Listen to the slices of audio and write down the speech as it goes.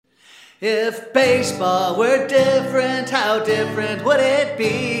If baseball were different, how different would it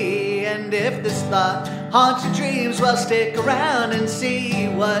be? And if this thought haunts your dreams, well, stick around and see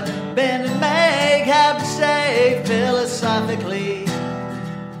what Ben and Meg have to say philosophically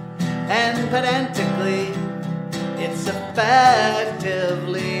and pedantically. It's effectively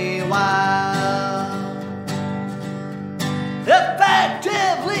wild.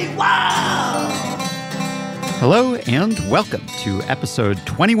 Effectively wild! Hello and welcome to episode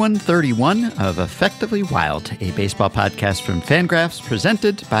 2131 of Effectively Wild, a baseball podcast from Fangraphs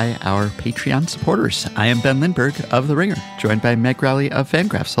presented by our Patreon supporters. I am Ben Lindbergh of The Ringer, joined by Meg Rowley of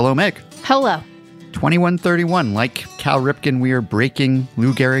Fangraphs. Hello, Meg. Hello. 2131. Like Cal Ripken, we are breaking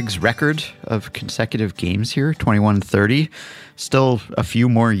Lou Gehrig's record of consecutive games here, 2130. Still a few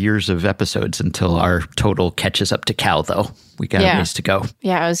more years of episodes until our total catches up to Cal, though. We got a ways to go.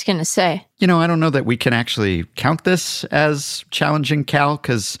 Yeah, I was going to say. You know, I don't know that we can actually count this as challenging Cal,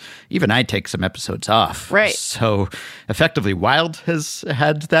 because even I take some episodes off. Right. So Effectively Wild has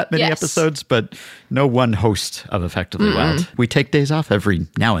had that many episodes, but no one host of Effectively Wild. We take days off every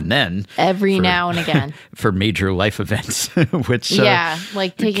now and then. Now and again. For major life events, which...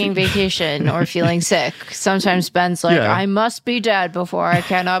 like taking vacation or feeling sick. Sometimes Ben's like, I must be dead before I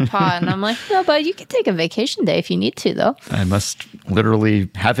cannot pod. And I'm like, no, but you can take a vacation day if you need to, though. I must literally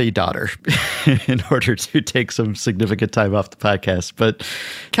have a daughter in order to take some significant time off the podcast. But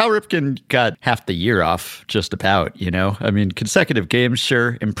Cal Ripken got half the year off, just about, you know? I mean, consecutive games,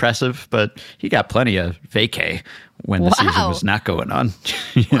 sure, impressive, but he got plenty of vacay when the season was not going on.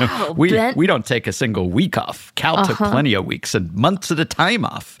 We don't take a single week off. Cal took plenty of weeks and months at a time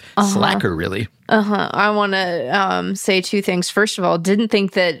off. Slacker, really. I want to say two things. First of all, didn't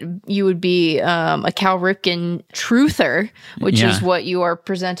think that you would be a Cal Ripken truther, which is what you are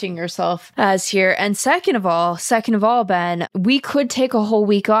presenting yourself as here. And second of all, Ben, we could take a whole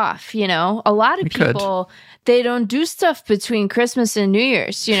week off. You know, a lot of people, they don't do stuff between Christmas and New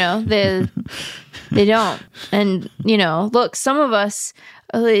Year's. You know, they don't. And, you know, look, some of us,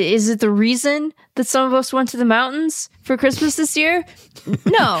 is it the reason that some of us went to the mountains for Christmas this year?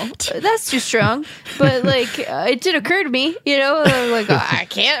 No, that's too strong. But, like, it did occur to me, you know, like, I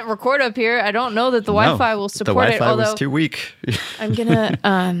can't record up here. I don't know that the Wi-Fi will support it. The Wi-Fi was too weak. I'm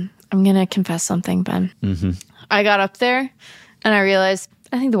gonna confess something, Ben. Mm-hmm. I got up there and I realized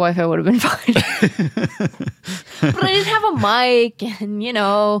I think the Wi-Fi would have been fine. But I didn't have a mic and, you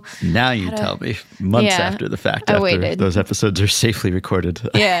know. Now you tell me. Months after the fact, after waited. Those episodes are safely recorded.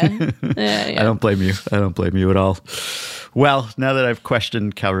 Yeah. I don't blame you. I don't blame you at all. Well, now that I've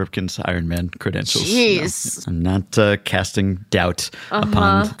questioned Cal Ripken's Ironman credentials, I'm not casting doubt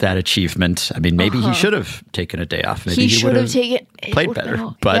upon that achievement. I mean, maybe he should have taken a day off. Maybe he would have played better.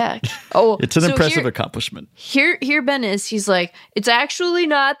 But it's an impressive accomplishment. Here Ben is. He's like, it's actually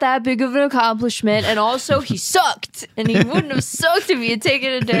not that big of an accomplishment. And also, he sucked. And he wouldn't have sucked if he had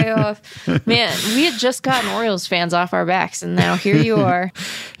taken a day off. Man, we had just gotten Orioles fans off our backs. And now here you are.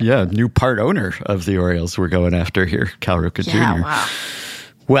 Yeah, new part owner of the Orioles we're going after here, Cal Ripken Jr. Wow.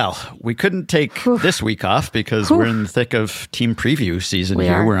 Well, we couldn't take this week off because we're in the thick of team preview season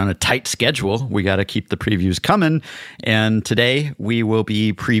here. We're on a tight schedule. We got to keep the previews coming. And today we will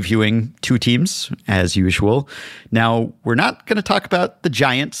be previewing two teams as usual. Now, we're not going to talk about the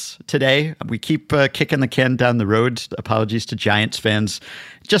Giants today. We keep kicking the can down the road. Apologies to Giants fans.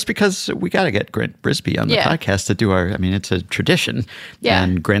 Just because we got to get Grant Brisbee on the podcast to do it's a tradition. Yeah.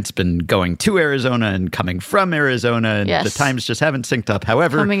 And Grant's been going to Arizona and coming from Arizona, and the times just haven't synced up.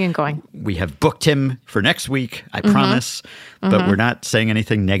 However, coming and going. We have booked him for next week, I promise. But we're not saying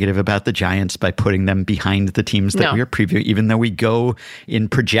anything negative about the Giants by putting them behind the teams that we are previewing, even though we go in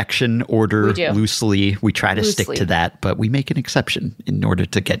projection order loosely. We try to stick to that, but we make an exception in order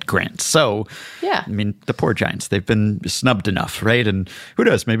to get Grant. So, I mean, the poor Giants, they've been snubbed enough, right? And who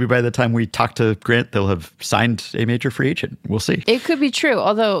knows? Maybe by the time we talk to Grant, they'll have signed a major free agent. We'll see. It could be true.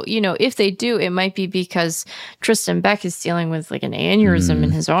 Although, you know, if they do, it might be because Tristan Beck is dealing with like an aneurysm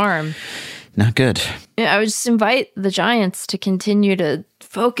in his arm. Not good. I would just invite the Giants to continue to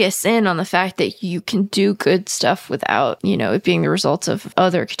focus in on the fact that you can do good stuff without, you know, it being the result of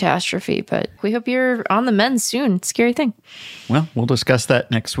other catastrophe. But we hope you're on the mend soon. Scary thing. Well, we'll discuss that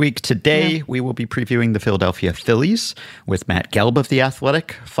next week. Today, we will be previewing the Philadelphia Phillies with Matt Gelb of The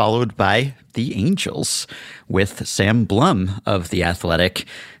Athletic, followed by the Angels with Sam Blum of The Athletic.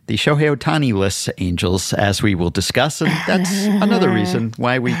 the Shohei Ohtani-less Angels, as we will discuss. And that's another reason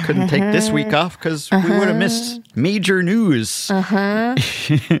why we couldn't take this week off, because we would have missed major news,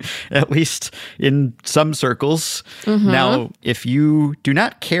 at least in some circles. Now, if you do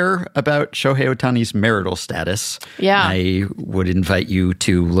not care about Shohei Ohtani's marital status, I would invite you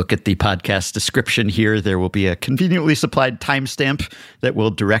to look at the podcast description here. There will be a conveniently supplied timestamp that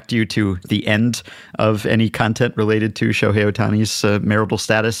will direct you to the end of any content related to Shohei Ohtani's marital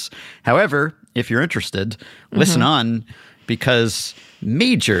status. However, if you're interested, listen on, because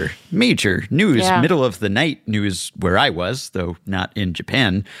major news, middle of the night news where I was, though not in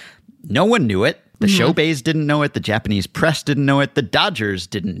Japan. No one knew it. The Showbays didn't know it. The Japanese press didn't know it. The Dodgers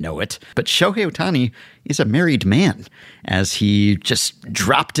didn't know it. But Shohei Ohtani is a married man. As he just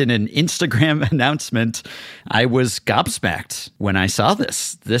dropped in an Instagram announcement, I was gobsmacked when I saw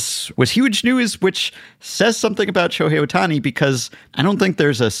this. This was huge news, which says something about Shohei Ohtani, because I don't think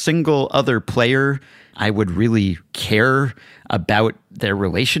there's a single other player I would really care about their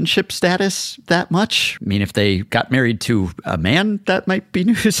relationship status that much. I mean, if they got married to a man, that might be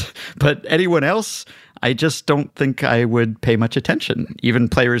news. But anyone else, I just don't think I would pay much attention. Even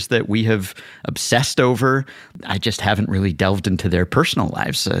players that we have obsessed over, I just haven't really delved into their personal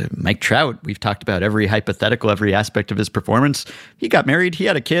lives. Mike Trout, we've talked about every hypothetical, every aspect of his performance. He got married. He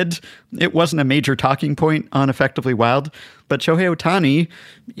had a kid. It wasn't a major talking point on Effectively Wild. But Shohei Ohtani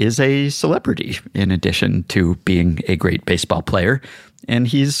is a celebrity in addition to being a great baseball player. And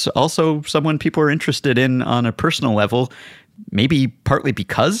he's also someone people are interested in on a personal level, maybe partly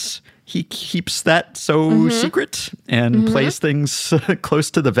because he keeps that so secret and plays things close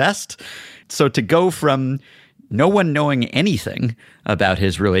to the vest. So to go from no one knowing anything about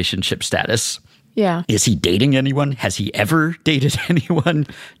his relationship status. Is he dating anyone? Has he ever dated anyone?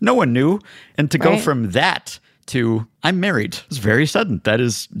 No one knew. And to go from that to I'm married, it's very sudden. That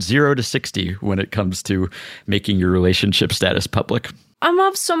is 0 to 60 when it comes to making your relationship status public. I'm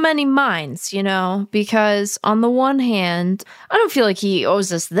of so many minds, because on the one hand, I don't feel like he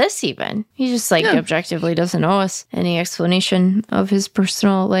owes us this even. He just objectively doesn't owe us any explanation of his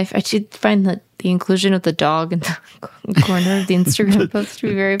personal life. I did find that the inclusion of the dog in the corner of the Instagram post to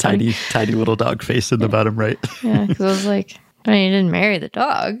be very funny. Tiny little dog face in the bottom right. Yeah, because I was like, I mean, he didn't marry the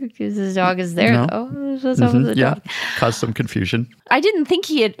dog because his dog is there, though. What's up with the dog? Caused some confusion. I didn't think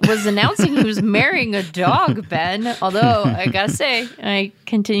was announcing he was marrying a dog, Ben. Although, I gotta say, I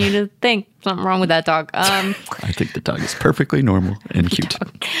continue to think something wrong with that dog. I think the dog is perfectly normal and cute.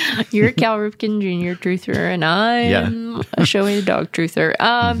 You're a Cal Ripken Jr. truther, and I'm a Shohei the dog truther.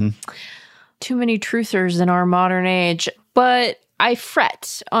 Too many truthers in our modern age. But I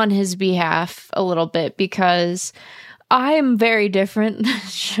fret on his behalf a little bit because I am very different than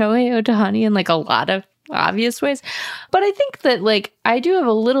Shohei Ohtani in a lot of obvious ways. But I think that I do have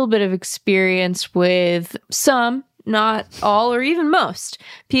a little bit of experience with some, not all or even most,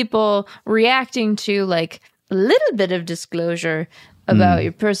 people reacting to a little bit of disclosure about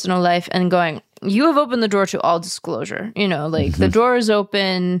your personal life and going, you have opened the door to all disclosure. The door is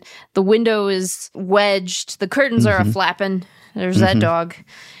open, the window is wedged, the curtains are a-flapping. There's that dog.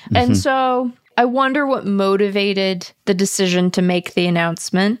 And so I wonder what motivated the decision to make the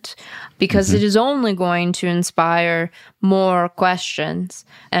announcement, because it is only going to inspire more questions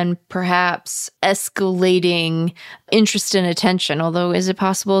and perhaps escalating interest and attention. Although, is it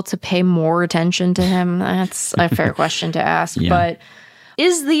possible to pay more attention to him? That's a fair question to ask. But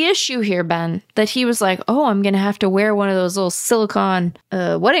is the issue here, Ben, that he was like, oh, I'm going to have to wear one of those little silicone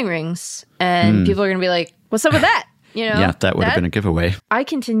wedding rings, and people are going to be like, what's up with that? That would have been a giveaway. I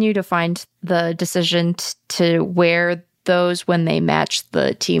continue to find the decision to wear those when they match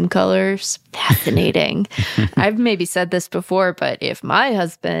the team colors fascinating. I've maybe said this before, but if my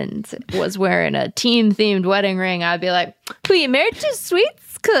husband was wearing a team-themed wedding ring, I'd be like, who you married to, sweets?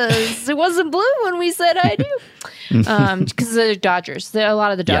 Because it wasn't blue when we said I do. Because the Dodgers, a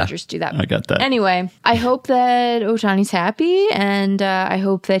lot of the Dodgers do that. I got that. Anyway, I hope that Ohtani's happy, and I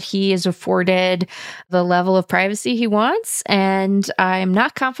hope that he is afforded the level of privacy he wants, and I'm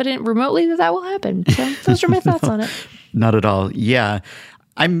not confident remotely that will happen. So those are my thoughts on it. Not at all. Yeah.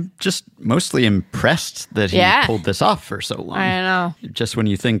 I'm just mostly impressed that he pulled this off for so long. I know. Just when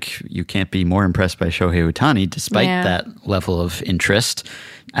you think you can't be more impressed by Shohei Ohtani, despite that level of interest.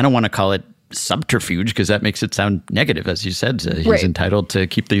 I don't want to call it subterfuge because that makes it sound negative. As you said, he's entitled to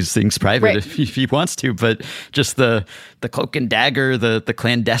keep these things private if he wants to. But just the cloak and dagger, the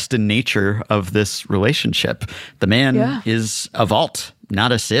clandestine nature of this relationship. The man is a vault.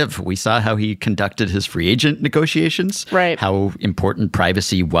 not a sieve. We saw how he conducted his free agent negotiations, right? How important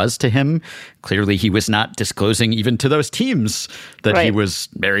privacy was to him. Clearly, he was not disclosing even to those teams that he was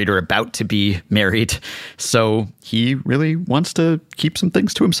married or about to be married. So he really wants to keep some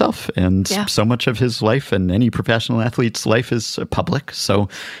things to himself. And so much of his life and any professional athlete's life is public. So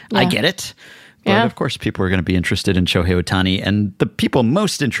I get it. But of course, people are going to be interested in Shohei Ohtani. And the people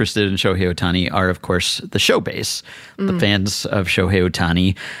most interested in Shohei Ohtani are, of course, the show base, the fans of Shohei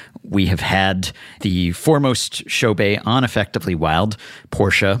Ohtani. We have had the foremost showbay on Effectively Wild.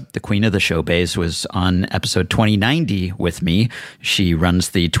 Portia, the queen of the showbays, was on episode 2090 with me. She runs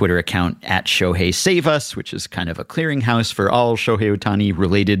the Twitter account at Shohei Save Us, which is kind of a clearinghouse for all Shohei Ohtani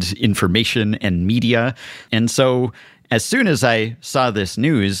related information and media. And so as soon as I saw this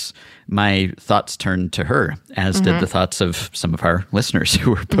news, my thoughts turned to her, as did the thoughts of some of our listeners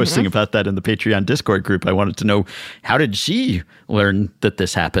who were posting about that in the Patreon Discord group. I wanted to know, how did she learn that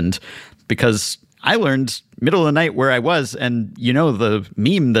this happened? Because I learned middle of the night where I was, and you know the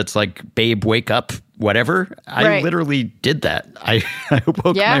meme that's like, babe, wake up, whatever. I literally did that. I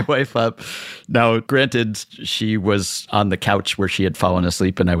woke my wife up. Now, granted, she was on the couch where she had fallen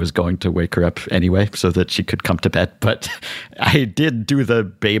asleep, and I was going to wake her up anyway so that she could come to bed. But I did do the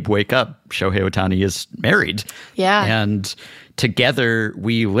babe, wake up. Shohei Ohtani is married. Yeah. And together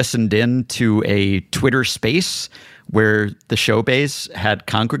we listened in to a Twitter space where the showbays had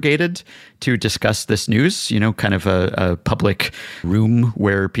congregated to discuss this news, you know, kind of a public room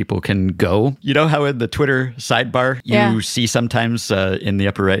where people can go. You know how in the Twitter sidebar, you see sometimes in the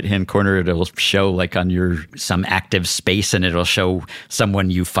upper right-hand corner, it'll show like on your some active space, and it'll show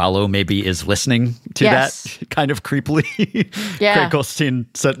someone you follow maybe is listening to that kind of creepily. Craig Goldstein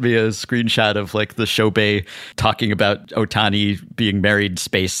sent me a screenshot of like the showbay talking about Ohtani being married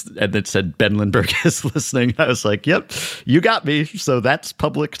space, and it said Ben Lindbergh is listening. I was like, yep, you got me. So that's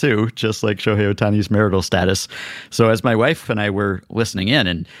public too, just like Shohei Ohtani's marital status. So as my wife and I were listening in,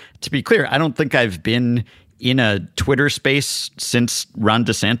 and to be clear, I don't think I've been in a Twitter space since Ron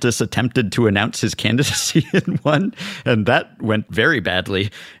DeSantis attempted to announce his candidacy in one, and that went very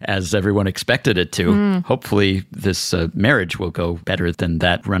badly, as everyone expected it to. Hopefully this marriage will go better than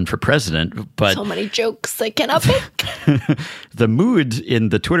that run for president. But so many jokes I cannot pick. The mood in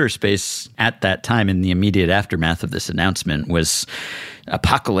the Twitter space at that time, in the immediate aftermath of this announcement, was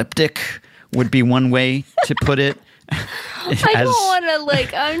apocalyptic, would be one way to put it. I don't want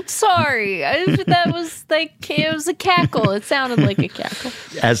to, I'm sorry. That was it was a cackle. It sounded like a cackle.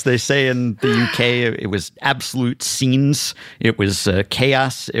 As they say in the UK, it was absolute scenes. It was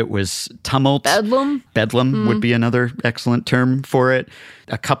chaos. It was tumult. Bedlam would be another excellent term for it.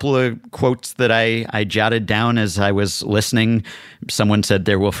 A couple of quotes that I jotted down as I was listening. Someone said,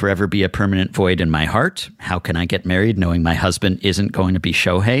 "There will forever be a permanent void in my heart. How can I get married knowing my husband isn't going to be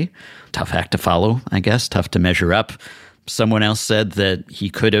Shohei?" Tough act to follow, I guess. Tough to measure up. Someone else said that he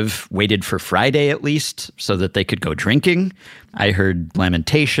could have waited for Friday at least so that they could go drinking. I heard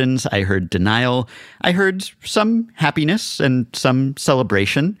lamentations. I heard denial. I heard some happiness and some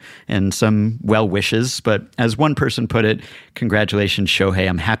celebration and some well wishes. But as one person put it, congratulations, Shohei.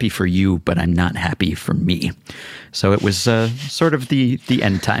 I'm happy for you, but I'm not happy for me. So it was sort of the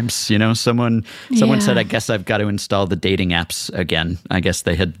end times. You know, someone said, I guess I've got to install the dating apps again. I guess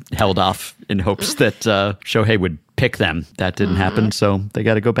they had held off in hopes that Shohei would pick them. That didn't happen, so they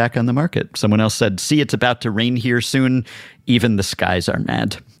got to go back on the market. Someone else said, see, it's about to rain here soon. Even the skies are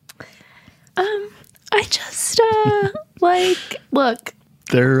mad. I just, look.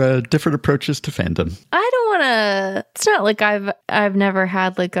 They're different approaches to fandom. I don't want to, it's not like I've never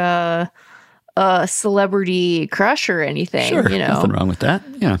had like a celebrity crush or anything, sure, you know. Nothing wrong with that,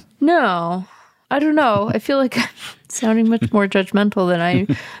 yeah. No, I don't know. I feel like I'm sounding much more judgmental than I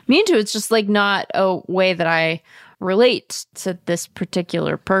mean to. It's just like not a way that I relate to this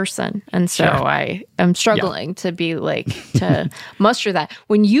particular person. And so I am struggling to be like, to muster that.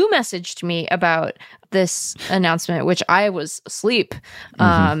 When you messaged me about this announcement, which I was asleep,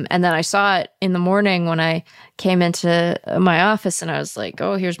 and then I saw it in the morning when I came into my office and I was like,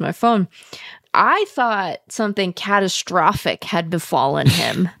 oh, here's my phone. I thought something catastrophic had befallen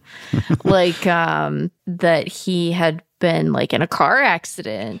him, like that he had been like in a car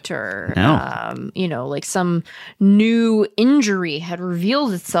accident or, you know, like some new injury had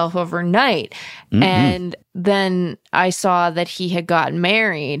revealed itself overnight. And then I saw that he had gotten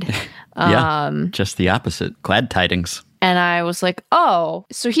married. Just the opposite. Glad tidings. And I was like, oh,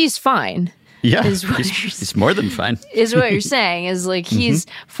 so he's fine. Yeah, he's more than fine. Is what you're saying, is like he's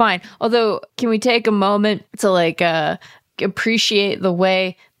fine. Although, can we take a moment to like appreciate the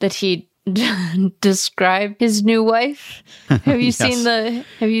way that he describe his new wife? Have you seen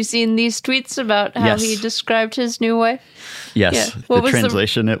these tweets about how he described his new wife? Yes. Yeah. The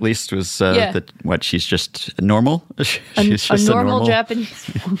translation at least was she's just normal. She's just a normal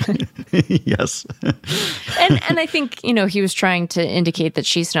Japanese woman. Yes. and I think, he was trying to indicate that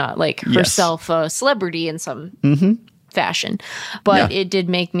she's not like herself a celebrity in some fashion. But it did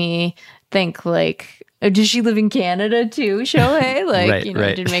make me think like, does she live in Canada too, Shohei? Like,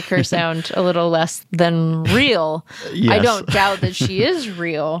 it did make her sound a little less than real. Yes. I don't doubt that she is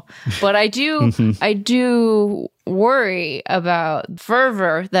real, but I do worry about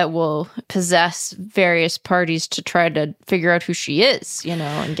fervor that will possess various parties to try to figure out who she is,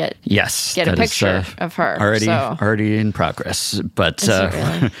 and get a picture of her. Already in progress. But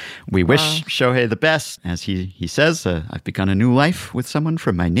really? We wish Shohei the best. As he says, I've begun a new life with someone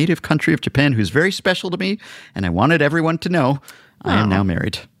from my native country of Japan who's very special to me, and I wanted everyone to know I am now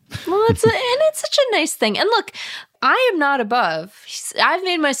married. Well, it's such a nice thing. And look, I am not above. I've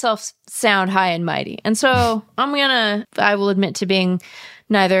made myself sound high and mighty. And so I will admit to being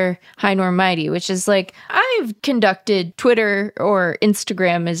neither high nor mighty, which is like, I've conducted Twitter, or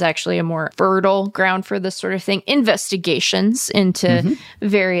Instagram is actually a more fertile ground for this sort of thing, investigations into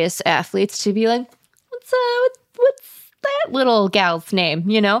various athletes to be like, what's that little gal's name,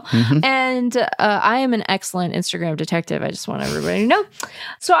 And I am an excellent Instagram detective. I just want everybody to know.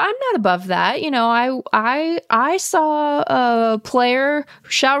 So I'm not above that. I saw a player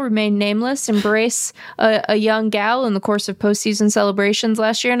who shall remain nameless embrace a young gal in the course of postseason celebrations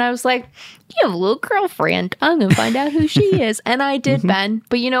last year. And I was like, you have a little girlfriend. I'm going to find out who she is. And I did, Ben.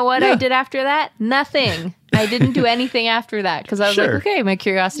 But you know what I did after that? Nothing. I didn't do anything after that because I was like, okay, my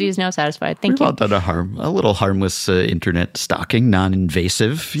curiosity is now satisfied. Thank you. We've all done a little harmless internet stalking,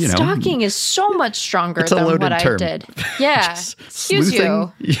 non-invasive. Stalking is so much stronger than what I did. Yeah, excuse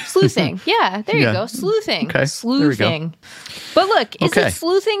you, sleuthing. Yeah, there you go, sleuthing. Okay. Sleuthing. But look, is it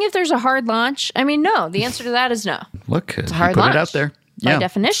sleuthing if there's a hard launch? I mean, no. The answer to that is no. Look, it's a hard launch. Put it out there. By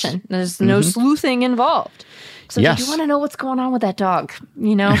definition, there's no sleuthing involved. So if you want to know what's going on with that dog,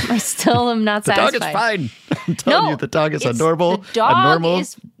 I still am not satisfied. The dog is fine. I'm telling you, the dog is a normal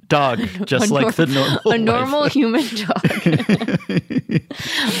dog, just like the normal a normal human dog.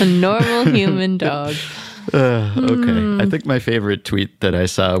 A normal human dog. Okay. I think my favorite tweet that I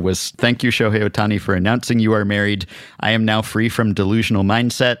saw was, "Thank you, Shohei Ohtani, for announcing you are married. I am now free from delusional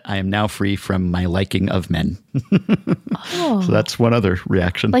mindset. I am now free from my liking of men." So that's one other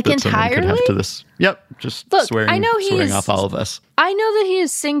reaction like that someone entirely? could have to this. Yep. Just swearing off all of us. I know that he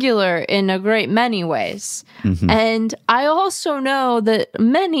is singular in a great many ways. And I also know that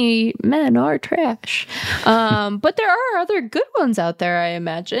many men are trash. But there are other good ones out there, I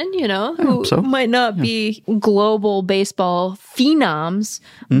imagine, who might not be global baseball phenoms,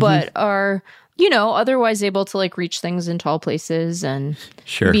 but are, otherwise able to like reach things in tall places and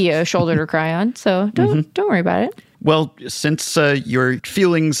be a shoulder to cry on. So don't worry about it. Well, since your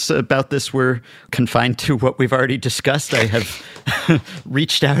feelings about this were confined to what we've already discussed, I have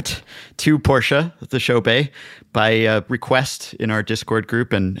reached out to Portia, the Shohei, by request in our Discord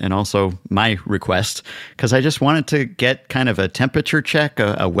group and also my request, because I just wanted to get kind of a temperature check,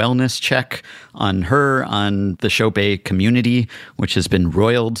 a wellness check on her, on the Shohei community, which has been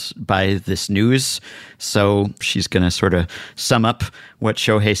roiled by this news. So she's going to sort of sum up what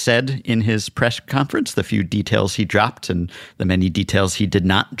Shohei said in his press conference, the few details he dropped and the many details he did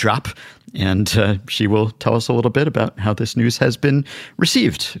not drop. And she will tell us a little bit about how this news has been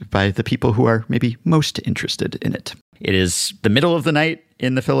received by the people who are maybe most interested in it. It is the middle of the night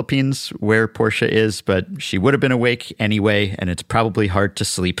in the Philippines where Portia is, but she would have been awake anyway, and it's probably hard to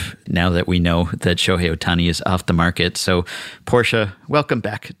sleep now that we know that Shohei Ohtani is off the market. So, Portia, welcome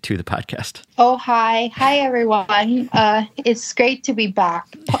back to the podcast. Oh, hi. Hi, everyone. It's great to be back.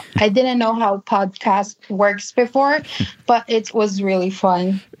 I didn't know how podcast works before, but it was really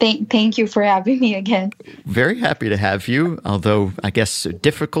fun. Thank you for having me again. Very happy to have you, although I guess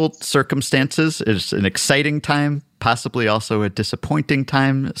difficult circumstances. It's an exciting time, possibly also a disappointing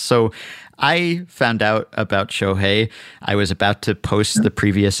time. So I found out about Shohei. I was about to post the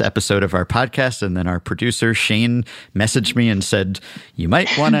previous episode of our podcast, and then our producer, Shane, messaged me and said, you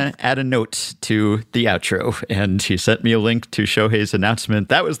might want to add a note to the outro. And he sent me a link to Shohei's announcement.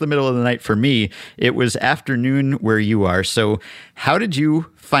 That was the middle of the night for me. It was afternoon where you are. So how did you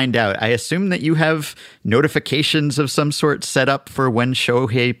find out? I assume that you have notifications of some sort set up for when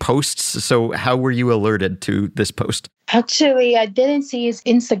Shohei posts. So how were you alerted to this post? Actually, I didn't see his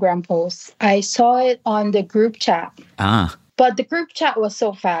Instagram post. I saw it on the group chat. But But the group chat was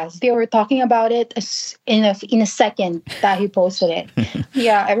so fast. They were talking about it in a second that he posted it.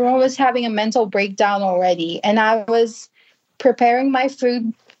 Yeah, everyone was having a mental breakdown already. And I was preparing my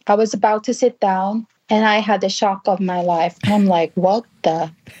food. I was about to sit down and I had the shock of my life. I'm like, what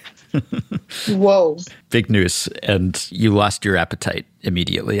the? Whoa. Big news. And you lost your appetite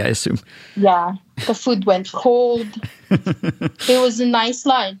immediately, I assume. Yeah. The food went cold. It was a nice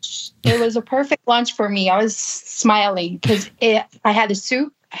lunch. It was a perfect lunch for me. I was smiling because I had a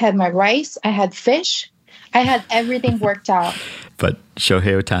soup, I had my rice, I had fish, I had everything worked out. But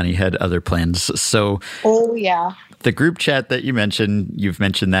Shohei Ohtani had other plans. So, oh, yeah. The group chat that you've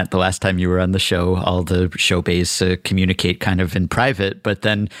mentioned that the last time you were on the show, all the showbays communicate kind of in private, but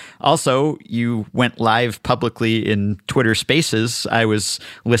then also you went live publicly in Twitter Spaces. I was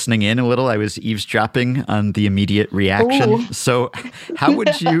listening in a little. I was eavesdropping on the immediate reaction. Ooh. So how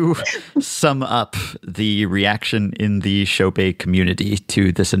would you sum up the reaction in the Showbay community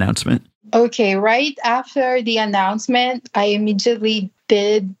to this announcement? Okay, right after the announcement, I immediately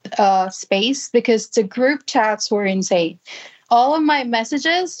did space because the group chats were insane. All of my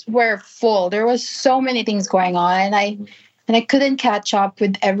messages were full. There was so many things going on, and I couldn't catch up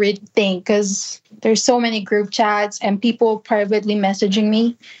with everything because there's so many group chats and people privately messaging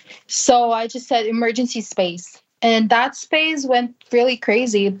me. So I just said emergency space. And that space went really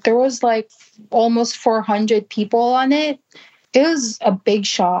crazy. There was like almost 400 people on it. It was a big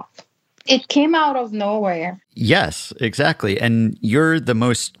shock. It came out of nowhere. Yes, exactly. And you're the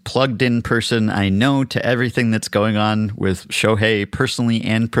most plugged in person I know to everything that's going on with Shohei personally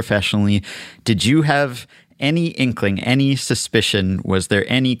and professionally. Did you have any inkling, any suspicion? Was there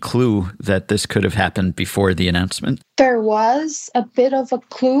any clue that this could have happened before the announcement? There was a bit of a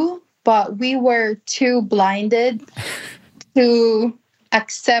clue, but we were too blinded to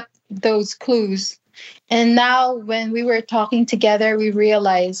accept those clues. And now when we were talking together, we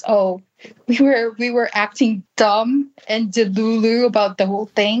realized, oh, we were acting dumb and delulu about the whole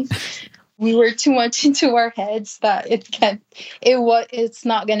thing. We were too much into our heads that it's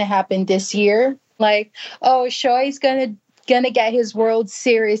not gonna happen this year. Like, oh, Shoei's gonna get his World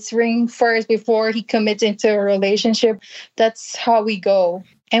Series ring first before he commits into a relationship. That's how we go.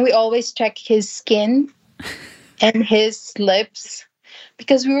 And we always check his skin and his lips.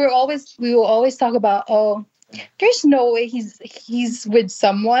 Because we will always talk about, oh, there's no way he's with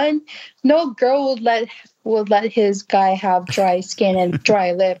someone. No girl would let his guy have dry skin and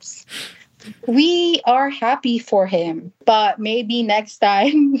dry lips. We are happy for him, but maybe next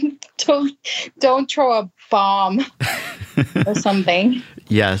time don't throw a bomb or something.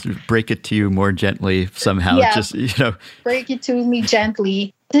 Yeah, break it to you more gently somehow. Yeah, just break it to me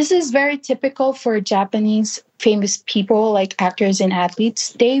gently. This is very typical for Japanese famous people like actors and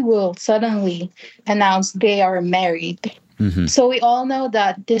athletes. They will suddenly announce they are married. Mm-hmm. So we all know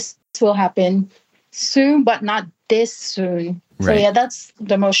that this will happen soon, but not this soon. Right. So yeah, that's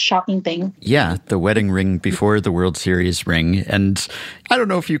the most shocking thing. Yeah, the wedding ring before the World Series ring. And I don't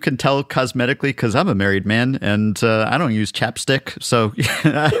know if you can tell cosmetically because I'm a married man and I don't use chapstick. So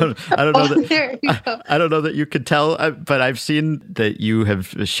I don't know that you could tell, but I've seen that you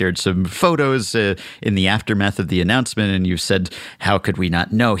have shared some photos in the aftermath of the announcement. And you said, how could we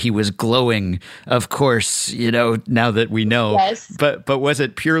not know? He was glowing, of course, now that we know. Yes. But was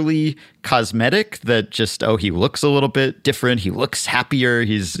it purely cosmetic that just, he looks a little bit different, he looks happier,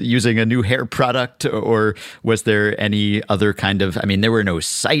 he's using a new hair product, or was there any other kind of, there were no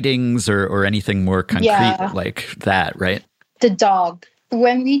sightings or anything more concrete like that, right? The dog.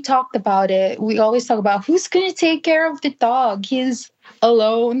 When we talked about it, we always talk about who's going to take care of the dog. He's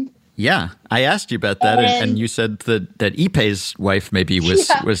alone. Yeah, I asked you about that, and you said that Ippei's wife maybe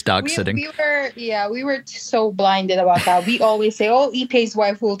was dog sitting. We were so blinded about that. We always say, oh, Ippei's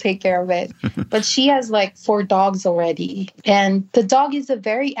wife will take care of it. But she has like 4 dogs already. And the dog is a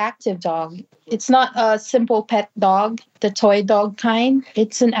very active dog. It's not a simple pet dog, the toy dog kind.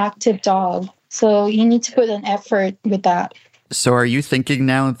 It's an active dog. So you need to put an effort with that. So are you thinking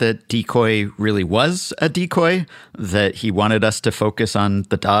now that decoy really was a decoy? That he wanted us to focus on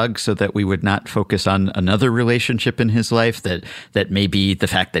the dog so that we would not focus on another relationship in his life? That maybe the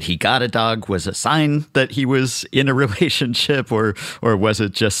fact that he got a dog was a sign that he was in a relationship, or was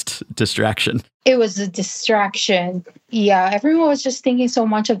it just distraction? It was a distraction. Yeah, everyone was just thinking so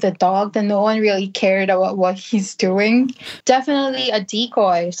much of the dog that no one really cared about what he's doing. Definitely a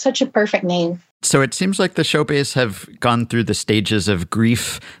decoy. Such a perfect name. So it seems like the Shoubeis have gone through the stages of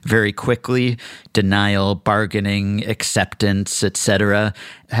grief very quickly, denial, bargaining, acceptance, etc.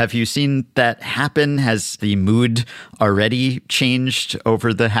 Have you seen that happen? Has the mood already changed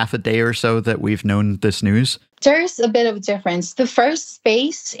over the half a day or so that we've known this news? There's a bit of difference. The first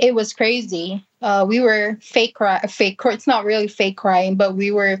space, it was crazy. We were it's not really fake crying, but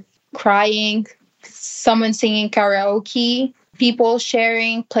we were crying, someone singing karaoke, people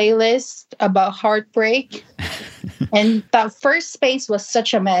sharing playlists about heartbreak. And that first space was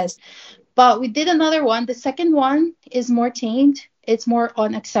such a mess. But we did another one. The second one is more tamed. It's more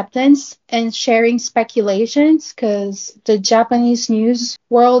on acceptance and sharing speculations because the Japanese news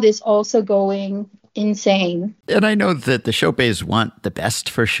world is also going insane. And I know that the Shoubeis want the best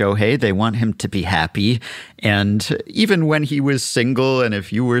for Shohei. They want him to be happy. And even when he was single, and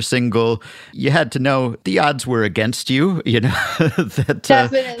if you were single, you had to know the odds were against you, you know, that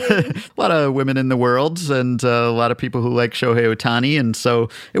Definitely. a lot of women in the world and a lot of people who like Shohei Ohtani. And so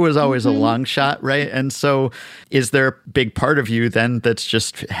it was always a long shot, right? And so is there a big part of you then that's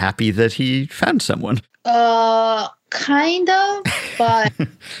just happy that he found someone? Kind of, but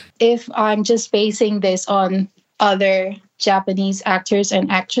if I'm just basing this on other Japanese actors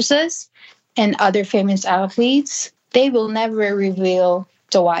and actresses and other famous athletes, they will never reveal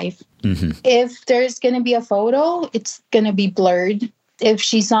the wife. Mm-hmm. If there's going to be a photo, it's going to be blurred. If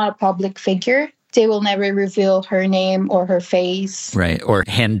she's not a public figure, they will never reveal her name or her face. Right. Or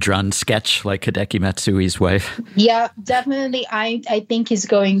hand-drawn sketch like Hideki Matsui's wife. Yeah, definitely. I think he's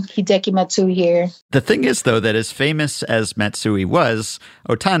going Hideki Matsui here. The thing is, though, that as famous as Matsui was,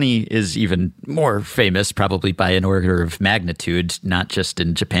 Ohtani is even more famous, probably by an order of magnitude, not just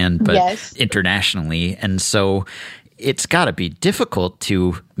in Japan, but internationally. And so it's got to be difficult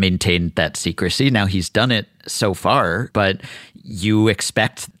to maintain that secrecy. Now, he's done it so far, but you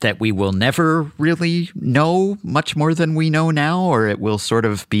expect that we will never really know much more than we know now, or it will sort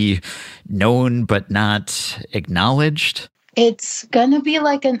of be known but not acknowledged? It's gonna be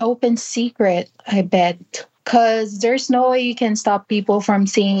like an open secret, I bet. Because there's no way you can stop people from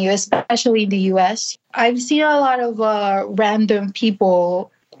seeing you, especially in the US. I've seen a lot of random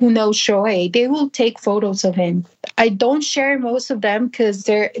people who know Shohei. They will take photos of him. I don't share most of them because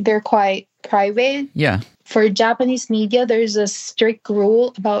they're quite private. Yeah. For Japanese media, there's a strict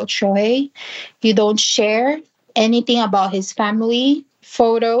rule about Shohei. You don't share anything about his family,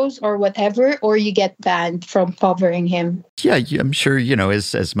 photos, or whatever, or you get banned from covering him. Yeah, I'm sure, you know,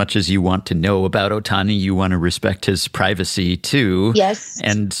 as much as you want to know about Ohtani, you want to respect his privacy too. Yes.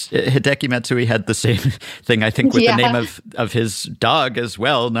 And Hideki Matsui had the same thing, I think, with the name of his dog as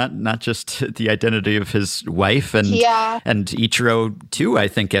well, not just the identity of his wife and Ichiro too, I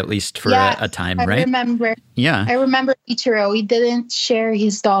think, at least for a time, right? I remember. Yeah. I remember Ichiro. He didn't share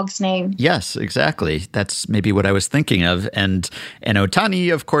his dog's name. Yes, exactly. That's maybe what I was thinking of. And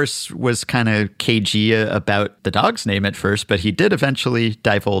Ohtani, of course, was kind of cagey about the dog's name at first, but he did eventually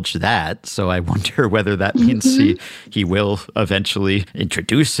divulge that. So I wonder whether that means he will eventually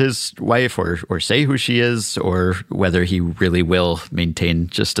introduce his wife or say who she is, or whether he really will maintain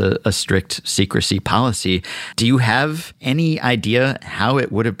just a strict secrecy policy. Do you have any idea how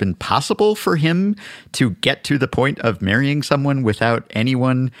it would have been possible for him to get to the point of marrying someone without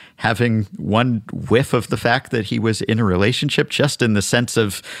anyone having one whiff of the fact that he was in a relationship, just in the sense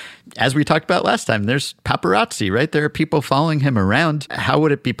of, as we talked about last time, there's paparazzi, right? There are people following him around. How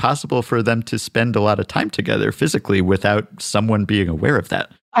would it be possible for them to spend a lot of time together physically without someone being aware of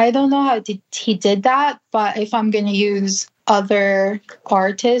that? I don't know how he did that, but if I'm going to use other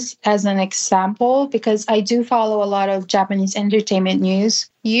artists as an example, because I do follow a lot of Japanese entertainment news.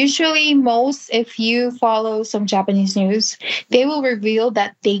 Usually if you follow some Japanese news, they will reveal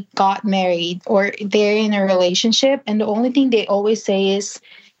that they got married or they're in a relationship. And the only thing they always say is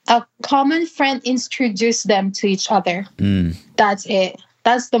a common friend introduced them to each other. That's it.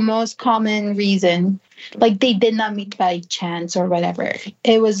 That's the most common reason. Like they did not meet by chance or whatever.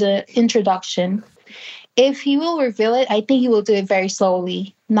 It was an introduction. If he will reveal it, I think he will do it very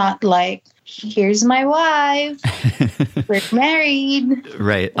slowly, not like, here's my wife, we're married.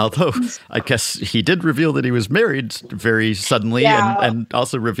 Right. Although I guess he did reveal that he was married very suddenly and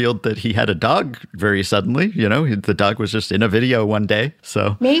also revealed that he had a dog very suddenly. You know, the dog was just in a video one day.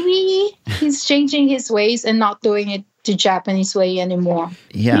 So maybe he's changing his ways and not doing it the Japanese way anymore.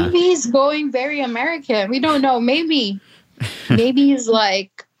 Yeah. Maybe he's going very American. We don't know. Maybe he's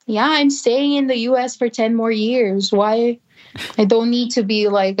like, yeah, I'm staying in the US for 10 more years. Why? I don't need to be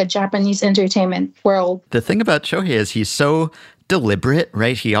like a Japanese entertainment world. The thing about Shohei is he's so deliberate,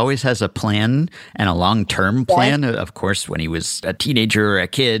 right? He always has a plan and a long-term plan. Yes. Of course, when he was a teenager or a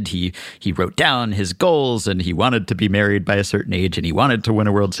kid, he wrote down his goals and he wanted to be married by a certain age and he wanted to win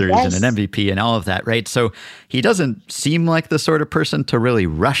a World Series and an MVP and all of that, right? So he doesn't seem like the sort of person to really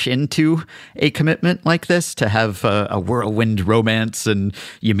rush into a commitment like this, to have a whirlwind romance and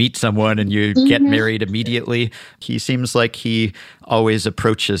you meet someone and you get married immediately. He seems like he always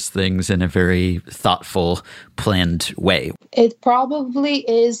approaches things in a very thoughtful, planned way. It probably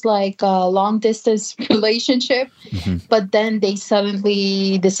is like a long distance relationship, but then they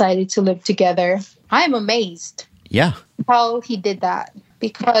suddenly decided to live together. I'm amazed. Yeah. How he did that.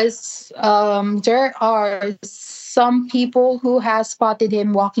 Because there are some people who have spotted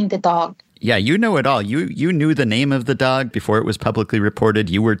him walking the dog. Yeah, you know it all. You knew the name of the dog before it was publicly reported.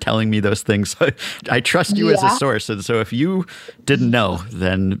 You were telling me those things. I trust you as a source. And so if you didn't know,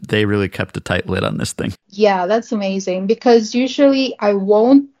 then they really kept a tight lid on this thing. Yeah, that's amazing. Because usually I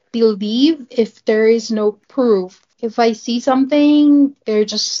won't believe if there is no proof. If I see something, they're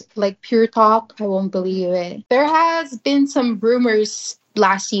just like pure talk, I won't believe it. There has been some rumors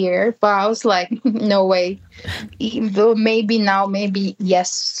last year, but I was like, no way. Though maybe now, maybe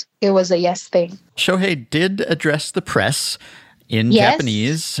yes, it was a yes thing. Shohei did address the press in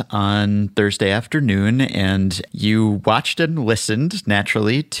Japanese on Thursday afternoon, and you watched and listened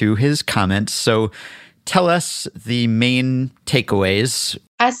naturally to his comments. So tell us the main takeaways.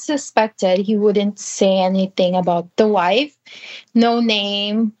 As suspected, he wouldn't say anything about the wife. No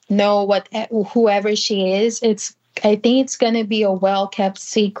name, whoever she is. I think it's going to be a well-kept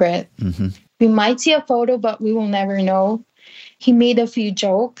secret. We might see a photo, but we will never know. He made a few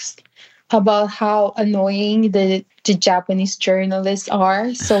jokes about how annoying the Japanese journalists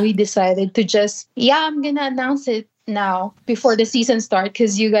are. So he decided to just, I'm going to announce it now before the season starts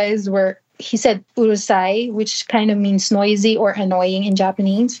because you guys he said urusai, which kind of means noisy or annoying in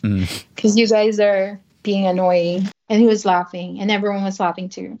Japanese, because you guys are being annoying. And he was laughing, and everyone was laughing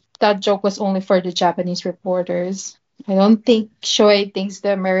too. That joke was only for the Japanese reporters. I don't think Shohei thinks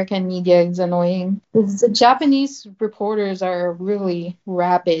the American media is annoying. The Japanese reporters are really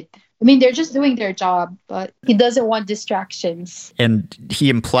rabid. I mean, they're just doing their job, but he doesn't want distractions. And he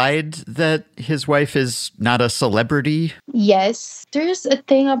implied that his wife is not a celebrity? Yes. There's a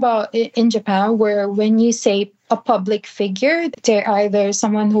thing about it in Japan where when you say a public figure, they're either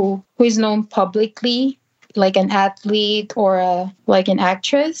someone who is known publicly, like an athlete or like an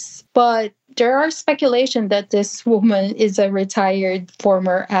actress. But there are speculation that this woman is a retired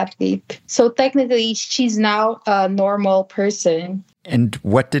former athlete. So technically, she's now a normal person. And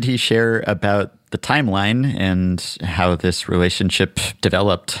what did he share about the timeline and how this relationship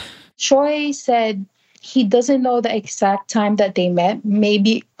developed? Shohei said he doesn't know the exact time that they met,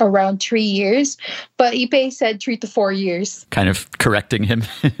 maybe around 3 years, but Ippei said 3 to 4 years. Kind of correcting him.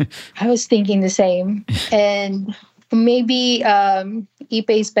 I was thinking the same. And maybe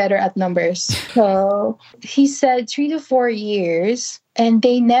Ippei's better at numbers. So he said 3 to 4 years. And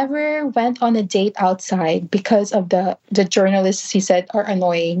they never went on a date outside because of the journalists, he said, are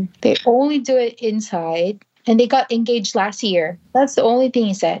annoying. They only do it inside. And they got engaged last year. That's the only thing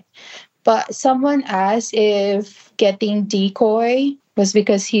he said. But someone asked if getting decoy was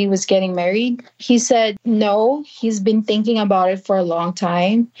because he was getting married. He said no, he's been thinking about it for a long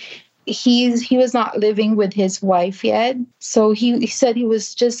time. He was not living with his wife yet. So he said he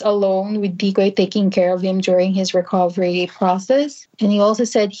was just alone with Decoy taking care of him during his recovery process. And he also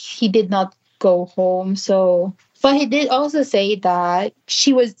said he did not go home. But he did also say that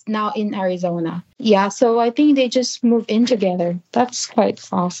she was now in Arizona. Yeah, so I think they just moved in together. That's quite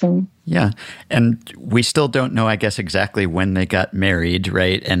awesome. Yeah, and we still don't know, I guess, exactly when they got married,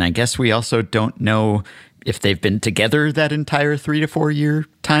 right? And I guess we also don't know if they've been together that entire 3 to 4 year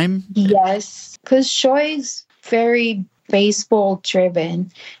time? Yes, because Shoei's very baseball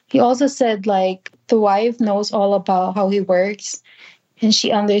driven. He also said like the wife knows all about how he works and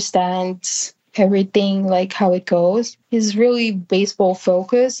she understands everything, like how it goes. He's really baseball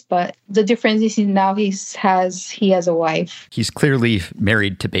focused, but the difference is now he has a wife. He's clearly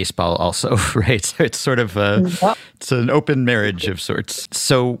married to baseball also, right? So it's sort of it's an open marriage of sorts.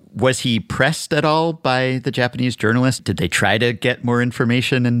 So was he pressed at all by the Japanese journalist? Did they try to get more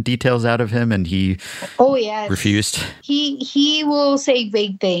information and details out of him and he refused? He will say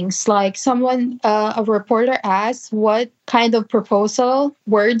vague things like a reporter asked what kind of proposal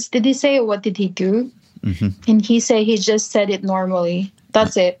words did he say or what did he do? Mm-hmm. And he said he just said it normally.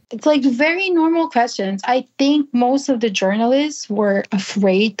 That's it. It's like very normal questions. I think most of the journalists were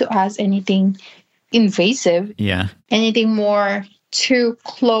afraid to ask anything invasive. Yeah. Anything more too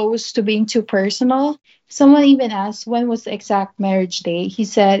close to being too personal. Someone even asked when was the exact marriage date. He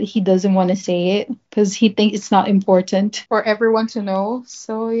said he doesn't want to say it because he thinks it's not important for everyone to know.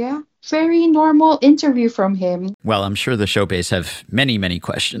 So yeah, very normal interview from him. Well, I'm sure the showbiz have many, many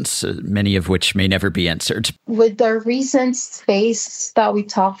questions, many of which may never be answered. With the recent space that we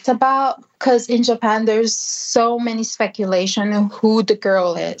talked about, because in Japan there's so many speculation of who the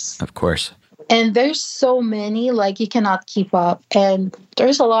girl is. Of course. And there's so many, like, you cannot keep up. And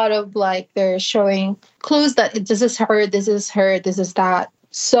there's a lot of, like, they're showing clues that this is her, this is her, this is that.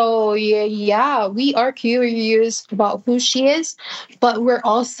 So, yeah, we are curious about who she is, but we're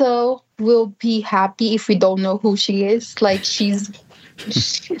also will be happy if we don't know who she is. Like,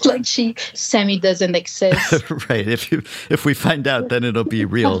 like she semi doesn't exist. Right. If we find out, then it'll be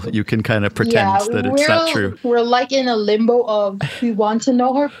real. You can kind of pretend that it's not true. We're like in a limbo of we want to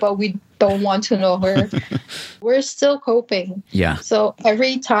know her, but we don't want to know her. We're still coping. Yeah. So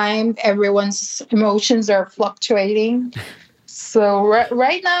every time everyone's emotions are fluctuating. So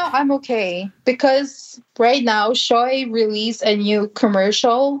right now I'm okay because right now Shoei released a new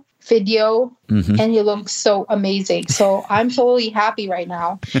commercial video and he looks so amazing. So I'm totally happy right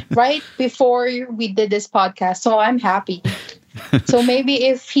now. Right before we did this podcast. So I'm happy. So maybe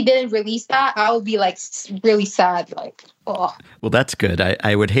if he didn't release that, I would be like really sad. Like, oh. Well, that's good.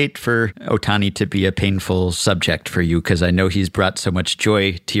 I would hate for Otani to be a painful subject for you because I know he's brought so much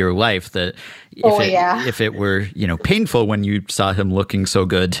joy to your life that if it were, painful when you saw him looking so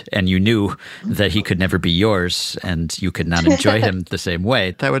good and you knew that he could never be yours and you could not enjoy him the same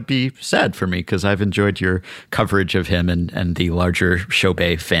way, that would be sad for me because I've enjoyed your coverage of him and the larger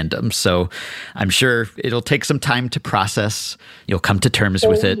Shobei fandom. So I'm sure it'll take some time to process. You'll come to terms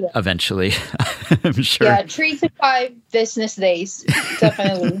with it eventually. I'm sure. Yeah, 3 to 5 business days,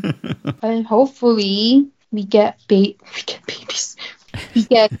 definitely. And hopefully we get babies. We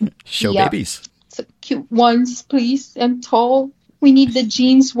get show babies. So cute ones, please, and tall. We need the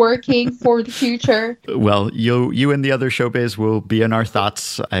genes working for the future. Well, you and the other Showbiz will be in our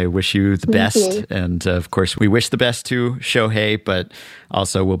thoughts. I wish you the best. And of course, we wish the best to Shohei, but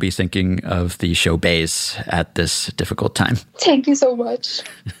also we'll be thinking of the Showbiz at this difficult time. Thank you so much.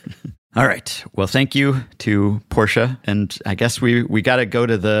 All right. Well, thank you to Portia. And I guess we got to go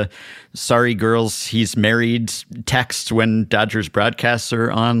to the sorry girls, he's married text when Dodgers broadcasts are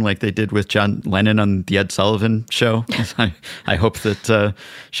on, like they did with John Lennon on the Ed Sullivan show. I hope that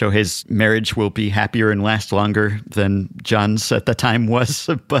Shohei's marriage will be happier and last longer than John's at the time was.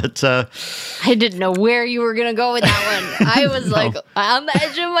 But I didn't know where you were going to go with that one. I was like on the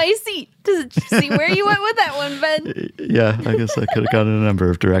edge of my seat to see where you went with that one, Ben. Yeah, I guess I could have gone in a number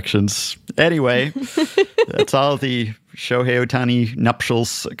of directions. Anyway, that's all the Shohei Ohtani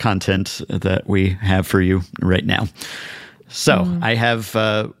nuptials content that we have for you right now. So I have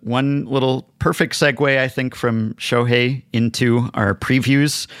one little perfect segue, I think, from Shohei into our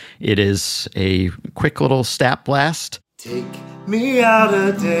previews. It is a quick little stat blast. Take me out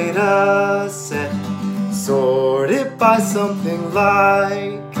a data set, sort it by something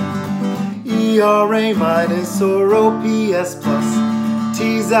like ERA minus or OPS plus.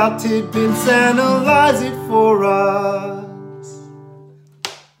 Tease out tidbits, analyze it for us.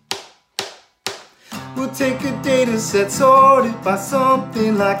 We'll take a data set sorted by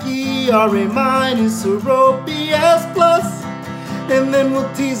something like ERA minus or OPS plus. And then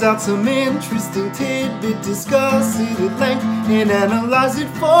we'll tease out some interesting tidbit, discuss it at length, and analyze it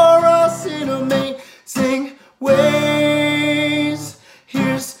for us in amazing ways.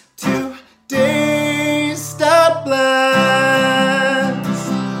 Here's today's stat blast.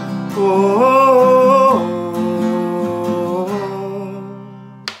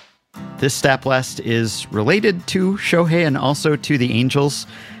 This stat blast is related to Shohei and also to the Angels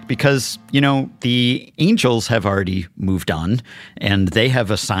because, the Angels have already moved on and they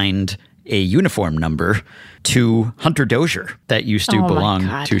have assigned a uniform number to Hunter Dozier that used to belong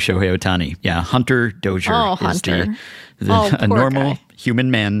to Shohei Ohtani. Yeah, Hunter Dozier is a normal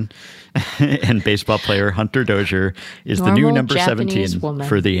human man and baseball player. Hunter Dozier is the new number Japanese 17 woman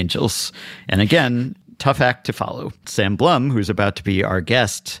for the Angels. And again, tough act to follow. Sam Blum, who's about to be our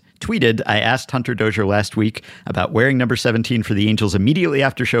guest, tweeted, I asked Hunter Dozier last week about wearing number 17 for the Angels immediately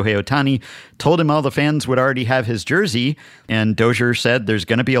after Shohei Ohtani, told him all the fans would already have his jersey, and Dozier said there's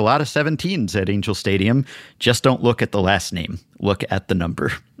going to be a lot of 17s at Angel Stadium. Just don't look at the last name. Look at the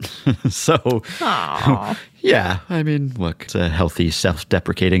number. So Yeah, I mean, look, it's a healthy,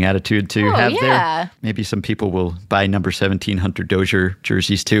 self-deprecating attitude to have there. Maybe some people will buy number 17 Hunter Dozier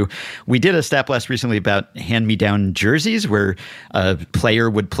jerseys too. We did a stat blast recently about hand-me-down jerseys where a player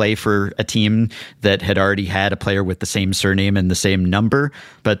would play for a team that had already had a player with the same surname and the same number.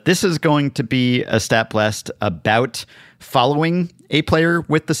 But this is going to be a stat blast about following a player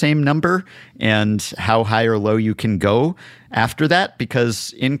with the same number and how high or low you can go after that.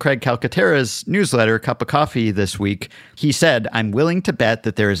 Because in Craig Calcaterra's newsletter, Cup of Coffee this week, he said, I'm willing to bet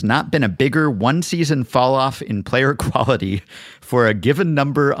that there has not been a bigger one-season fall-off in player quality for a given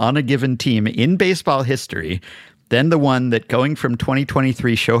number on a given team in baseball history than the one that going from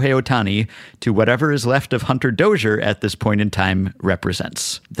 2023 Shohei Ohtani to whatever is left of Hunter Dozier at this point in time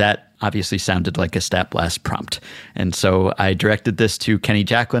represents. That obviously sounded like a stat blast prompt. And so I directed this to Kenny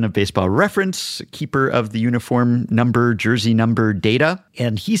Jacklin of Baseball Reference, keeper of the uniform number, jersey number data.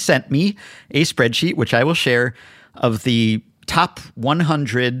 And he sent me a spreadsheet, which I will share, of the top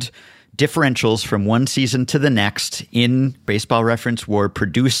 100 differentials from one season to the next in Baseball Reference WAR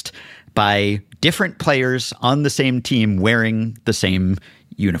produced by different players on the same team wearing the same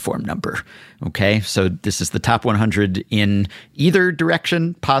uniform number. Okay, so this is the top 100 in either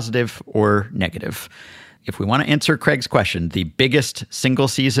direction, positive or negative. If we want to answer Craig's question, the biggest single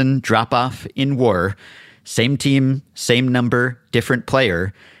season drop-off in WAR, same team, same number, different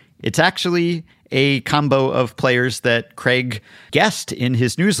player, it's actually a combo of players that Craig guessed in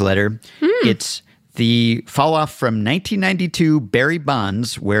his newsletter. It's the fall off from 1992 Barry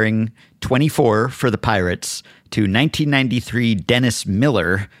Bonds wearing 24 for the Pirates to 1993 Dennis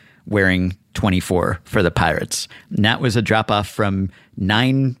Miller wearing 24 for the Pirates. And that was a drop off from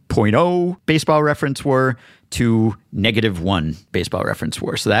 9.0 Baseball Reference WAR to -1 Baseball Reference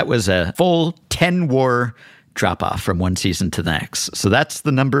WAR. So that was a full 10 WAR drop off from one season to the next. So that's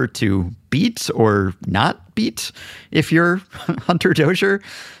the number to beat or not beat if you're Hunter Dozier.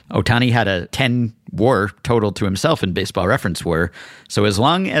 Ohtani had a 10 WAR total to himself in Baseball Reference WAR. So as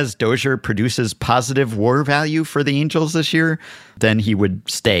long as Dozier produces positive WAR value for the Angels this year, then he would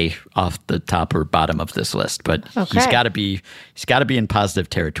stay off the top or bottom of this list. But he's got to be in positive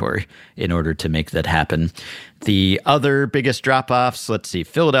territory in order to make that happen. The other biggest drop-offs, let's see,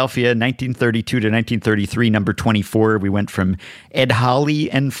 Philadelphia, 1932 to 1933, number 24. We went from Ed Holly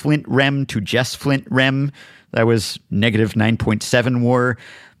and Flint Rem to Jess Flint Rem. That was -9.7 WAR.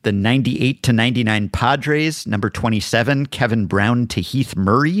 The 98 to 99 Padres, number 27, Kevin Brown to Heath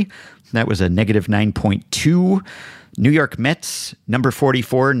Murray. That was a -9.2. New York Mets, number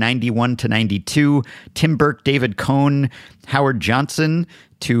 44, 91 to 92, Tim Burke, David Cohn, Howard Johnson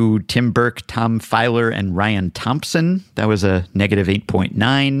to Tim Burke, Tom Filer, and Ryan Thompson. That was a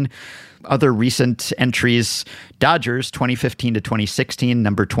 -8.9. Other recent entries, Dodgers, 2015 to 2016,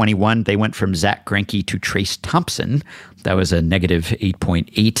 number 21. They went from Zach Greinke to Trace Thompson. That was a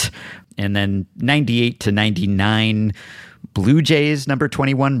 -8.8. And then 98 to 99, Blue Jays, number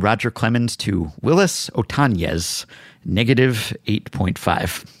 21, Roger Clemens to Willis Otanez,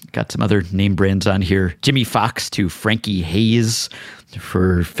 -8.5. Got some other name brands on here. Jimmy Fox to Frankie Hayes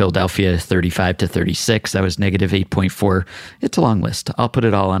for Philadelphia, 35 to 36. That was -8.4. It's a long list. I'll put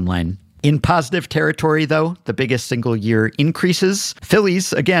it all online. In positive territory, though, the biggest single year increases.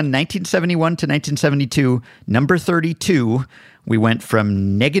 Phillies, again, 1971 to 1972, number 32. We went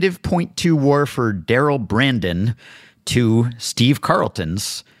from -0.2 WAR for Darrell Brandon to Steve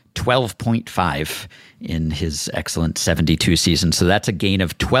Carlton's 12.5 in his excellent 72 season. So that's a gain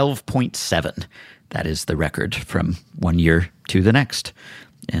of 12.7. That is the record from one year to the next.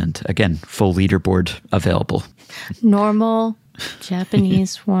 And again, full leaderboard available. Normal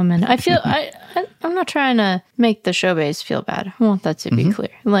Japanese woman. I'm not trying to make the showbase feel bad. I want that to be clear.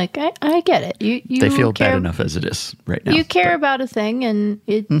 Like, I get it. They feel bad enough as it is right now. You care about a thing, and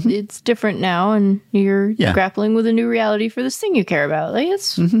it's different now, and you're grappling with a new reality for this thing you care about. Like,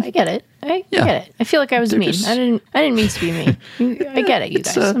 I get it. I get it. I feel like I was mean. I didn't mean to be mean. I get it, you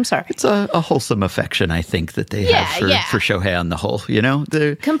guys. I'm sorry. It's a wholesome affection, I think, that they have for Shohei on the whole. You know,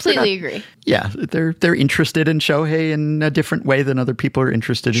 completely agree. Yeah, they're interested in Shohei in a different way than other people are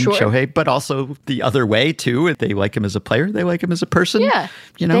interested in Shohei, but also the other way too. They like him as a player. They like him as a person. Yeah,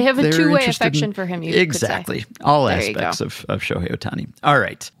 you know, they have a two-way affection for him. Exactly, all aspects of Shohei Ohtani. All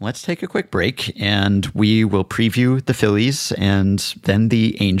right, let's take a quick break, and we will preview the Phillies and then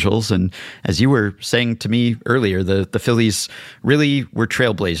the Angels. And as you were saying to me earlier, the Phillies really were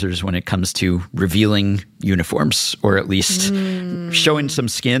trailblazers when it comes to revealing uniforms, or at least showing some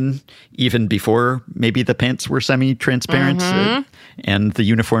skin even before maybe the pants were semi-transparent and the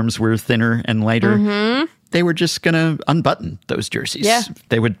uniforms were thinner and lighter. they were just going to unbutton those jerseys. Yeah.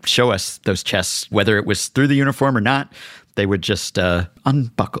 They would show us those chests, whether it was through the uniform or not. They would just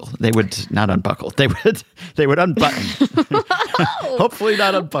unbuckle. They would not unbuckle. They would unbutton. Hopefully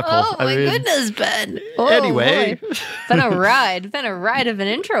not unbuckle. Oh, my goodness, Ben. Oh, anyway. Boy. Been a ride of an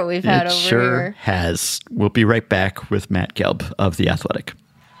intro we've had over sure here. It has. We'll be right back with Matt Gelb of The Athletic.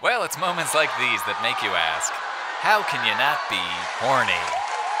 Well, it's moments like these that make you ask, how can you not be horny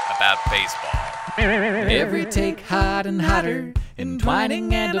about baseball? Every take hot and hotter,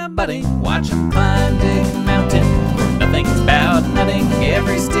 entwining and abutting, watch 'em climb big mountain. Nothing's about nutting,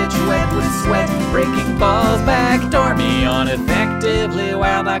 every stitch wet with sweat, breaking balls backdoor me on effectively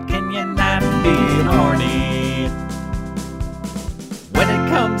wild. How can you not be horny? When it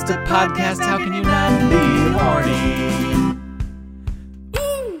comes to podcasts, how can you not be horny?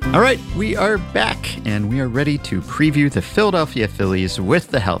 All right, we are back, and we are ready to preview the Philadelphia Phillies with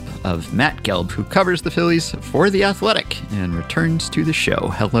the help of Matt Gelb, who covers the Phillies for The Athletic and returns to the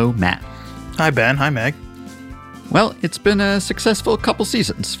show. Hello, Matt. Hi, Ben. Hi, Meg. Well, it's been a successful couple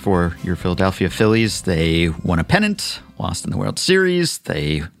seasons for your Philadelphia Phillies. They won a pennant, lost in the World Series.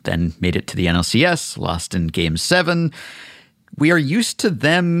 They then made it to the NLCS, lost in Game 7. We are used to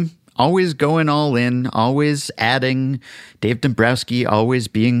them always going all in, always adding, Dave Dombrowski always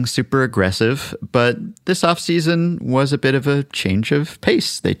being super aggressive. But this offseason was a bit of a change of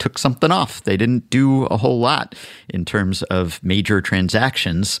pace. They took something off. They didn't do a whole lot in terms of major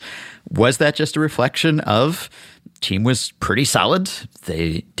transactions. Was that just a reflection of team was pretty solid?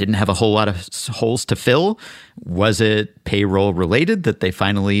 They didn't have a whole lot of holes to fill. Was it payroll related that they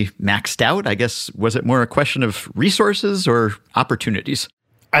finally maxed out? I guess, was it more a question of resources or opportunities?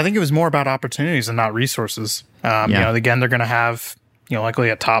 I think it was more about opportunities and not resources. You know, again, they're going to have, likely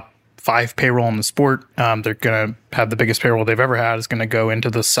a top 5 payroll in the sport. They're going to have the biggest payroll they've ever had. Is going to go into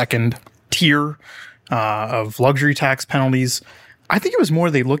the second tier of luxury tax penalties. I think it was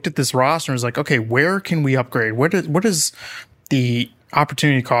more they looked at this roster and was like, okay, where can we upgrade? What is the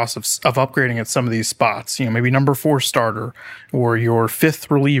opportunity cost of upgrading at some of these spots? Maybe number 4 starter, or your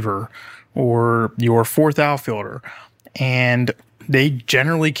 5th reliever, or your 4th outfielder. And they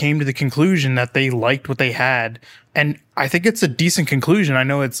generally came to the conclusion that they liked what they had. And I think it's a decent conclusion. I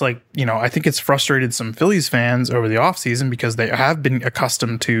know it's like, I think it's frustrated some Phillies fans over the offseason because they have been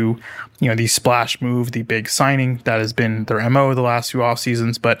accustomed to, the splash move, the big signing that has been their MO the last few off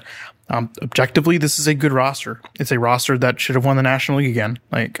seasons. But objectively, this is a good roster. It's a roster that should have won the National League again.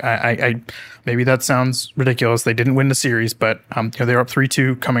 Like, I maybe that sounds ridiculous. They didn't win the series, but they were up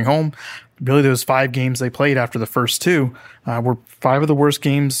 3-2 coming home. Really, those 5 games they played after the first 2 were 5 of the worst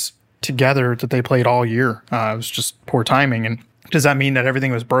games together that they played all year. It was just poor timing. And does that mean that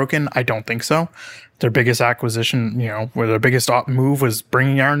everything was broken? I don't think so. Their biggest acquisition, where their biggest move was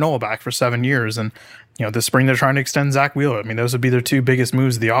bringing Aaron Nola back for 7 years. And, this spring they're trying to extend Zach Wheeler. I mean, those would be their 2 biggest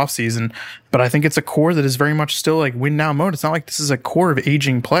moves of the offseason. But I think it's a core that is very much still like win now mode. It's not like this is a core of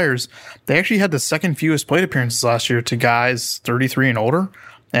aging players. They actually had the second fewest plate appearances last year to guys 33 and older.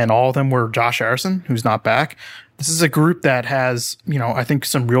 And all of them were Josh Harrison, who's not back. This is a group that has, I think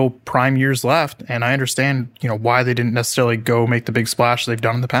some real prime years left. And I understand, why they didn't necessarily go make the big splash they've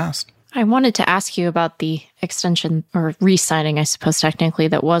done in the past. I wanted to ask you about the extension or re-signing, I suppose, technically,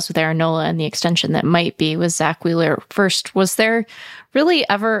 that was with Aaron Nola, and the extension that might be with Zach Wheeler. First, was there really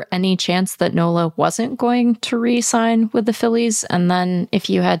ever any chance that Nola wasn't going to re-sign with the Phillies? And then if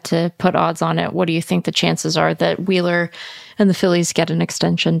you had to put odds on it, what do you think the chances are that Wheeler and the Phillies get an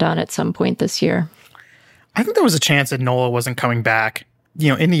extension done at some point this year? I think there was a chance that Nola wasn't coming back.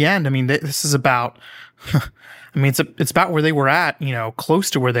 In the end, I mean, this is about... I mean, it's about where they were at, close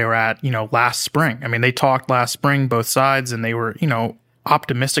to where they were at, last spring. I mean, they talked last spring, both sides, and they were,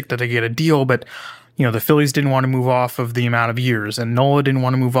 optimistic that they get a deal. But, the Phillies didn't want to move off of the amount of years, and Nola didn't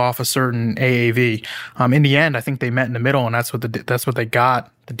want to move off a certain AAV. In the end, I think they met in the middle, and that's what they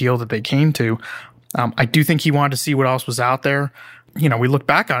got, the deal that they came to. I do think he wanted to see what else was out there. We look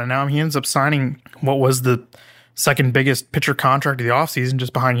back on it now, he ends up signing what was the second biggest pitcher contract of the offseason,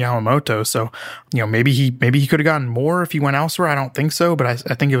 just behind Yamamoto. So, maybe he could have gotten more if he went elsewhere. I don't think so, but I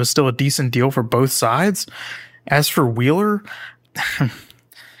think it was still a decent deal for both sides. As for Wheeler,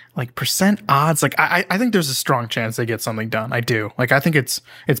 like percent odds, like I think there's a strong chance they get something done. I do. Like, I think it's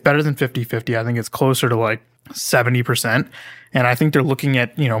better than 50-50. I think it's closer to like 70%. And I think they're looking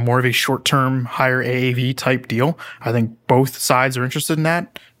at, more of a short-term, higher AAV type deal. I think both sides are interested in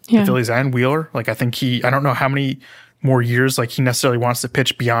that. The Phillies and Wheeler. Like, I think I don't know how many more years, like, he necessarily wants to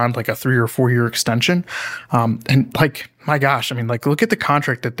pitch beyond like a 3 or 4 year extension. And like, my gosh, I mean, like, look at the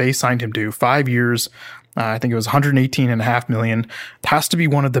contract that they signed him to, 5 years. I think it was $118.5 million. It has to be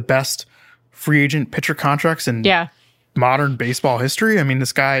one of the best free agent pitcher contracts in modern baseball history. I mean,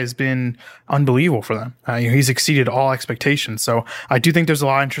 this guy has been unbelievable for them. He's exceeded all expectations. So I do think there's a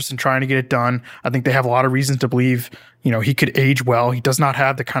lot of interest in trying to get it done. I think they have a lot of reasons to believe, he could age well. He does not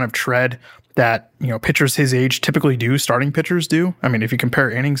have the kind of tread that, pitchers his age typically do, starting pitchers do. I mean, if you compare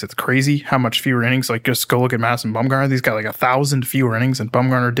innings, it's crazy how much fewer innings. Like, just go look at Madison Bumgarner. He's got like 1,000 fewer innings than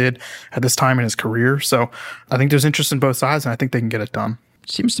Bumgarner did at this time in his career. So I think there's interest in both sides, and I think they can get it done.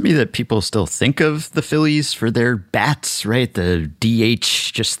 Seems to me that people still think of the Phillies for their bats, right? The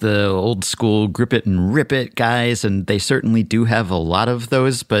DH, just the old school grip it and rip it guys, and they certainly do have a lot of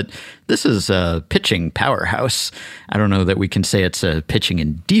those, but this is a pitching powerhouse. I don't know that we can say it's a pitching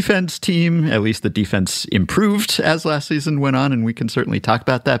and defense team. At least the defense improved as last season went on, and we can certainly talk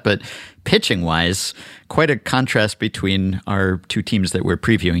about that, but pitching-wise, quite a contrast between our two teams that we're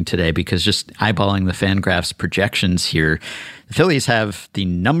previewing today, because just eyeballing the Fangraphs projections here, the Phillies have the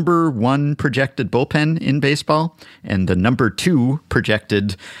number 1 projected bullpen in baseball and the number 2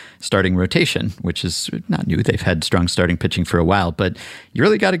 projected starting rotation, which is not new. They've had strong starting pitching for a while, but you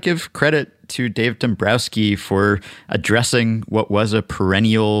really got to give credit to Dave Dombrowski for addressing what was a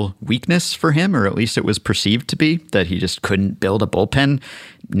perennial weakness for him, or at least it was perceived to be, that he just couldn't build a bullpen.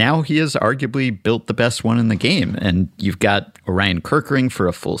 Now he has arguably built the best one in the game, and you've got Orion Kerkering for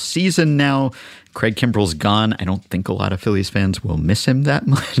a full season now. Craig Kimbrell's gone. I don't think a lot of Phillies fans will miss him that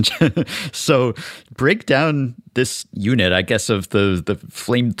much. So break down this unit, I guess, of the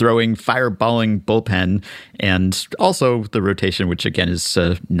flame-throwing, fireballing bullpen, and also the rotation, which again is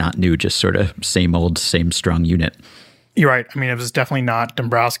not new, just sort of same old, same strong unit. You're right. I mean, it was definitely not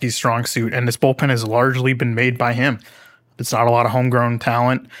Dombrowski's strong suit, and this bullpen has largely been made by him. It's not a lot of homegrown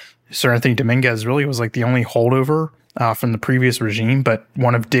talent. Sir Anthony Dominguez really was like the only holdover from the previous regime, but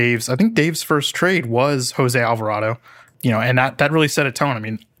one of I think Dave's first trade was Jose Alvarado, and that really set a tone. I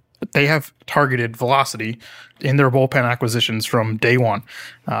mean, they have targeted velocity in their bullpen acquisitions from day one.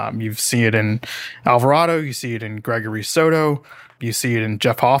 You see it in Alvarado, you see it in Gregory Soto, you see it in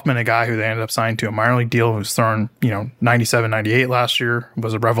Jeff Hoffman, a guy who they ended up signing to a minor league deal, who was throwing 97, 98 last year,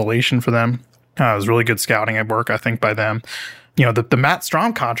 was a revelation for them. It was really good scouting at work, I think, by them. The Matt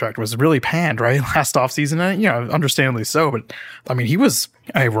Strahm contract was really panned, right, last offseason, and, understandably so. But, I mean, he was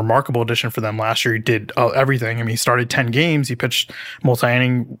a remarkable addition for them last year. He did everything. I mean, he started 10 games. He pitched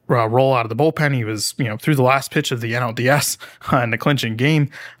multi-inning role out of the bullpen. He was, through the last pitch of the NLDS in the clinching game.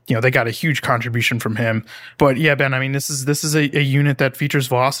 They got a huge contribution from him. But, yeah, Ben, I mean, this is a unit that features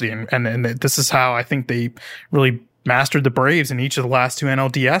velocity, and this is how I think they really mastered the Braves in each of the last 2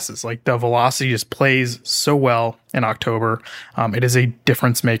 NLDSs. Like, the velocity just plays so well in October. It is a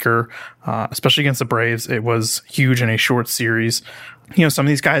difference maker, especially against the Braves. It was huge in a short series. Some of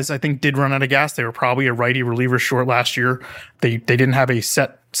these guys, I think, did run out of gas. They were probably a righty reliever short last year. They didn't have a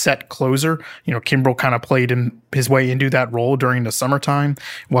set closer. Kimbrell kind of played his way into that role during the summertime.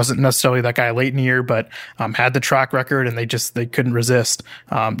 Wasn't necessarily that guy late in the year, but had the track record, and they couldn't resist,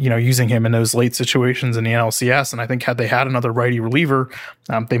 using him in those late situations in the NLCS. And I think had they had another righty reliever,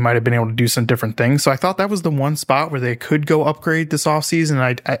 they might have been able to do some different things. So I thought that was the one spot where they could go upgrade this offseason.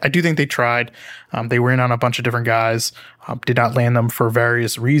 I do think they tried. They were in on a bunch of different guys, did not land them for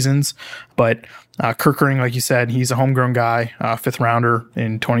various reasons, but Kerkering, like you said, he's a homegrown guy, 5th rounder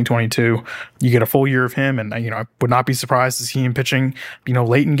in 2022. You get a full year of him, and I would not be surprised to see him pitching,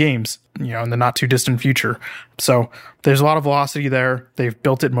 late in games, in the not too distant future. So there's a lot of velocity there. They've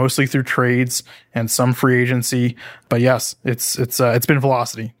built it mostly through trades and some free agency, but yes, it's been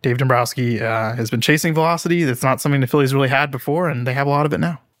velocity. Dave Dombrowski has been chasing velocity. That's not something the Phillies really had before, and they have a lot of it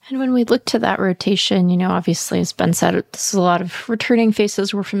now. And when we look to that rotation, obviously, as Ben said, this is a lot of returning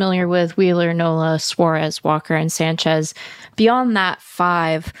faces we're familiar with: Wheeler, Nola, Suarez, Walker, and Sanchez. Beyond that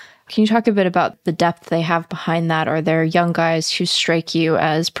 5, can you talk a bit about the depth they have behind that? Are there young guys who strike you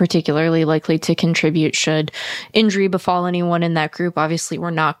as particularly likely to contribute should injury befall anyone in that group? Obviously, we're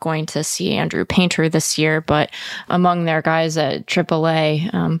not going to see Andrew Painter this year, but among their guys at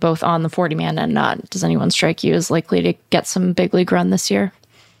AAA, both on the 40-man and not, does anyone strike you as likely to get some big league run this year?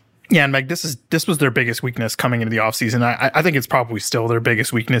 Yeah, and Meg, this was their biggest weakness coming into the offseason. I think it's probably still their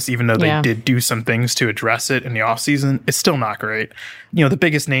biggest weakness, even though they did do some things to address it in the offseason. It's still not great. The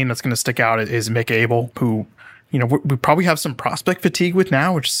biggest name that's going to stick out is Mick Abel, who, we probably have some prospect fatigue with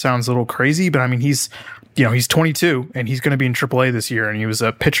now, which sounds a little crazy, but I mean, he's 22 and he's going to be in AAA this year, and he was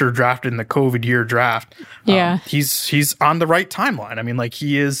a pitcher drafted in the COVID year draft. Yeah. He's on the right timeline. I mean, like,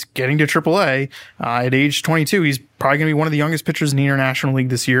 he is getting to AAA at age 22. He's probably going to be one of the youngest pitchers in the International League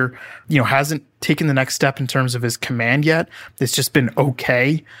this year. Hasn't taken the next step in terms of his command yet. It's just been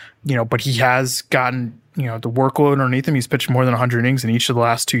okay. but he has gotten, the workload underneath him. He's pitched more than 100 innings in each of the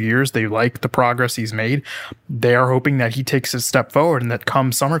last 2 years. They like the progress he's made. They are hoping that he takes a step forward and that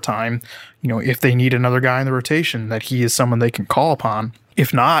come summertime, if they need another guy in the rotation, that he is someone they can call upon.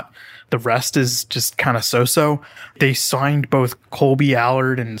 If not, the rest is just kind of so-so. They signed both Colby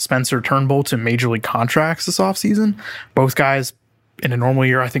Allard and Spencer Turnbull to major league contracts this offseason. Both guys, in a normal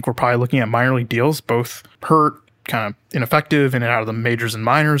year, I think we're probably looking at minor league deals, both hurt, kind of ineffective in and out of the majors and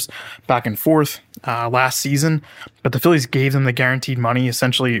minors, back and forth last season. But the Phillies gave them the guaranteed money.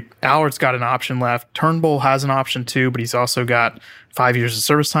 Essentially, Allard's got an option left. Turnbull has an option too, but he's also got 5 years of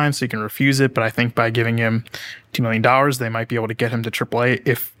service time, so he can refuse it. But I think by giving him $2 million, they might be able to get him to AAA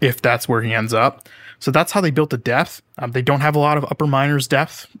if that's where he ends up. So that's how they built the depth. They don't have a lot of upper minors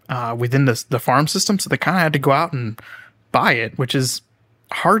depth within the farm system, so they kind of had to go out and buy it, which is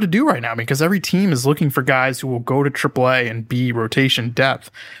hard to do right now because every team is looking for guys who will go to AAA and be rotation depth.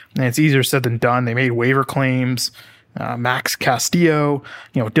 And it's easier said than done. They made waiver claims. Max Castillo,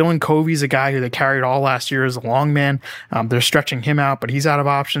 Dylan Covey's a guy who they carried all last year as a long man. They're stretching him out, but he's out of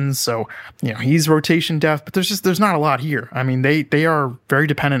options. So, he's rotation depth, but there's not a lot here. I mean, they are very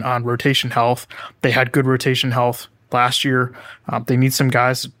dependent on rotation health. They had good rotation health last year. They need some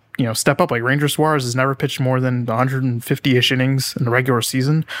guys step up. Like Ranger Suarez has never pitched more than 150-ish innings in the regular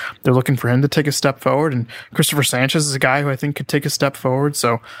season. They're looking for him to take a step forward. And Christopher Sanchez is a guy who I think could take a step forward.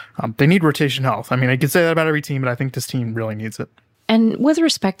 So they need rotation health. I mean, I could say that about every team, but I think this team really needs it. And with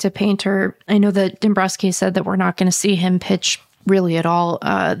respect to Painter, I know that Dombrowski said that we're not going to see him pitch really at all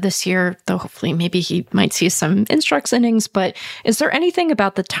this year, though hopefully maybe he might see some instructs innings. But is there anything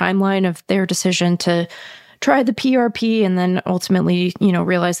about the timeline of their decision to try the PRP and then ultimately,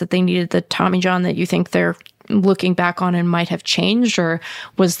 realize that they needed the Tommy John that you think they're looking back on and might have changed? Or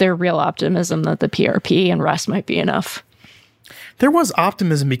was there real optimism that the PRP and rest might be enough? There was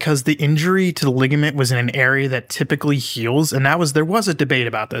optimism because the injury to the ligament was in an area that typically heals. And there was a debate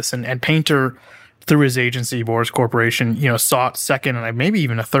about this. And Painter, through his agency, Boras Corporation, sought second and maybe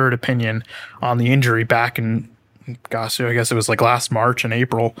even a third opinion on the injury back in, gosh, I guess it was like last March and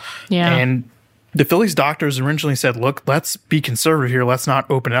April. Yeah. And the Phillies doctors originally said, look, let's be conservative here. Let's not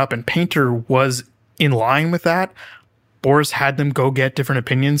open it up. And Painter was in line with that. Boras had them go get different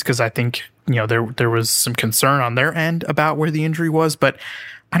opinions because I think, there was some concern on their end about where the injury was. But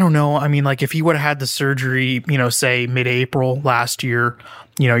I don't know. I mean, like if he would have had the surgery, say mid-April last year,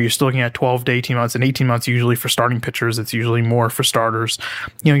 you're still looking at 12 to 18 months and 18 months usually for starting pitchers. It's usually more for starters.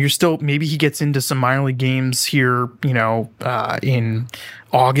 You're still, maybe he gets into some minor league games here, in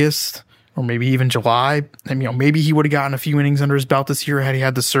August. Or maybe even July. And, maybe he would have gotten a few innings under his belt this year had he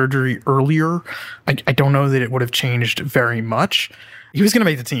had the surgery earlier. I don't know that it would have changed very much. He was going to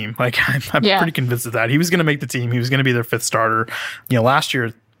make the team. Like I'm pretty convinced of that. He was going to make the team. He was going to be their fifth starter. Last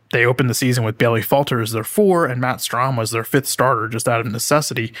year they opened the season with Bailey Falter as their 4 and Matt Strahm was their 5th starter just out of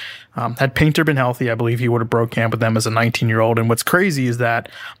necessity. Had Painter been healthy, I believe he would have broke camp with them as a 19-year-old. And what's crazy is that,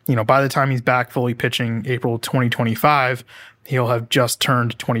 by the time he's back fully pitching April 2025, he'll have just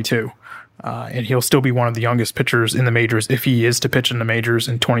turned 22. And he'll still be one of the youngest pitchers in the majors if he is to pitch in the majors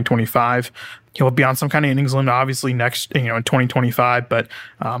in 2025. He'll be on some kind of innings limit, obviously, next, in 2025. But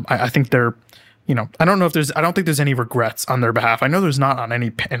I think they're, I don't think there's any regrets on their behalf. I know there's not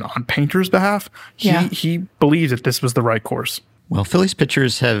on Painter's behalf. He believed that this was the right course. Well, Phillies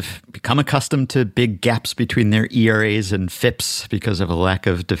pitchers have become accustomed to big gaps between their ERAs and FIPS because of a lack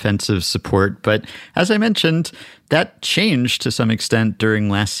of defensive support. But as I mentioned, that changed to some extent during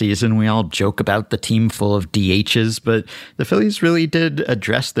last season. We all joke about the team full of DHs, but the Phillies really did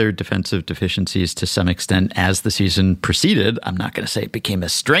address their defensive deficiencies to some extent as the season proceeded. I'm not going to say it became a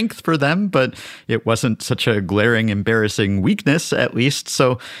strength for them, but it wasn't such a glaring, embarrassing weakness, at least.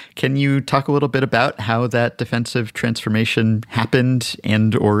 So can you talk a little bit about how that defensive transformation happened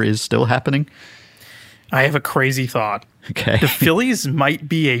and or is still happening? I have a crazy thought. Okay. The Phillies might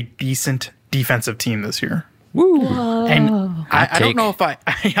be a decent defensive team this year. Woo! Whoa. And I don't know if I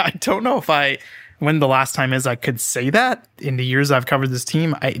don't know if when the last time is I could say that in the years I've covered this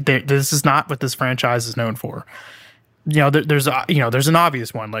team. This is not what this franchise is known for. There's an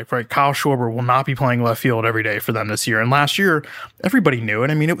obvious one, like right, Kyle Schwarber will not be playing left field every day for them this year. And last year, everybody knew it.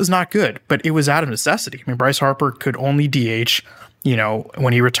 I mean, it was not good, but it was out of necessity. I mean, Bryce Harper could only DH.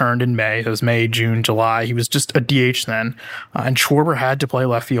 When he returned in May, it was May, June, July. He was just a DH then, and Schwarber had to play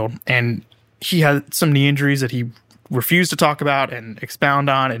left field, and he had some knee injuries that he refused to talk about and expound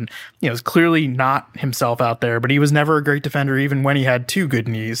on, and was clearly not himself out there, but he was never a great defender even when he had 2 good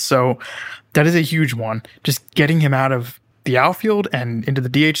knees. So that is a huge one. Just getting him out of the outfield and into the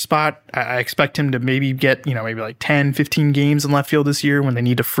DH spot. I expect him to maybe get, maybe like 10, 15 games in left field this year when they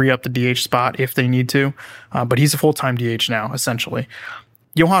need to free up the DH spot if they need to. But he's a full-time DH now, essentially.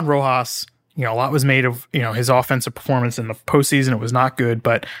 Johan Rojas, a lot was made of, his offensive performance in the postseason. It was not good,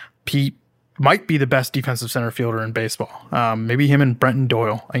 but he might be the best defensive center fielder in baseball. Maybe him and Brenton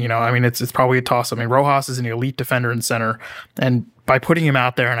Doyle. It's probably a toss-up. Rojas is an elite defender in center, and by putting him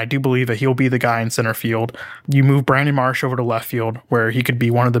out there, and I do believe that he'll be the guy in center field, you move Brandon Marsh over to left field, where he could be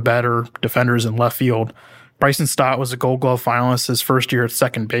one of the better defenders in left field. Bryson Stott was a Gold Glove finalist his first year at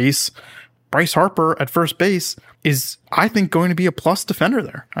second base. Bryce Harper at first base is, I think, going to be a plus defender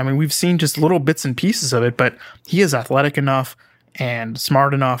there. We've seen just little bits and pieces of it, but he is athletic enough and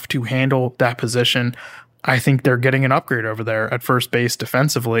smart enough to handle that position. I think they're getting an upgrade over there at first base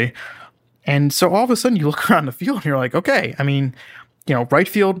defensively. And so all of a sudden you look around the field and you're like, okay, right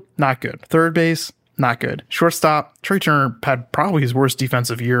field, not good. Third base, not good. Shortstop, Trey Turner had probably his worst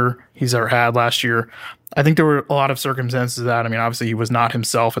defensive year he's ever had last year. I think there were a lot of circumstances of that. Obviously he was not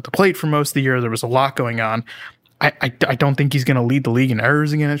himself at the plate for most of the year. There was a lot going on. I don't think he's going to lead the league in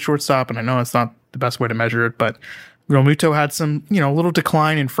errors again at shortstop, and I know it's not the best way to measure it, but Real Muto had some, little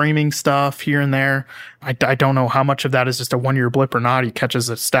decline in framing stuff here and there. I don't know how much of that is just a one-year blip or not. He catches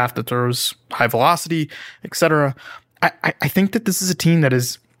a staff that throws high velocity, etc. I think that this is a team that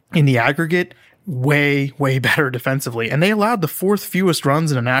is, in the aggregate, way, way better defensively. And they allowed the fourth fewest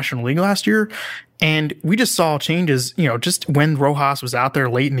runs in the National League last year. And we just saw changes, just when Rojas was out there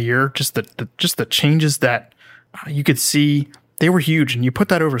late in the year, just the changes that you could see. They were huge, and you put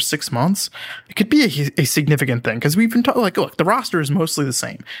that over 6 months, it could be a significant thing, because we've been talking, look, the roster is mostly the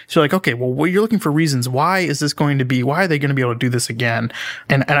same. So you're like, okay, well, you're looking for reasons. Why are they going to be able to do this again?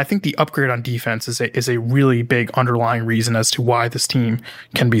 And I think the upgrade on defense is a really big underlying reason as to why this team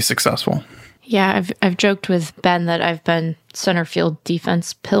can be successful. Yeah, I've joked with Ben that I've been center field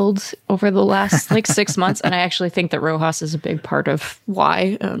defense pilled over the last 6 months, and I actually think that Rojas is a big part of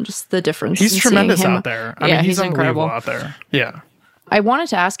why. Just the difference. He's tremendous out there. He's incredible out there. Yeah. I wanted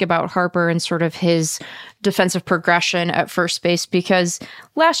to ask about Harper and sort of his defensive progression at first base, because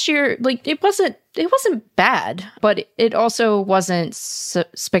last year, it wasn't bad, but it also wasn't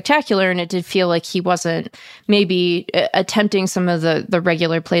spectacular, and it did feel like he wasn't maybe attempting some of the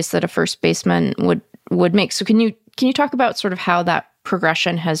regular plays that a first baseman would make. So can you talk about sort of how that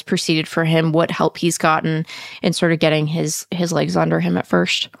progression has proceeded for him, what help he's gotten in sort of getting his legs under him at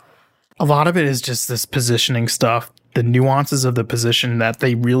first? A lot of it is just this positioning stuff, the nuances of the position that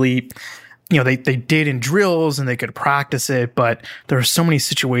they really, they did in drills and they could practice it, but there are so many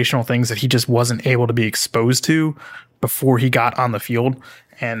situational things that he just wasn't able to be exposed to before he got on the field.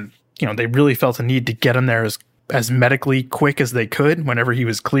 And, they really felt a need to get him there as medically quick as they could whenever he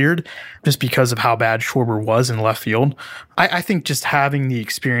was cleared, just because of how bad Schwarber was in left field. I think just having the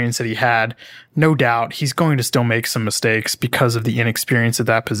experience that he had, no doubt he's going to still make some mistakes because of the inexperience of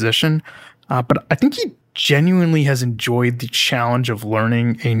that position. But I think he genuinely has enjoyed the challenge of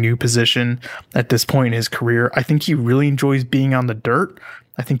learning a new position at this point in his career. I think he really enjoys being on the dirt.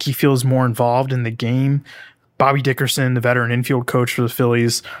 I think he feels more involved in the game. Bobby Dickerson, the veteran infield coach for the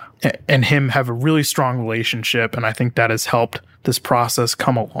Phillies, and him have a really strong relationship, and I think that has helped this process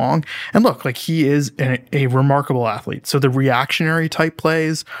come along. And look, he is a remarkable athlete. So the reactionary type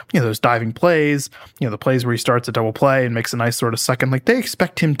plays, those diving plays, the plays where he starts a double play and makes a nice sort of second, they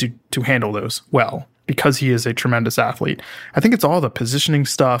expect him to handle those well, because he is a tremendous athlete. I think it's all the positioning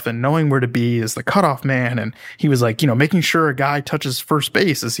stuff and knowing where to be as the cutoff man. And he was making sure a guy touches first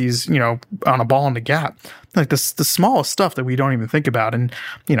base as he's, on a ball in the gap. The smallest stuff that we don't even think about. And,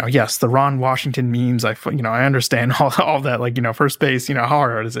 yes, the Ron Washington memes, I understand all that, first base, how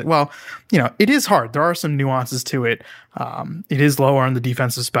hard is it? Well, it is hard. There are some nuances to it. It is lower on the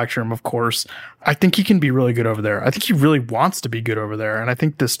defensive spectrum, of course. I think he can be really good over there. I think he really wants to be good over there. And I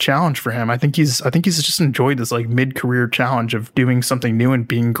think this challenge for him, I think he's just enjoyed this mid-career challenge of doing something new and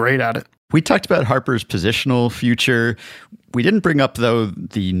being great at it. We talked about Harper's positional future. We didn't bring up, though,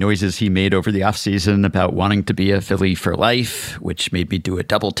 the noises he made over the offseason about wanting to be a Philly for life, which made me do a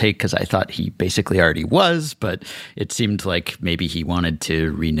double take because I thought he basically already was, but it seemed like maybe he wanted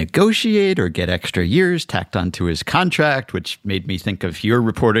to renegotiate or get extra years tacked onto his contract, which made me think of your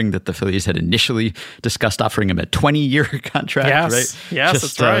reporting that the Phillies had initially discussed offering him a 20-year contract, right? Yes,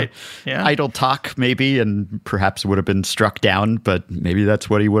 that's right. Yeah. Idle talk, maybe, and perhaps would have been struck down, but maybe that's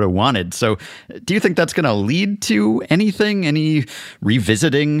what he would have wanted. So do you think that's going to lead to anything? Any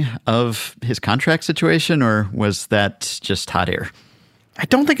revisiting of his contract situation, or was that just hot air? I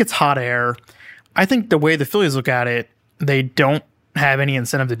don't think it's hot air. I think the way the Phillies look at it, they don't have any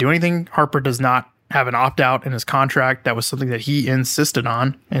incentive to do anything. Harper does not have an opt-out in his contract. That was something that he insisted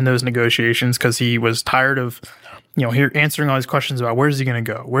on in those negotiations because he was tired of, here answering all these questions about where's he going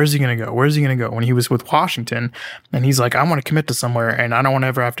to go? Where's he going to go? Where's he going to go? When he was with Washington, and he's like, I want to commit to somewhere and I don't want to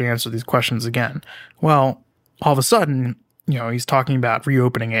ever have to answer these questions again. Well, all of a sudden, he's talking about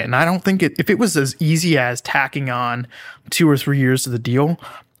reopening it. And I don't think if it was as easy as tacking on 2 or 3 years to the deal,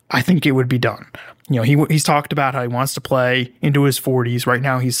 I think it would be done. He's talked about how he wants to play into his 40s. Right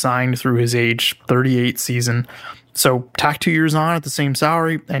now, he's signed through his age 38 season. So tack 2 years on at the same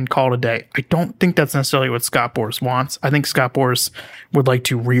salary and call it a day. I don't think that's necessarily what Scott Boras wants. I think Scott Boras would like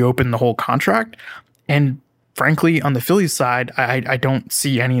to reopen the whole contract. And frankly, on the Phillies side, I don't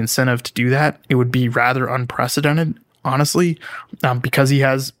see any incentive to do that. It would be rather unprecedented, honestly, because he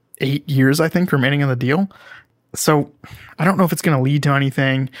has 8 years, I think, remaining on the deal. So I don't know if it's going to lead to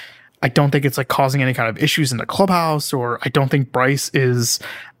anything. I don't think it's like causing any kind of issues in the clubhouse, or I don't think Bryce is,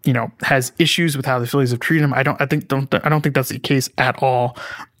 has issues with how the Phillies have treated him. I don't think that's the case at all.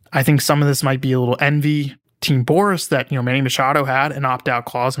 I think some of this might be a little envy. Team Boras that, Manny Machado had an opt-out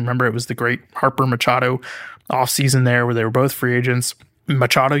clause. Remember, it was the great Harper Machado offseason there where they were both free agents.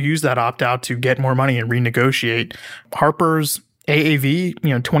 Machado used that opt-out to get more money and renegotiate. Harper's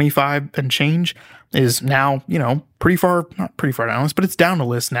AAV, 25 and change, is now, not pretty far down the list, but it's down the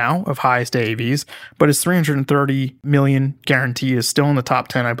list now of highest AAVs. But his $330 million guarantee is still in the top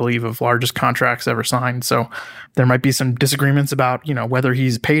 10, I believe, of largest contracts ever signed. So there might be some disagreements about, whether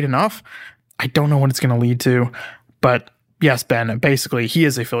he's paid enough. I don't know what it's going to lead to. But yes, Ben, basically, he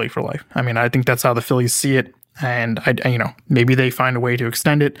is a Philly for life. I mean, I think that's how the Phillies see it. And maybe they find a way to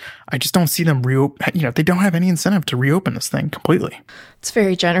extend it. I just don't see them they don't have any incentive to reopen this thing completely. It's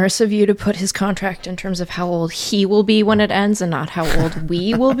very generous of you to put his contract in terms of how old he will be when it ends and not how old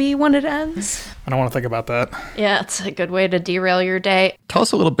we will be when it ends. I don't want to think about that. Yeah, it's a good way to derail your day. Tell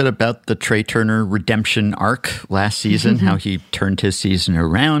us a little bit about the Trey Turner redemption arc last season, how he turned his season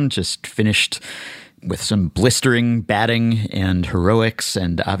around, just finished with some blistering batting and heroics,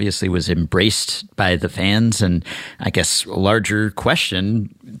 and obviously was embraced by the fans. And I guess a larger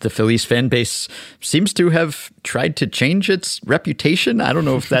question, the Phillies fan base seems to have tried to change its reputation. I don't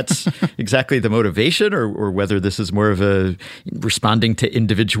know if that's exactly the motivation or whether this is more of a responding to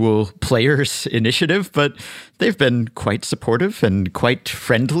individual players initiative, but they've been quite supportive and quite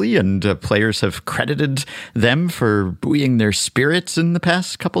friendly, and players have credited them for buoying their spirits in the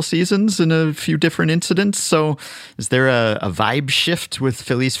past couple seasons in a few different incidents. So is there a vibe shift with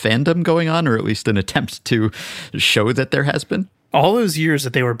Phillies fandom going on, or at least an attempt to show that there has been? All those years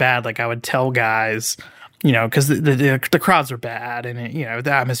that they were bad, like I would tell guys, because the crowds were bad and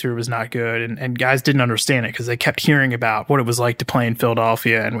the atmosphere was not good, and guys didn't understand it because they kept hearing about what it was like to play in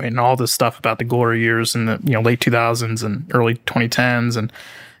Philadelphia and all this stuff about the glory years in the late 2000s and early 2010s. And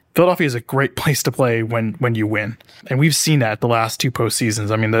Philadelphia is a great place to play when you win, and we've seen that the last 2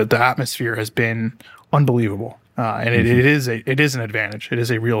 postseasons. I mean, the atmosphere has been unbelievable. And it is an advantage. It is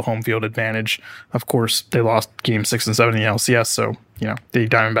a real home field advantage. Of course, they lost Game 6 and 7 in the LCS, so the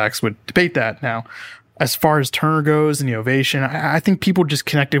Diamondbacks would debate that. Now, as far as Turner goes and the ovation, I think people just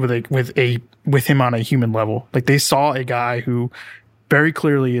connected with him on a human level. Like, they saw a guy who very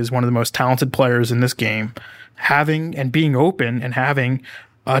clearly is one of the most talented players in this game, having and being open and having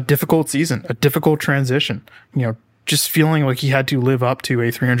a difficult season, a difficult transition. Just feeling like he had to live up to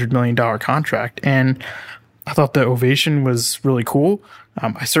a $300 million contract. And I thought the ovation was really cool.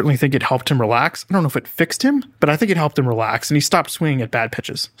 I certainly think it helped him relax. I don't know if it fixed him, but I think it helped him relax, and he stopped swinging at bad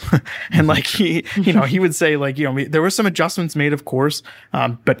pitches. And like he would say, like, there were some adjustments made, of course,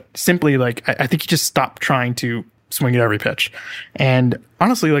 but simply like I think he just stopped trying to swing at every pitch. And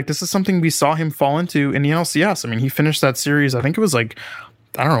honestly, like, this is something we saw him fall into in the NLCS. I mean, he finished that series. I think it was like,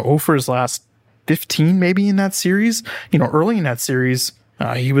 I don't know, 0 for his last 15 maybe in that series. Early in that series,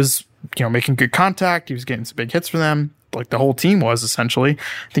 he was making good contact. He was getting some big hits for them, like the whole team was essentially.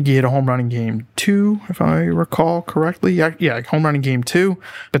 I think he hit a home run in Game 2, if I recall correctly. Yeah, home run in Game 2.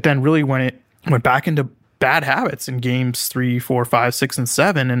 But then really when it went back into bad habits in Games 3, 4, 5, 6, and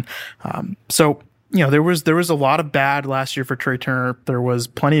 7. And so there was a lot of bad last year for Trey Turner. There was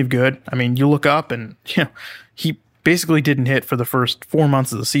plenty of good. I mean, you look up and he basically didn't hit for the first 4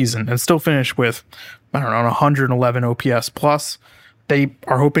 months of the season and still finished with, I don't know, 111 OPS plus. They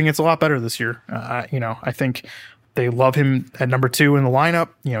are hoping it's a lot better this year. I think they love him at number 2 in the lineup.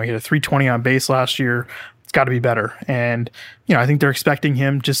 He had a 320 on base last year. It's got to be better. And, I think they're expecting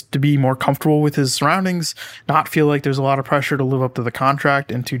him just to be more comfortable with his surroundings, not feel like there's a lot of pressure to live up to the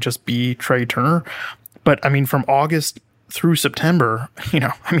contract and to just be Trey Turner. But I mean, from August through September,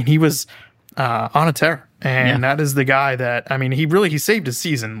 he was on a tear. And that is the guy that, I mean, he saved his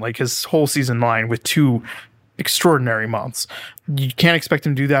season, like his whole season line with 2 extraordinary months. You can't expect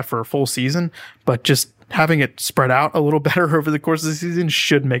him to do that for a full season, but just having it spread out a little better over the course of the season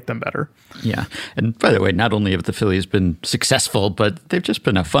should make them better. Yeah. And by the way, not only have the Phillies been successful, but they've just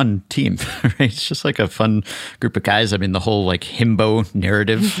been a fun team, right? It's just like a fun group of guys. I mean, the whole like himbo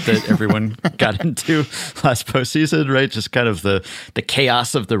narrative that everyone got into last postseason, right? Just kind of the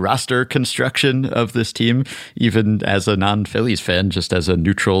chaos of the roster construction of this team. Even as a non-Phillies fan, just as a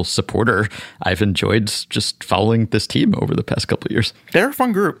neutral supporter, I've enjoyed just following this team over the past couple of years. They're a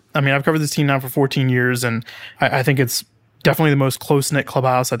fun group. I mean, I've covered this team now for 14 years, and I think it's definitely the most close-knit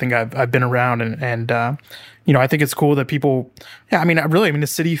clubhouse I think I've been around. And I think it's cool that people, the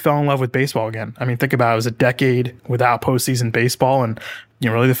city fell in love with baseball again. I mean, think about it. It was a decade without postseason baseball, and,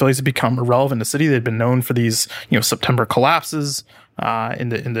 really the Phillies have become irrelevant in the city. They'd been known for these, September collapses in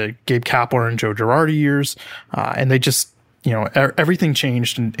the Gabe Kapler and Joe Girardi years. And they just, everything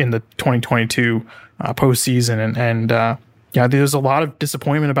changed in the 2022 postseason. And there's a lot of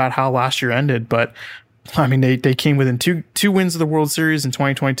disappointment about how last year ended, but I mean, they came within two wins of the World Series in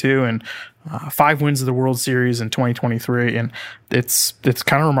 2022 and 5 wins of the World Series in 2023. And it's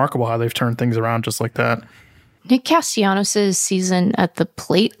kind of remarkable how they've turned things around just like that. Nick Castellanos' season at the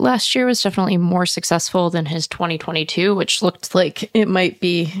plate last year was definitely more successful than his 2022, which looked like it might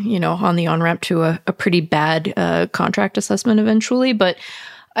be, on the on-ramp to a pretty bad contract assessment eventually. But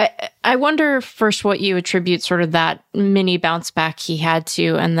I wonder first what you attribute sort of that mini bounce back he had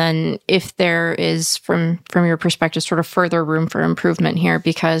to, and then if there is from your perspective sort of further room for improvement here,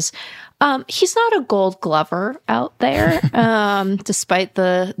 because he's not a Gold Glover out there, despite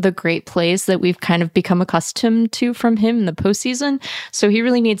the great plays that we've kind of become accustomed to from him in the postseason. So he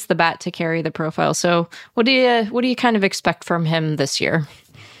really needs the bat to carry the profile. So what do you kind of expect from him this year?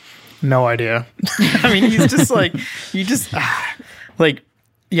 No idea. I mean, he's just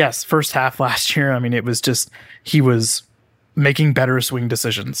yes, first half last year, I mean, it was just, he was making better swing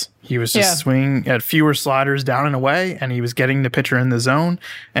decisions. He was just swinging at fewer sliders down and away, and he was getting the pitcher in the zone,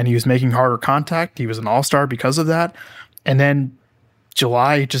 and he was making harder contact. He was an all-star because of that. And then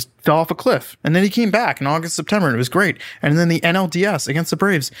July just fell off a cliff. And then he came back in August, September, and it was great. And then the NLDS against the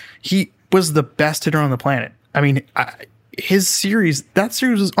Braves, he was the best hitter on the planet. I mean, that series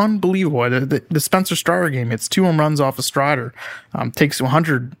was unbelievable. The Spencer Strider game hits 2 home runs off a Strider, takes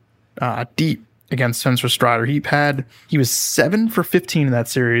 100 deep against Spencer Strider. He was 7 for 15 in that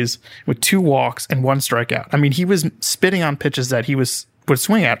series with 2 walks and 1 strikeout. I mean, he was spitting on pitches that he would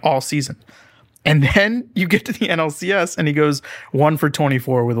swing at all season. And then you get to the NLCS and he goes 1 for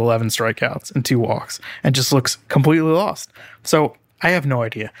 24 with 11 strikeouts and 2 walks and just looks completely lost. So I have no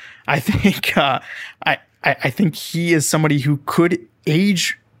idea. I think I think he is somebody who could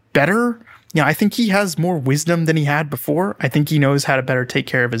age better. I think he has more wisdom than he had before. I think he knows how to better take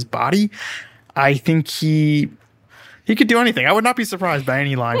care of his body. I think he could do anything. I would not be surprised by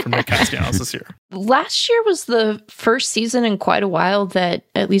any line from Nick Castellanos this year. Last year was the first season in quite a while that,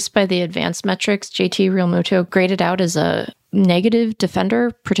 at least by the advanced metrics, JT Realmuto graded out as a negative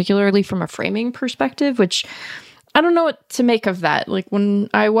defender, particularly from a framing perspective, which I don't know what to make of that. Like, when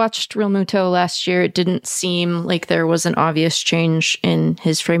I watched Realmuto last year, it didn't seem like there was an obvious change in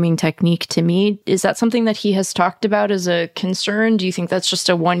his framing technique to me. Is that something that he has talked about as a concern? Do you think that's just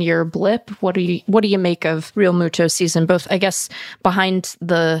a one-year blip? What do you make of Realmuto's season, both, I guess, behind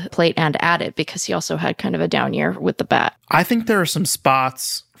the plate and at it, because he also had kind of a down year with the bat? I think there are some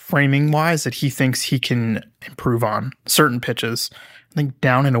spots framing-wise that he thinks he can improve on, certain pitches. I think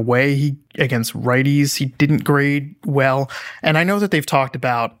down and away, against righties, he didn't grade well. And I know that they've talked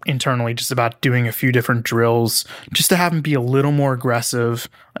about internally just about doing a few different drills just to have him be a little more aggressive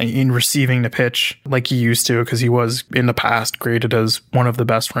in receiving the pitch like he used to, because he was in the past graded as one of the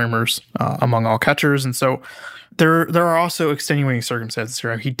best framers among all catchers. And so there are also extenuating circumstances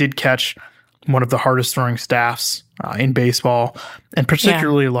here. He did catch one of the hardest throwing staffs in baseball, and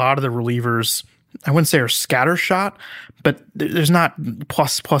particularly a lot of the relievers, I wouldn't say are scattershot, but there's not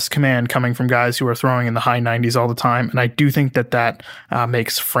plus command coming from guys who are throwing in the high 90s all the time. And I do think that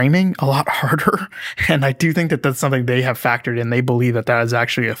makes framing a lot harder. And I do think that that's something they have factored in. They believe that is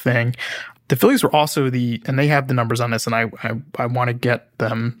actually a thing. The Phillies were also and they have the numbers on this, and I want to get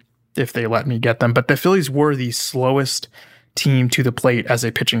them if they let me get them, but the Phillies were the slowest team to the plate as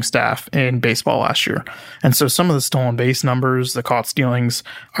a pitching staff in baseball last year. And so some of the stolen base numbers, the caught stealings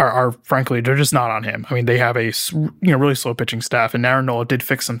are frankly, they're just not on him. I mean, they have a really slow pitching staff, and Aaron Nola did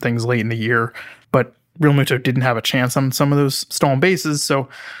fix some things late in the year, but Realmuto didn't have a chance on some of those stolen bases. So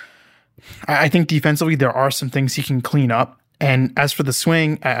I think defensively there are some things he can clean up. And as for the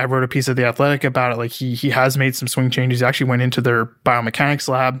swing, I wrote a piece of The Athletic about it. Like he has made some swing changes. He actually went into their biomechanics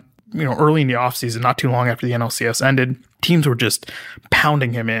lab, early in the offseason, not too long after the NLCS ended. Teams were just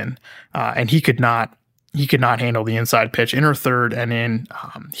pounding him in, and he could not handle the inside pitch. Inner third and in,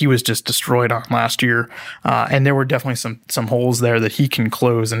 he was just destroyed on last year. And there were definitely some holes there that he can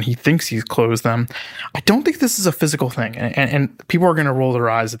close, and he thinks he's closed them. I don't think this is a physical thing. And people are going to roll their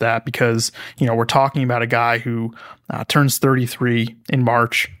eyes at that because, we're talking about a guy who turns 33 in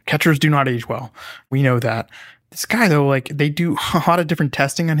March. Catchers do not age well. We know that. This guy, though, like, they do a lot of different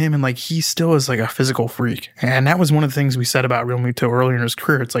testing on him, and like he still is like a physical freak. And that was one of the things we said about Real Muto earlier in his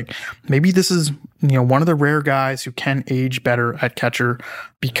career. It's like maybe this is one of the rare guys who can age better at catcher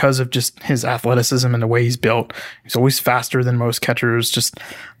because of just his athleticism and the way he's built. He's always faster than most catchers. Just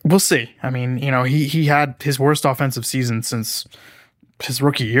we'll see. I mean, he had his worst offensive season since his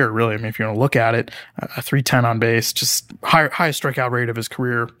rookie year, really. I mean, if you want to look at it, a 310 on base, just highest strikeout rate of his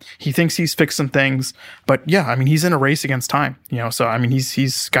career. He thinks he's fixed some things, but yeah, I mean, he's in a race against time, so I mean,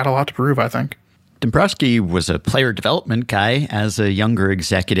 he's got a lot to prove, I think. Dombrowski was a player development guy as a younger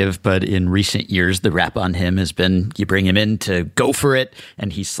executive, but in recent years, the rap on him has been you bring him in to go for it,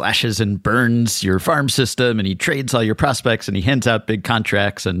 and he slashes and burns your farm system, and he trades all your prospects, and he hands out big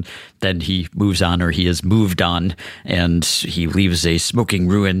contracts, and then he moves on, or he has moved on, and he leaves a smoking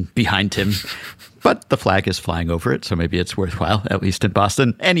ruin behind him. But the flag is flying over it, so maybe it's worthwhile, at least in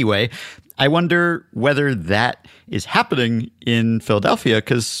Boston. Anyway, I wonder whether that is happening in Philadelphia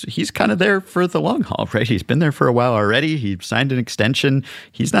because he's kind of there for the long haul, right? He's been there for a while already. He signed an extension.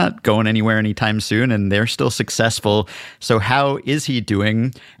 He's not going anywhere anytime soon, and they're still successful. So how is he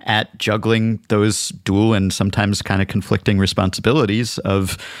doing at juggling those dual and sometimes kind of conflicting responsibilities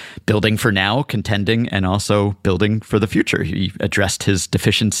of building for now, contending, and also building for the future? He addressed his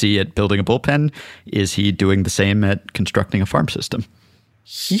deficiency at building a bullpen. Is he doing the same at constructing a farm system?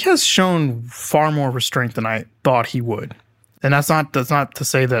 He has shown far more restraint than I thought he would. And that's not to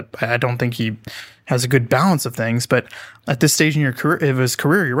say that I don't think he has a good balance of things, but at this stage in his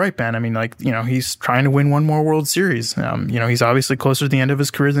career, you're right, Ben. I mean, he's trying to win one more World Series. He's obviously closer to the end of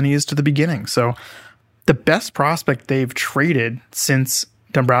his career than he is to the beginning. So the best prospect they've traded since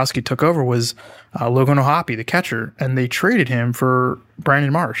Dombrowski took over was Logan O'Hoppe, the catcher, and they traded him for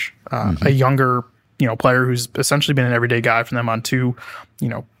Brandon Marsh, a younger player who's essentially been an everyday guy for them on two,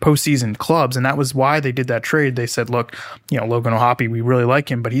 postseason clubs. And that was why they did that trade. They said, look, Logan O'Hoppe, we really like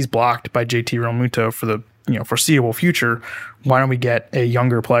him, but he's blocked by JT Realmuto for the, foreseeable future. Why don't we get a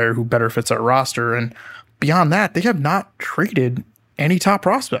younger player who better fits our roster? And beyond that, they have not traded any top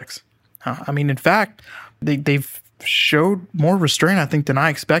prospects. In fact, they've showed more restraint, I think, than I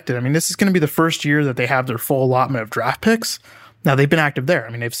expected. I mean, this is going to be the first year that they have their full allotment of draft picks. Now, they've been active there. I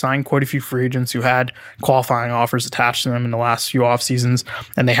mean, they've signed quite a few free agents who had qualifying offers attached to them in the last few off seasons,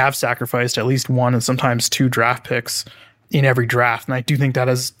 and they have sacrificed at least one and sometimes two draft picks in every draft. And I do think that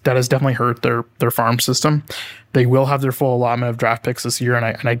has definitely hurt their farm system. They will have their full allotment of draft picks this year, and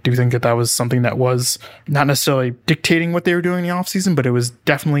I do think that was something that was not necessarily dictating what they were doing in the offseason, but it was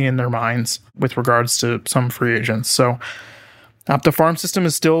definitely in their minds with regards to some free agents. So the farm system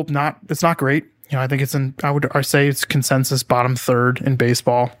is still not great. I think I say it's consensus bottom third in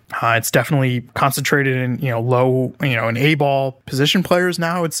baseball. It's definitely concentrated in, low, in A-ball position players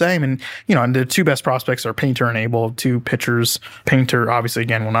now, I would say. I mean, and the two best prospects are Painter and Abel, two pitchers. Painter, obviously,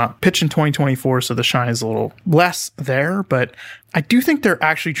 again, will not pitch in 2024, so the shine is a little less there. But I do think they're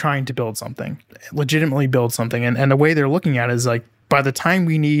actually trying to build something, legitimately build something. And the way they're looking at it is like, by the time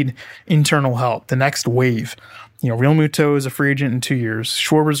we need internal help, the next wave, Realmuto is a free agent in 2 years.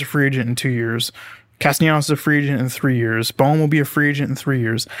 Schwarber's a free agent in 2 years. Castellanos is a free agent in 3 years. Bohm will be a free agent in 3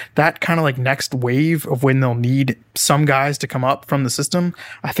 years. That kind of like next wave of when they'll need some guys to come up from the system,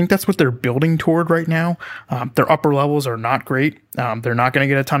 I think that's what they're building toward right now. Their upper levels are not great. They're not going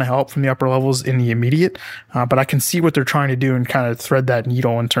to get a ton of help from the upper levels in the immediate, but I can see what they're trying to do and kind of thread that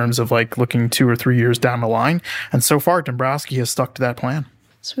needle in terms of like looking 2 or 3 years down the line. And so far, Dombrowski has stuck to that plan.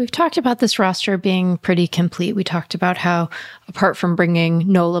 So we've talked about this roster being pretty complete. We talked about how, apart from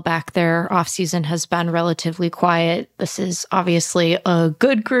bringing Nola back, their offseason has been relatively quiet. This is obviously a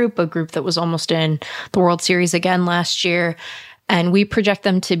good group, a group that was almost in the World Series again last year. And we project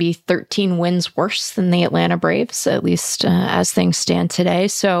them to be 13 wins worse than the Atlanta Braves, at least as things stand today.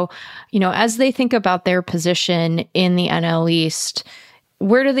 So, as they think about their position in the NL East,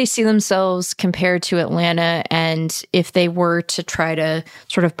 where do they see themselves compared to Atlanta? And if they were to try to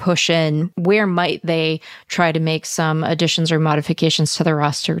sort of push in, where might they try to make some additions or modifications to the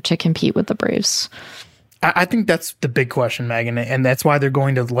roster to compete with the Braves? I think that's the big question, Megan, and that's why they're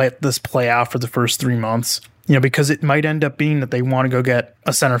going to let this play out for the first 3 months. because it might end up being that they want to go get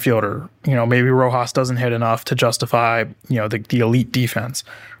a center fielder. Maybe Rojas doesn't hit enough to justify, the elite defense.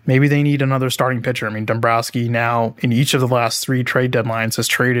 Maybe they need another starting pitcher. I mean, Dombrowski now in each of the last 3 trade deadlines has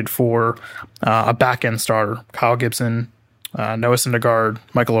traded for a back-end starter. Kyle Gibson, Noah Syndergaard,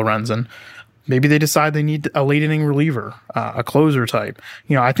 Michael Lorenzen. Maybe they decide they need a late inning reliever, a closer type.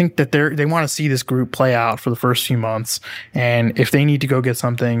 I think that they want to see this group play out for the first few months. And if they need to go get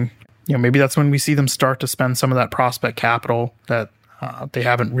something, maybe that's when we see them start to spend some of that prospect capital that they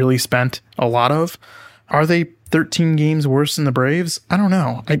haven't really spent a lot of. Are they 13 games worse than the Braves? I don't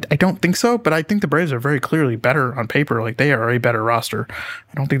know. I don't think so, but I think the Braves are very clearly better on paper. Like, they are a better roster.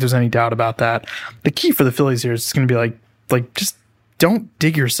 I don't think there's any doubt about that. The key for the Phillies here is going to be like just don't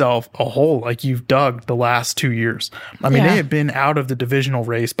dig yourself a hole like you've dug the last 2 years. I mean, they have been out of the divisional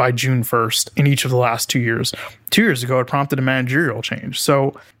race by June 1st in each of the last 2 years. 2 years ago, it prompted a managerial change.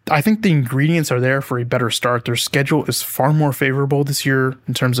 So I think the ingredients are there for a better start. Their schedule is far more favorable this year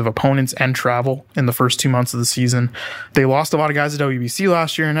in terms of opponents and travel in the first 2 months of the season. They lost a lot of guys at WBC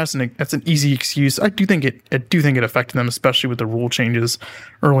last year, and that's an easy excuse. I do think it affected them, especially with the rule changes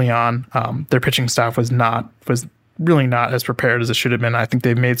early on. Their pitching staff was really not as prepared as it should have been. I think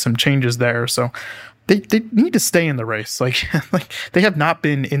they've made some changes there. So they need to stay in the race. Like they have not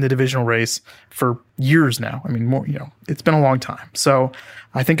been in the divisional race for years now. I mean, more, it's been a long time. So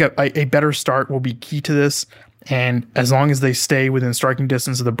I think a better start will be key to this. And as long as they stay within striking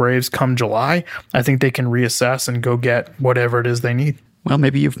distance of the Braves come July, I think they can reassess and go get whatever it is they need. Well,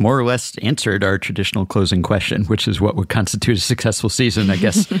 maybe you've more or less answered our traditional closing question, which is what would constitute a successful season, I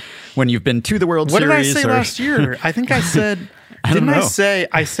guess, when you've been to the World Series. What did I say last year? I think I said...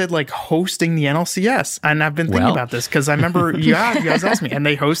 I said like hosting the NLCS, and I've been thinking about this because I remember you guys asked me, and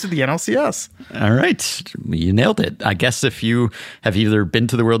they hosted the NLCS. All right, you nailed it. I guess if you have either been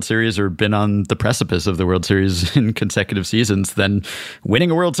to the World Series or been on the precipice of the World Series in consecutive seasons, then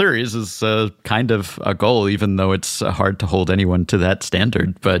winning a World Series is kind of a goal, even though it's hard to hold anyone to that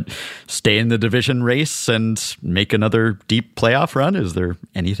standard. But stay in the division race and make another deep playoff run. Is there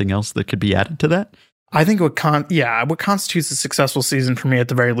anything else that could be added to that? I think what constitutes a successful season for me at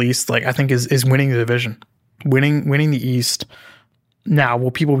the very least, I think is winning the division, winning the East. Now,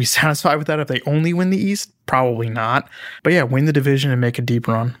 will people be satisfied with that if they only win the East? Probably not. But yeah, win the division and make a deep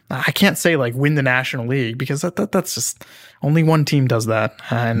run. I can't say win the National League because that's just only one team does that.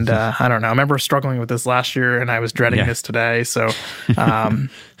 And I don't know. I remember struggling with this last year and I was dreading this today. So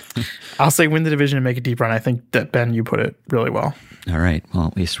I'll say win the division and make a deep run. I think that, Ben, you put it really well. All right. Well,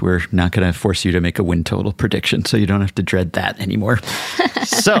 at least we're not going to force you to make a win total prediction, so you don't have to dread that anymore.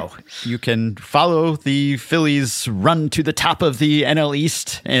 So you can follow the Phillies' run to the top of the NL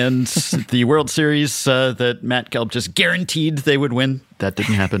East and the World Series that Matt Gelb just guaranteed they would win. That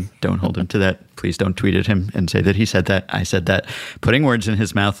didn't happen. Don't hold him to that. Please don't tweet at him and say that he said that. I said that, putting words in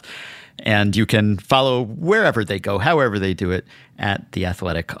his mouth. And you can follow wherever they go, however they do it, at The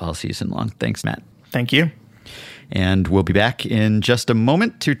Athletic all season long. Thanks, Matt. Thank you. And we'll be back in just a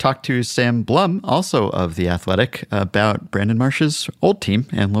moment to talk to Sam Blum, also of The Athletic, about Brandon Marsh's old team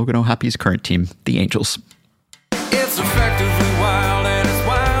and Logan O'Hoppy's current team, the Angels. It's effectively wild and it's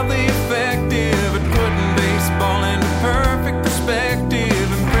wildly effective at putting baseball into perfect perspective.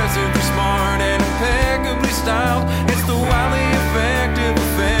 Impressively smart and impeccably styled. It's the wildly effective,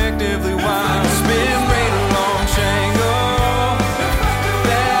 effectively wild. Spin rate along Shango,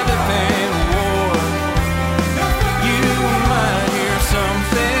 Babbitt Pan Award. You might hear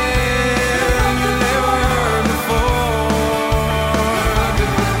something you never heard before.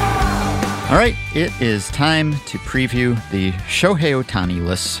 All right, it is time to preview the Shohei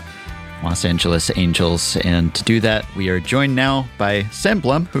Ohtani-less Los Angeles Angels. And to do that, we are joined now by Sam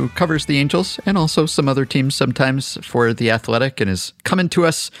Blum, who covers the Angels and also some other teams sometimes for The Athletic and is coming to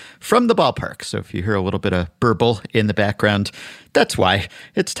us from the ballpark. So if you hear a little bit of burble in the background, that's why.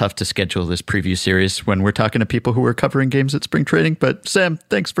 It's tough to schedule this preview series when we're talking to people who are covering games at spring training. But Sam,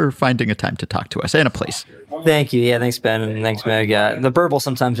 thanks for finding a time to talk to us and a place. Thank you. Yeah, thanks, Ben, and thanks, Meg. The burble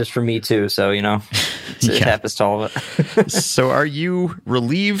sometimes just for me, too, so, it happens to all of it. So are you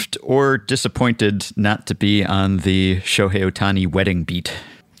relieved or disappointed not to be on the Shohei Ohtani wedding beat?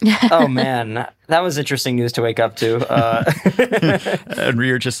 Oh, man. That was interesting news to wake up to. And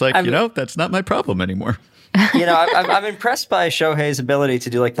we were just like, that's not my problem anymore. I'm impressed by Shohei's ability to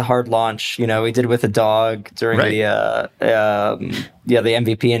do the hard launch. He did with a dog during the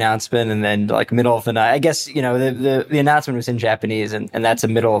MVP announcement, and then middle of the night. I guess the announcement was in Japanese, and that's a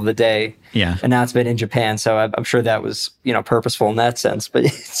middle of the day announcement in Japan. So I'm sure that was purposeful in that sense. But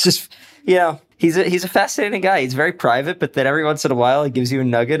it's just he's a fascinating guy. He's very private, but then every once in a while he gives you a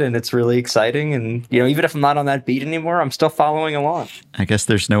nugget and it's really exciting. And, even if I'm not on that beat anymore, I'm still following along. I guess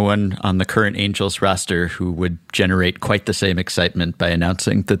there's no one on the current Angels roster who would generate quite the same excitement by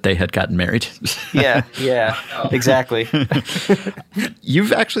announcing that they had gotten married. Yeah, exactly.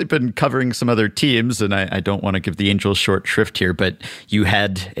 You've actually been covering some other teams, and I don't want to give the Angels short shrift here, but you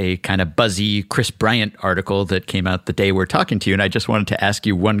had a kind of buzzy Chris Bryant article that came out the day we're talking to you, and I just wanted to ask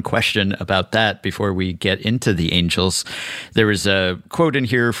you one question about that before we get into the Angels. There was a quote in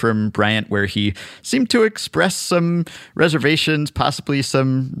here from Bryant where he seemed to express some reservations, possibly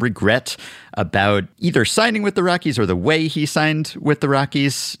some regret about either signing with the Rockies or the way he signed with the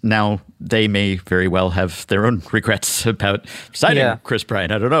Rockies. Now, they may very well have their own regrets about signing Chris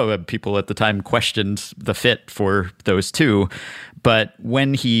Bryant. I don't know. People at the time questioned the fit for those two. But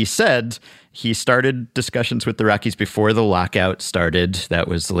when he said he started discussions with the Rockies before the lockout started, that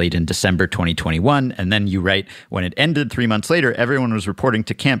was late in December 2021. And then you write, when it ended 3 months later, everyone was reporting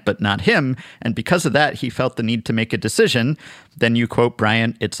to camp, but not him. And because of that, he felt the need to make a decision. Then you quote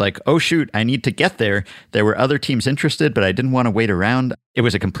Bryant, it's like, oh, shoot, I need to get there. There were other teams interested, but I didn't want to wait around. It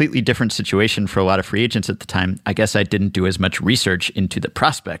was a completely different situation for a lot of free agents at the time. I guess I didn't do as much research into the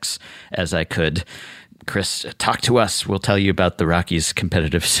prospects as I could. Chris, talk to us. We'll tell you about the Rockies'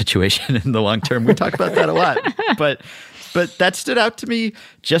 competitive situation in the long term. We talk about that a lot. But that stood out to me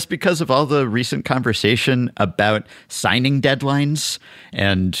just because of all the recent conversation about signing deadlines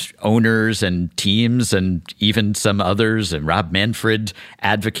and owners and teams and even some others, and Rob Manfred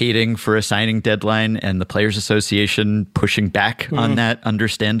advocating for a signing deadline and the Players Association pushing back on that,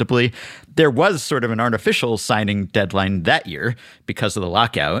 understandably. There was sort of an artificial signing deadline that year because of the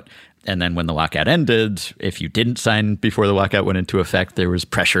lockout. And then when the lockout ended, if you didn't sign before the lockout went into effect, there was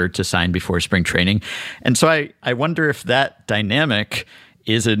pressure to sign before spring training. And so I wonder if that dynamic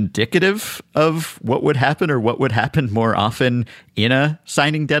is indicative of what would happen or what would happen more often in a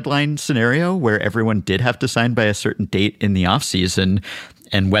signing deadline scenario where everyone did have to sign by a certain date in the offseason,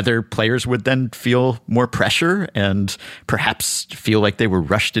 and whether players would then feel more pressure and perhaps feel like they were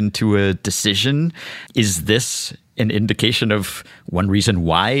rushed into a decision. Is this an indication of one reason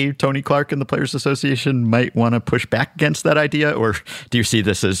why Tony Clark and the Players Association might want to push back against that idea? Or do you see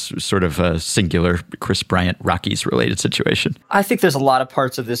this as sort of a singular Chris Bryant Rockies related situation? I think there's a lot of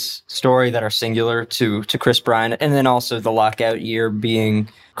parts of this story that are singular to Chris Bryant, and then also the lockout year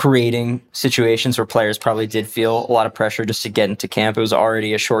creating situations where players probably did feel a lot of pressure just to get into camp. It was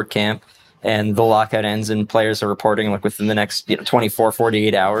already a short camp, and the lockout ends and players are reporting like within the next 24,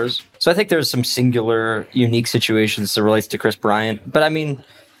 48 hours. So I think there's some singular, unique situations that relates to Chris Bryant. But I mean,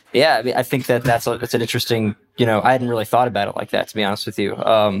 I think that's an interesting, I hadn't really thought about it like that, to be honest with you.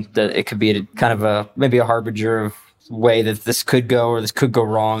 That it could be maybe a harbinger of way that this could go or this could go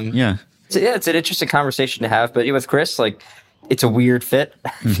wrong. Yeah. So, it's an interesting conversation to have. But with Chris, it's a weird fit.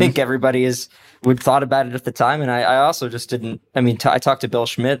 I think everybody would thought about it at the time. And I also just didn't, I talked to Bill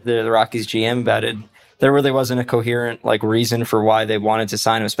Schmidt, the Rockies GM, about it. There really wasn't a coherent reason for why they wanted to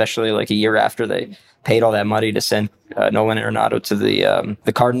sign him, especially a year after they paid all that money to send Nolan Arenado to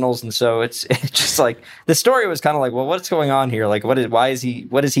the Cardinals. And so it's just the story was kind of well, what's going on here? What does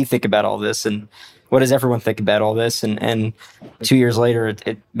he think about all this? And what does everyone think about all this? And 2 years later,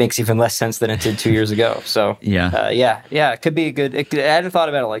 it makes even less sense than it did 2 years ago. So it could be a good. I hadn't thought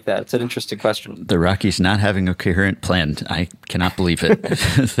about it like that. It's an interesting question. The Rockies not having a coherent plan. I cannot believe it.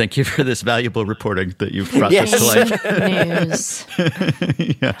 Thank you for this valuable reporting that you've brought this to life. News.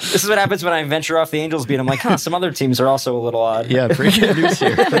 This is what happens when I venture off the Angels beat. I'm like, some other teams are also a little odd. Yeah, breaking news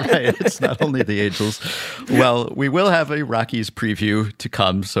here. Right. It's not only the Angels. Well, we will have a Rockies preview to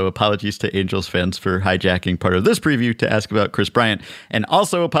come, so apologies to Angels fans for hijacking part of this preview to ask about Chris Bryant. And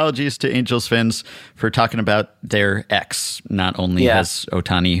also apologies to Angels fans for talking about their ex. Not only has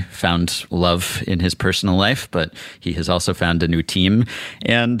Ohtani found love in his personal life, but he has also found a new team.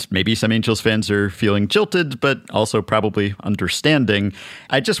 And maybe some Angels fans are feeling jilted, but also probably understanding.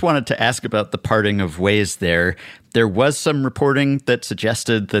 I just wanted to ask about the parting of ways there. There was some reporting that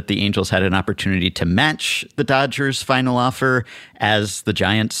suggested that the Angels had an opportunity to match the Dodgers' final offer, as the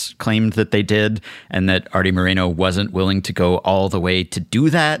Giants claimed that they did, and that Artie Moreno wasn't willing to go all the way to do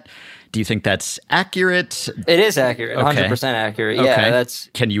that. Do you think that's accurate? It is accurate, 100% accurate. Yeah, that's.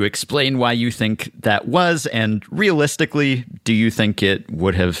 Can you explain why you think that was? And realistically, do you think it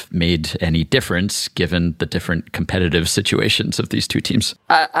would have made any difference given the different competitive situations of these two teams?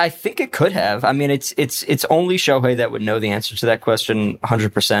 I think it could have. It's only Shohei that would know the answer to that question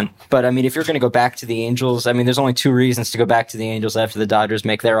 100%. But if you're going to go back to the Angels, there's only two reasons to go back to the Angels after the Dodgers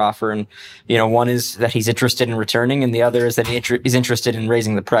make their offer. And, one is that he's interested in returning, and the other is that he's interested in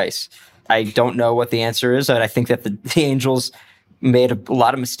raising the price. I don't know what the answer is. And I think that the Angels made a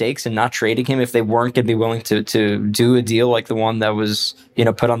lot of mistakes in not trading him if they weren't going to be willing to do a deal like the one that was,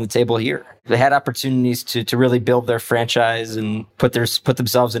 put on the table here. They had opportunities to really build their franchise and put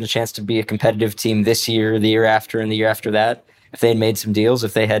themselves in a chance to be a competitive team this year, the year after, and the year after that. If they had made some deals,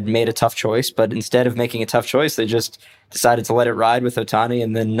 if they had made a tough choice, but instead of making a tough choice, they just decided to let it ride with Ohtani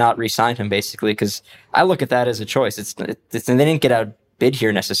and then not re-sign him, basically. Because I look at that as a choice. And they didn't get outbid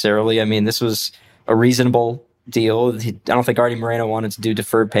here necessarily. I mean, this was a reasonable deal. I don't think Artie Moreno wanted to do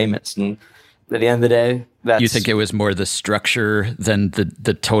deferred payments, and at the end of the day, you think it was more the structure than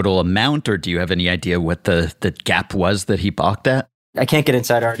the total amount, or do you have any idea what the gap was that he balked at? I can't get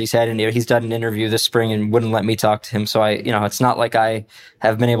inside Artie's head, and he's done an interview this spring and wouldn't let me talk to him. So it's not like I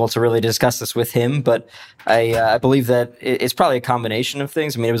have been able to really discuss this with him, but I believe that it's probably a combination of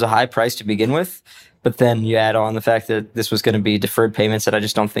things. I mean, it was a high price to begin with, but then you add on the fact that this was going to be deferred payments, that I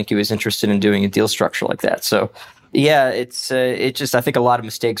just don't think he was interested in doing a deal structure like that. So, yeah, I think a lot of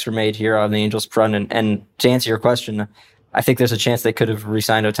mistakes were made here on the Angels front. And to answer your question, I think there's a chance they could have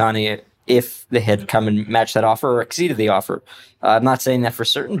re-signed Ohtani if they had come and matched that offer or exceeded the offer. I'm not saying that for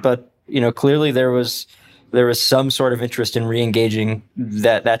certain, but clearly there was some sort of interest in re-engaging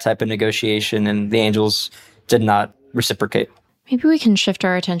that type of negotiation, and the Angels did not reciprocate. Maybe we can shift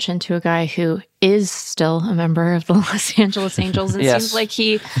our attention to a guy who is still a member of the Los Angeles Angels and Yes. seems like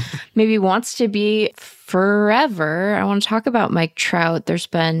he maybe wants to be forever. I want to talk about Mike Trout. There's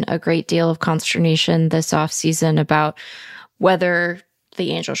been a great deal of consternation this offseason about whether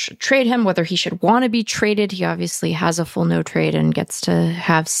the Angels should trade him, whether he should want to be traded. He obviously has a full no trade and gets to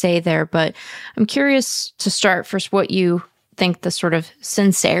have say there. But I'm curious to start first what you think the sort of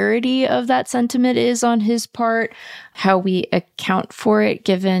sincerity of that sentiment is on his part, how we account for it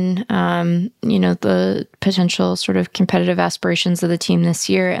given, the potential sort of competitive aspirations of the team this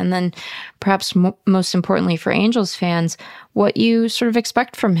year. And then perhaps most importantly for Angels fans, what you sort of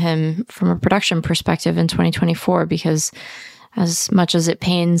expect from him from a production perspective in 2024, because as much as it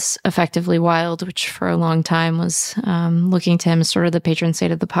pains Effectively Wild, which for a long time was looking to him as sort of the patron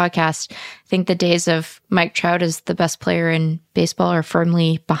saint of the podcast, I think the days of Mike Trout as the best player in baseball are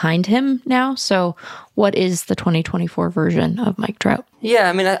firmly behind him now. So what is the 2024 version of Mike Trout? Yeah,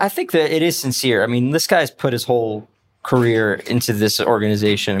 I mean, I think that it is sincere. I mean, this guy's put his whole career into this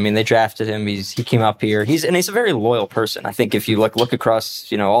organization. I mean, they drafted him. He came up here. He's a very loyal person. I think if you look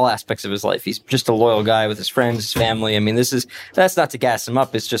across, all aspects of his life, he's just a loyal guy with his friends, his family. I mean, that's not to gas him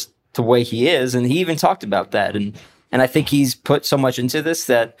up. It's just the way he is. And he even talked about that. And I think he's put so much into this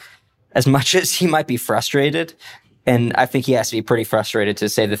that as much as he might be frustrated, and I think he has to be pretty frustrated to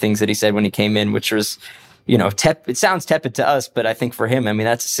say the things that he said when he came in, which was, it sounds tepid to us, but I think for him, I mean,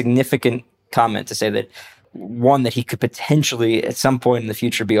 that's a significant comment to say that, one, that he could potentially at some point in the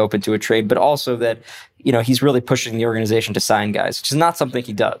future be open to a trade, but also that, he's really pushing the organization to sign guys, which is not something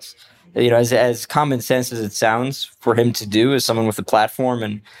he does. As common sense as it sounds for him to do as someone with a platform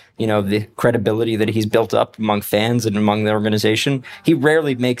and, the credibility that he's built up among fans and among the organization, he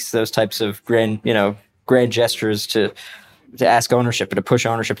rarely makes those types of grand gestures to ask ownership and to push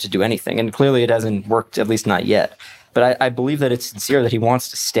ownership to do anything. And clearly it hasn't worked, at least not yet. But I believe that it's sincere that he wants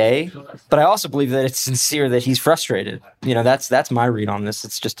to stay. But I also believe that it's sincere that he's frustrated. That's my read on this.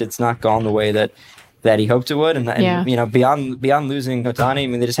 It's not gone the way that he hoped it would. And beyond losing Ohtani, I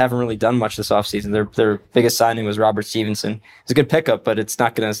mean, they just haven't really done much this offseason. Their biggest signing was Robert Stevenson. It's a good pickup, but it's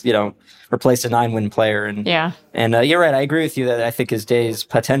not going to, replace a 9-win player. And you're right. I agree with you that I think his days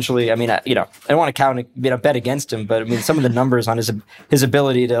potentially, I mean, I don't want to bet against him, but I mean, some of the numbers on his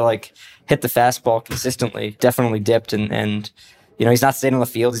ability to hit the fastball consistently definitely dipped, and he's not staying on the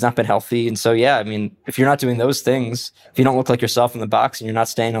field. He's not been healthy. And so, yeah, I mean, if you're not doing those things, if you don't look like yourself in the box and you're not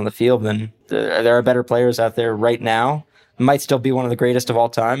staying on the field, then there are better players out there right now. Might still be one of the greatest of all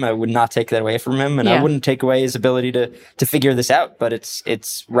time. I would not take that away from him, and I wouldn't take away his ability to figure this out. But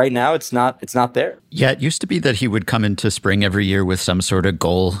it's right now, it's not there. Yeah, it used to be that he would come into spring every year with some sort of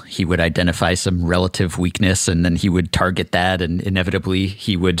goal. He would identify some relative weakness, and then he would target that, and inevitably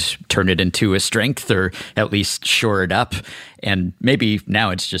he would turn it into a strength, or at least shore it up. And maybe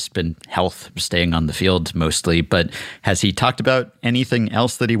now it's just been health, staying on the field mostly. But has he talked about anything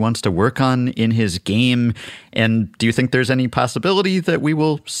else that he wants to work on in his game? And do you think there's any possibility that we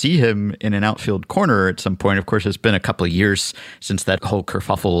will see him in an outfield corner at some point? Of course, it's been a couple of years since that whole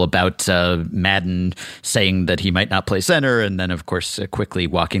kerfuffle about Madden saying that he might not play center, and then, of course, quickly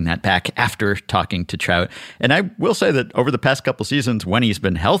walking that back after talking to Trout. And I will say that over the past couple seasons, when he's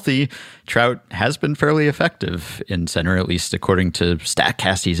been healthy, Trout has been fairly effective in center, at least least according to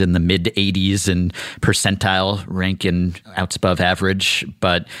StatCast, he's in the mid 80s in percentile rank in outs above average.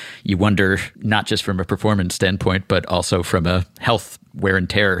 But you wonder, not just from a performance standpoint, but also from a health wear and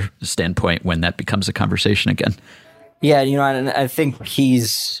tear standpoint, when that becomes a conversation again. Yeah, and I think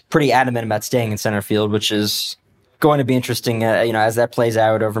he's pretty adamant about staying in center field, which is going to be interesting, as that plays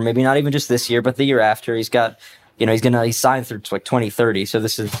out over maybe not even just this year, but the year after. He's got, he's signed through like 2030. So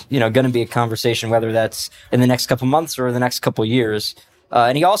this is, going to be a conversation, whether that's in the next couple months or the next couple years.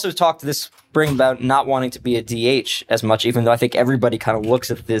 And he also talked this spring about not wanting to be a DH as much, even though I think everybody kind of looks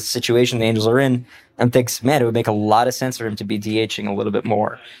at this situation the Angels are in and thinks, man, it would make a lot of sense for him to be DHing a little bit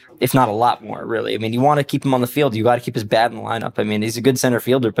more, if not a lot more, really. I mean, you want to keep him on the field. You got to keep his bat in the lineup. I mean, he's a good center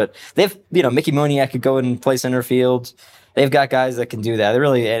fielder, but they've, Mickey Moniak could go and play center field. They've got guys that can do that. They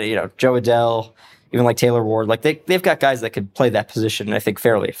really, Joe Adell, even like Taylor Ward, like they've got guys that could play that position, I think,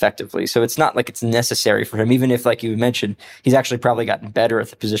 fairly effectively. So it's not like it's necessary for him, even if, like you mentioned, he's actually probably gotten better at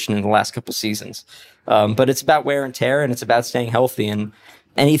the position in the last couple seasons. But it's about wear and tear, and it's about staying healthy. And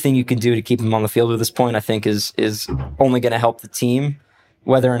anything you can do to keep him on the field at this point, I think, is only going to help the team,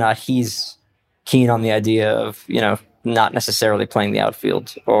 whether or not he's keen on the idea of, not necessarily playing the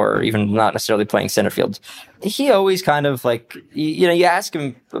outfield or even not necessarily playing center field. He always kind of like, you ask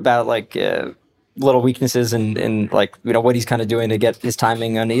him about like little weaknesses and like, what he's kind of doing to get his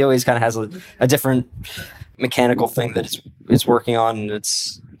timing, and he always kind of has a different mechanical thing that is working on. And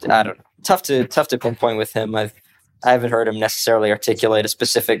it's, I don't know, tough to pinpoint with him. I haven't heard him necessarily articulate a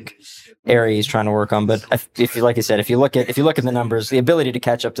specific area he's trying to work on, but if you, like I said, if you look at the numbers, the ability to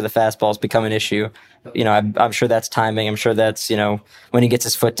catch up to the fastball has become an issue. I'm sure that's timing. I'm sure that's when he gets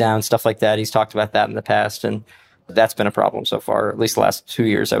his foot down, stuff like that. He's talked about that in the past, and that's been a problem so far, at least the last 2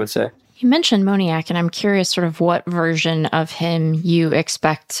 years, I would say. You mentioned Moniak, and I'm curious sort of what version of him you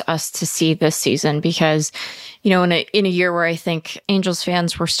expect us to see this season, because, in a year where I think Angels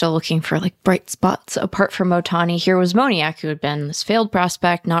fans were still looking for like bright spots apart from Ohtani, here was Moniak, who had been this failed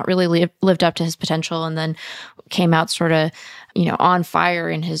prospect, not really lived up to his potential, and then came out sort of, on fire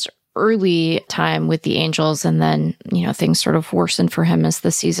in his early time with the Angels, and then, things sort of worsened for him as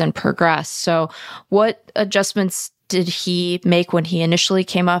the season progressed. So what adjustments did he make when he initially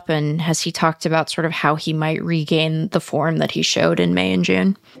came up, and has he talked about sort of how he might regain the form that he showed in May and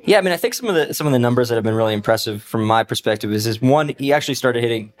June? Yeah, I mean, I think some of the numbers that have been really impressive from my perspective is one, he actually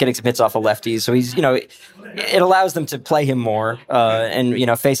started getting some hits off of lefties, so he's it allows them to play him more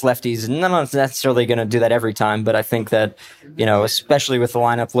and face lefties. And not necessarily going to do that every time, but I think that especially with the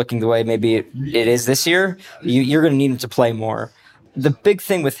lineup looking the way maybe it is this year, you're going to need him to play more. The big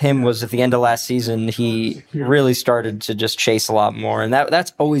thing with him was at the end of last season, he really started to just chase a lot more. And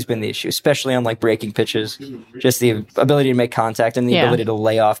that's always been the issue, especially on like breaking pitches, just the ability to make contact and the ability to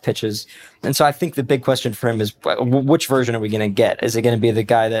lay off pitches. And so I think the big question for him is, which version are we going to get? Is it going to be the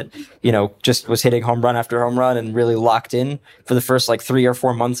guy that, just was hitting home run after home run and really locked in for the first like 3 or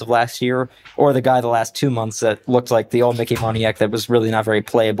 4 months of last year? Or the guy the last 2 months that looked like the old Mickey Moniak that was really not very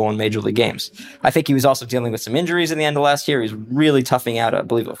playable in major league games? I think he was also dealing with some injuries in the end of last year. He was really toughing out, I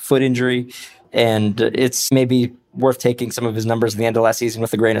believe, a foot injury. And it's maybe worth taking some of his numbers at the end of last season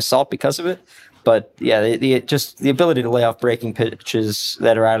with a grain of salt because of it. But yeah, just the ability to lay off breaking pitches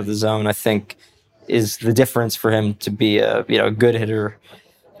that are out of the zone, I think, is the difference for him to be a good hitter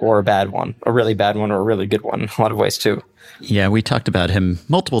or a bad one, a really bad one or a really good one in a lot of ways too. Yeah, we talked about him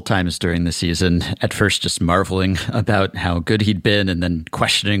multiple times during the season, at first just marveling about how good he'd been and then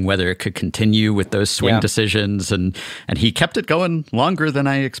questioning whether it could continue with those swing decisions. And he kept it going longer than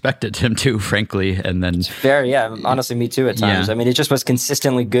I expected him to, frankly. And then... honestly, me too at times. Yeah. I mean, it just was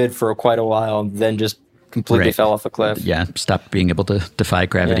consistently good for quite a while, then just completely fell off a cliff. Yeah, stopped being able to defy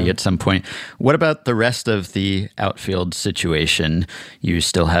gravity at some point. What about the rest of the outfield situation? You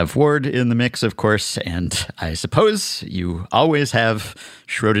still have Ward in the mix, of course, and I suppose you always have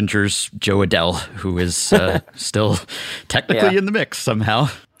Schrodinger's Joe Adell, who is still technically in the mix somehow.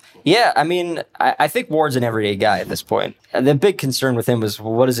 Yeah, I mean, I think Ward's an everyday guy at this point. And the big concern with him was,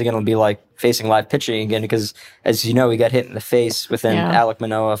 what is it going to be like facing live pitching again? Because, as you know, he got hit in the face with an Alek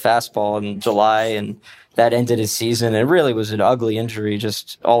Manoah fastball in July, and that ended his season. It really was an ugly injury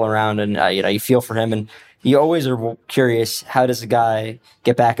just all around, and you feel for him. And you always are curious, how does a guy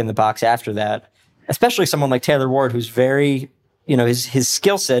get back in the box after that? Especially someone like Taylor Ward, who's very, his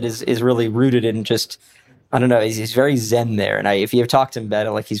skill set is really rooted in just... I don't know. He's very zen there, and if you've talked to him about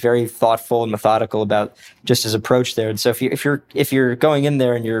it, like, he's very thoughtful and methodical about just his approach there. And so if you're going in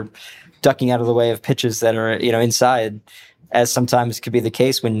there and you're ducking out of the way of pitches that are inside, as sometimes could be the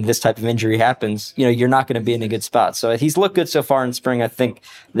case when this type of injury happens, you're not going to be in a good spot. So he's looked good so far in spring. I think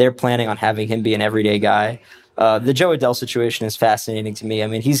they're planning on having him be an everyday guy. The Joe Adele situation is fascinating to me. I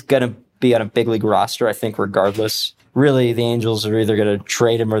mean, he's going to be on a big league roster, I think, regardless. Really, the Angels are either going to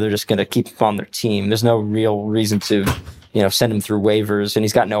trade him or they're just going to keep him on their team. There's no real reason to, send him through waivers, and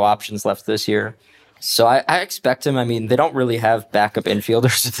he's got no options left this year. So I expect him. I mean, they don't really have backup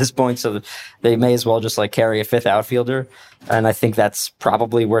infielders at this point, so they may as well just carry a fifth outfielder. And I think that's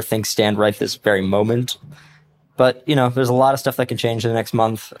probably where things stand right this very moment. But, there's a lot of stuff that can change in the next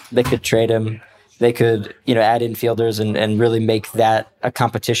month. They could trade him. They could, add infielders and really make that a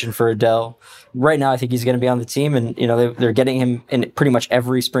competition for Adele. Right now, I think he's going to be on the team, and they're getting him in pretty much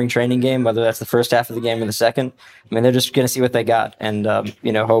every spring training game, whether that's the first half of the game or the second. I mean, they're just going to see what they got, and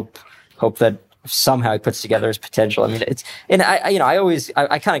hope that somehow he puts together his potential. I mean,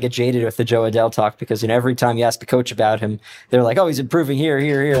 I kind of get jaded with the Joe Adele talk because every time you ask the coach about him, they're like, oh, he's improving here,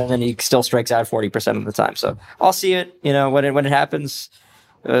 and then he still strikes out 40% of the time. So I'll see it. When it happens.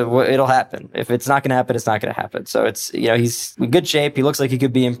 It'll happen. If it's not going to happen, it's not going to happen. So it's, he's in good shape. He looks like he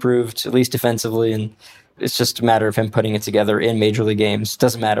could be improved, at least defensively. And it's just a matter of him putting it together in major league games.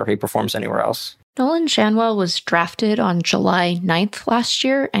 Doesn't matter if he performs anywhere else. Nolan Shanwell was drafted on July 9th last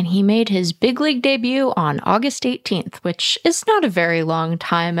year, and he made his big league debut on August 18th, which is not a very long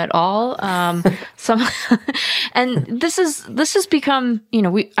time at all. And this has become,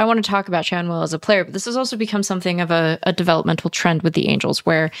 I want to talk about Shanwell as a player, but this has also become something of a developmental trend with the Angels,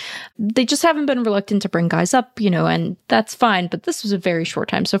 where they just haven't been reluctant to bring guys up, and that's fine, but this was a very short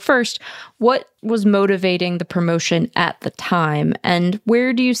time. So first, what was motivating the promotion at the time, and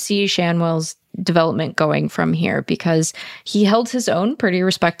where do you see Shanwell's development going from here? Because he held his own pretty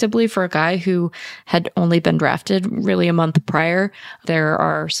respectably for a guy who had only been drafted really a month prior. There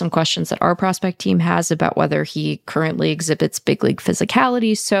are some questions that our prospect team has about whether he currently exhibits big league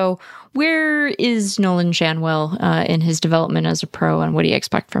physicality. So where is Nolan Shanwell in his development as a pro, and what do you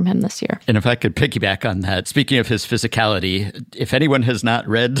expect from him this year? And if I could piggyback on that, speaking of his physicality, if anyone has not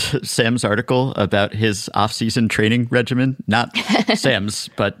read Sam's article about his off-season training regimen, not Sam's,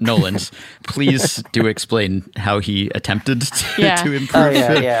 but Nolan's, please do explain how he attempted to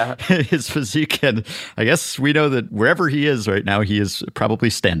improve his physique. And I guess we know that wherever he is right now, he is probably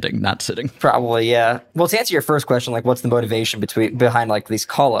standing, not sitting. Probably, yeah. Well, to answer your first question, what's the motivation behind these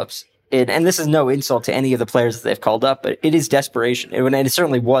call-ups? And this is no insult to any of the players that they've called up, but it is desperation. And it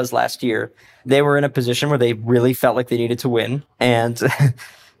certainly was last year. They were in a position where they really felt like they needed to win, and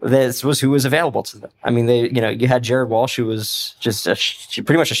this was who was available to them. I mean, you had Jared Walsh, who was just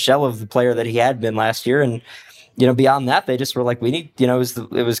pretty much a shell of the player that he had been last year, and beyond that, they just were like, we need. It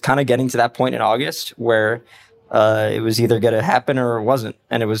was kind of getting to that point in August where it was either going to happen or it wasn't,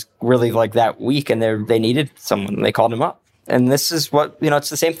 and it was really that week, and they needed someone, and they called him up. And this is what, it's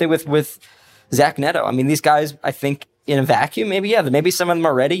the same thing with Zach Neto. I mean, these guys, I think in a vacuum, maybe some of them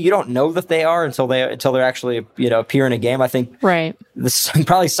are ready. You don't know that they are until they're actually, appear in a game. I think right. There's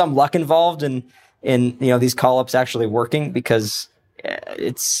probably some luck involved in these call-ups actually working, because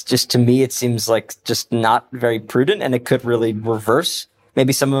it's just, to me, it seems like just not very prudent, and it could really reverse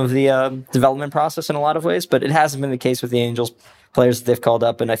maybe some of the development process in a lot of ways, but it hasn't been the case with the Angels players that they've called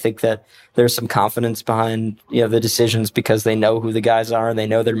up, and I think that there's some confidence behind the decisions because they know who the guys are and they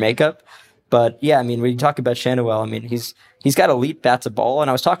know their makeup. But yeah, I mean, when you talk about Shanwell, I mean, he's got elite bat to ball, and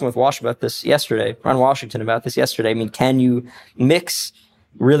I was talking with Ron Washington about this yesterday. I mean, can you mix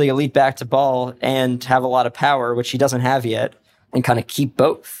really elite bat to ball and have a lot of power, which he doesn't have yet, and kind of keep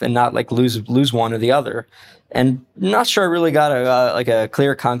both and not lose one or the other? And I'm not sure I really got a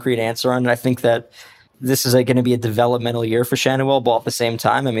clear, concrete answer on it. I think that this is going to be a developmental year for Shanwell, but at the same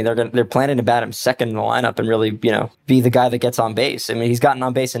time, I mean, they're planning to bat him second in the lineup and really, be the guy that gets on base. I mean, he's gotten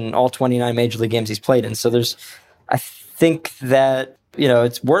on base in all 29 major league games he's played in. So I think that,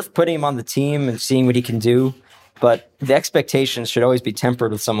 it's worth putting him on the team and seeing what he can do. But the expectations should always be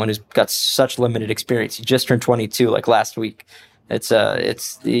tempered with someone who's got such limited experience. He just turned 22 last week. It's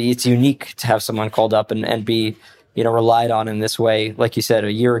unique to have someone called up and be, relied on in this way. Like you said,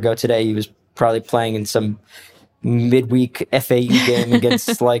 a year ago today, he was probably playing in some midweek FAU game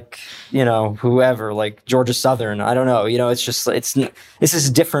against whoever, like Georgia Southern. I don't know. This is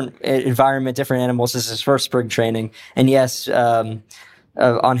a different environment, different animals. This is his first spring training. And yes, on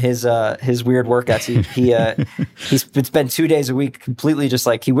his weird workouts, he's spent 2 days a week completely just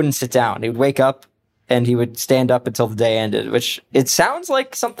he wouldn't sit down. He would wake up and he would stand up until the day ended, which it sounds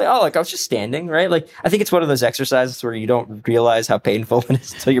like something, I was just standing, right? I think it's one of those exercises where you don't realize how painful it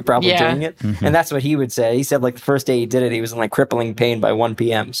is until you're probably doing it. Mm-hmm. And that's what he would say. He said the first day he did it, he was in crippling pain by 1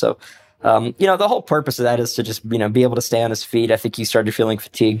 p.m. So The whole purpose of that is to just, be able to stay on his feet. I think he started feeling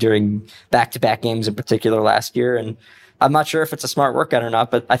fatigued during back-to-back games in particular last year. And I'm not sure if it's a smart workout or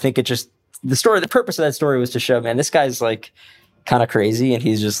not, but I think the purpose of that story was to show, man, this guy's like kind of crazy and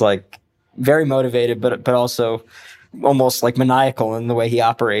he's just like very motivated, but also almost like maniacal in the way he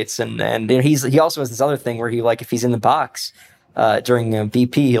operates. And he also has this other thing where he, like, if he's in the box, during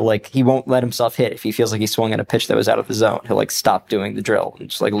BP, he won't let himself hit. If he feels like he swung at a pitch that was out of the zone, he'll like stop doing the drill and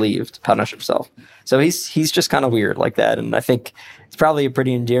just like leave to punish himself. So he's just kind of weird like that. And I think it's probably a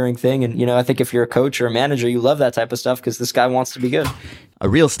pretty endearing thing. And, I think if you're a coach or a manager, you love that type of stuff because this guy wants to be good. A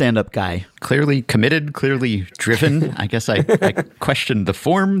real stand-up guy, clearly committed, clearly driven. I guess I questioned the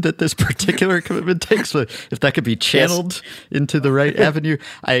form that this particular commitment takes, but if that could be channeled into the right avenue.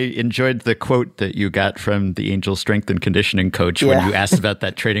 I enjoyed the quote that you got from the Angels strength and conditioning coach when you asked about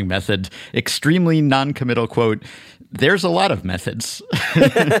that training method. Extremely non-committal quote. There's a lot of methods.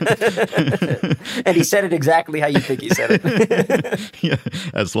 And he said it exactly how you think he said it. Yeah,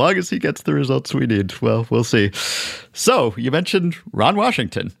 as long as he gets the results we need. Well, we'll see. So you mentioned Ron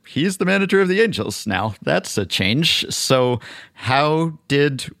Washington. He's the manager of the Angels now. That's a change. So how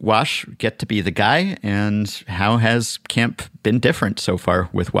did Wash get to be the guy, and how has camp been different so far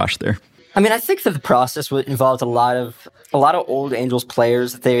with Wash there? I mean, I think that the process involved a lot of old Angels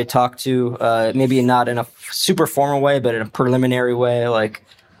players that they had talked to, maybe not in a super formal way, but in a preliminary way, like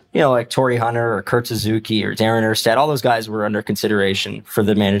Torrey Hunter or Kurt Suzuki or Darren Erstad. All those guys were under consideration for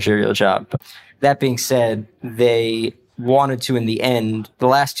the managerial job. That being said, they wanted to, in the end, the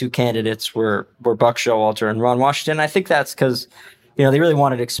last two candidates were Buck Showalter and Ron Washington. I think that's because, they really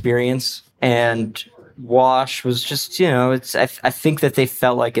wanted experience, and Wash was just, I think that they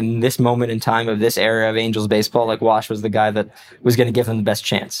felt like in this moment in time of this era of Angels baseball, like Wash was the guy that was going to give them the best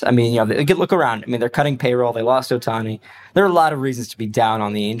chance. I mean, look around. I mean, they're cutting payroll. They lost Ohtani. There are a lot of reasons to be down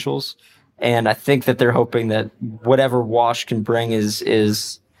on the Angels. And I think that they're hoping that whatever Wash can bring is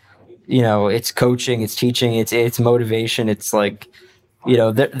it's coaching, it's teaching, it's motivation. It's like,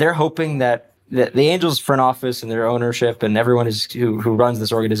 they're hoping that the Angels front office and their ownership and everyone who runs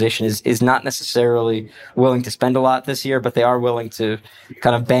this organization is not necessarily willing to spend a lot this year, but they are willing to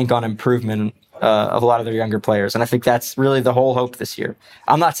kind of bank on improvement of a lot of their younger players. And I think that's really the whole hope this year.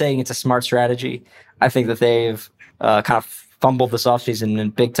 I'm not saying it's a smart strategy. I think that they've kind of fumbled this offseason in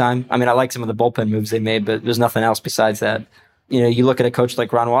big time. I mean, I like some of the bullpen moves they made, but there's nothing else besides that. You look at a coach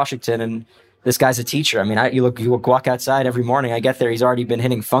like Ron Washington, and this guy's a teacher. I mean, you walk outside every morning. I get there, he's already been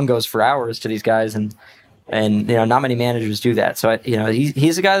hitting fungos for hours to these guys, and not many managers do that. So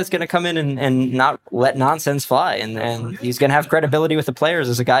he's a guy that's going to come in and not let nonsense fly, and he's going to have credibility with the players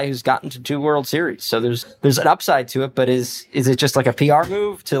as a guy who's gotten to 2 World Series. So there's an upside to it, but is it just like a PR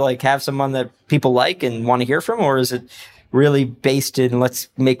move to like have someone that people like and want to hear from, or is it really based in let's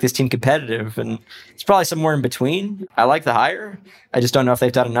make this team competitive? And it's probably somewhere in between. I like the hire. I just don't know if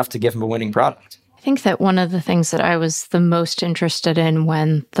they've done enough to give him a winning product. I think that one of the things that I was the most interested in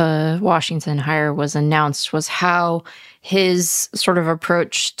when the Washington hire was announced was how his sort of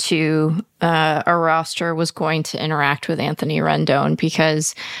approach to a roster was going to interact with Anthony Rendon,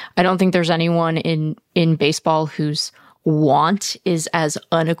 because I don't think there's anyone in baseball whose want is as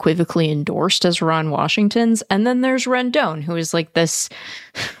unequivocally endorsed as Ron Washington's. And then there's Rendon, who is like this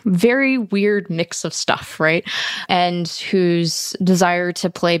very weird mix of stuff, right? And whose desire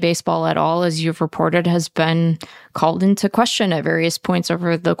to play baseball at all, as you've reported, has been called into question at various points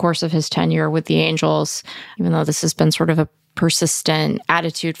over the course of his tenure with the Angels, even though this has been sort of a persistent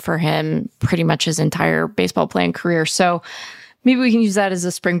attitude for him pretty much his entire baseball playing career. So maybe we can use that as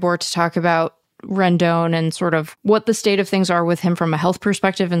a springboard to talk about Rendon and sort of what the state of things are with him from a health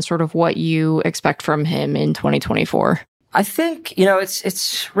perspective, and sort of what you expect from him in 2024. I think, it's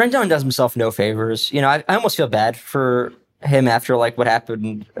Rendon does himself no favors. I almost feel bad for him after like what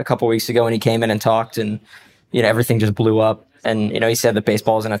happened a couple weeks ago when he came in and talked, and everything just blew up. And he said that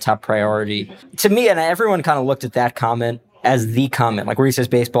baseball isn't a top priority. To me, and everyone kind of looked at that comment as the comment, like where he says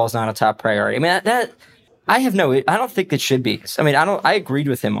baseball is not a top priority. I mean, that I don't think it should be. I mean, I agreed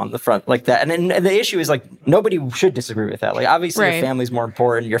with him on the front like that. And the issue is like, nobody should disagree with that. Like, obviously your family's more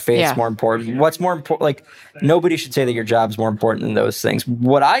important, your faith's more important. What's more important? Like, nobody should say that your job's more important than those things.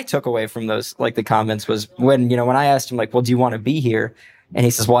 What I took away from those, like the comments was when I asked him like, well, do you want to be here? And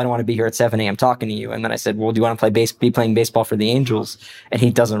he says, well, I don't want to be here at 7 a.m. talking to you. And then I said, well, do you want to be playing baseball for the Angels? And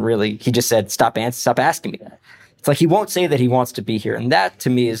he just said, stop asking me that. it's like he won't say that he wants to be here. And that to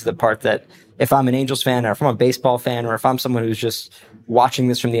me is the part that if I'm an Angels fan or if I'm a baseball fan or if I'm someone who's just watching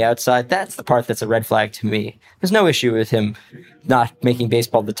this from the outside, that's the part that's a red flag to me. There's no issue with him not making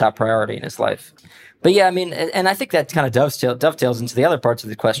baseball the top priority in his life. But yeah, I mean, and I think that kind of dovetails into the other parts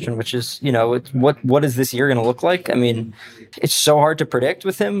of the question, which is, what is this year going to look like? I mean, it's so hard to predict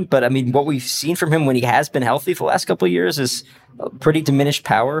with him, but I mean, what we've seen from him when he has been healthy for the last couple of years is pretty diminished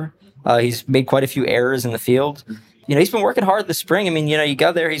power. He's made quite a few errors in the field. He's been working hard this spring. I mean, you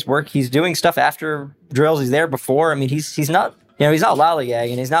go there, he's doing stuff after drills. He's there before. I mean, he's not, he's not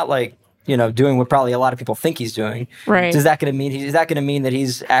lollygagging. He's not like, doing what probably a lot of people think he's doing. Right. Is that going to mean that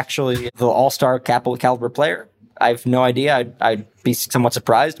he's actually the all-star caliber player? I have no idea. I'd be somewhat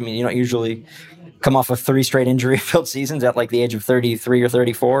surprised. I mean, you don't usually come off of 3 straight injury-filled seasons at like the age of 33 or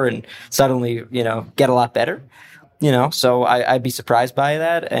 34 and suddenly, get a lot better. So I'd be surprised by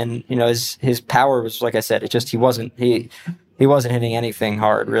that. And, his power was, like I said, he wasn't hitting anything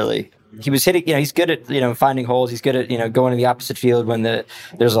hard, really. He was hitting, he's good at, finding holes. He's good at, going to the opposite field when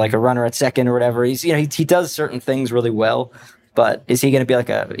there's like a runner at second or whatever. He's, he does certain things really well. But is he going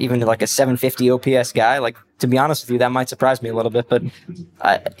to be even a 750 OPS guy? Like, to be honest with you, that might surprise me a little bit, but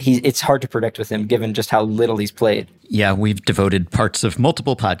it's hard to predict with him given just how little he's played. Yeah, we've devoted parts of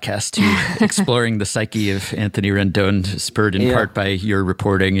multiple podcasts to exploring the psyche of Anthony Rendon, spurred in part by your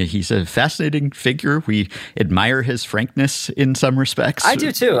reporting. He's a fascinating figure. We admire his frankness in some respects. I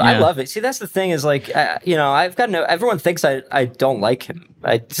do too. Yeah. I love it. See, that's the thing is everyone thinks I don't like him.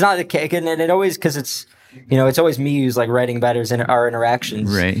 It's not the case, and it always, because it's always me who's like writing about our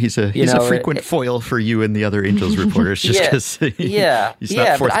interactions. Right. He's a frequent foil for you and the other Angels reporters just because he's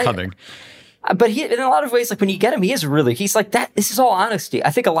not forthcoming. But he, in a lot of ways, like when you get him, he's like that. This is all honesty. I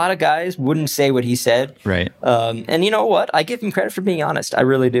think a lot of guys wouldn't say what he said. Right. And you know what? I give him credit for being honest. I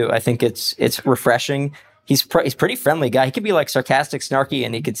really do. I think it's refreshing. He's pretty friendly guy. He could be like sarcastic, snarky,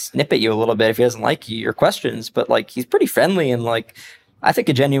 and he could snip at you a little bit if he doesn't like your questions. But like, he's pretty friendly and like, I think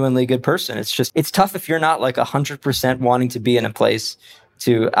a genuinely good person. It's tough if you're not like 100% wanting to be in a place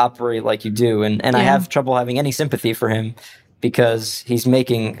to operate like you do. And I have trouble having any sympathy for him because he's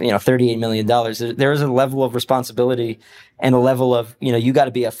making, $38 million. There is a level of responsibility and a level of, you got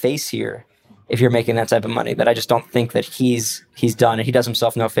to be a face here if you're making that type of money that I just don't think that he's done. And he does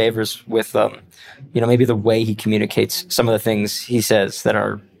himself no favors with, maybe the way he communicates some of the things he says that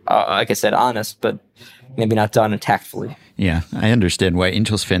are, like I said, honest, but maybe not done tactfully. Yeah, I understand why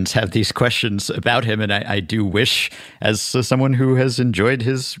Angels fans have these questions about him, and I do wish, as someone who has enjoyed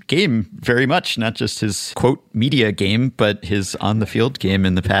his game very much, not just his, quote, media game, but his on-the-field game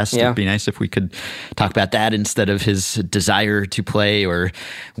in the past. Yeah. It'd be nice if we could talk about that instead of his desire to play or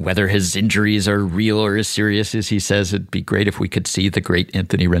whether his injuries are real or as serious as he says. It'd be great if we could see the great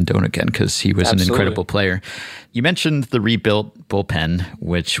Anthony Rendon again, because he was an incredible player. You mentioned the rebuilt bullpen,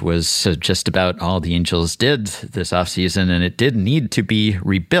 which was just about all the Angels did this offseason, and it did need to be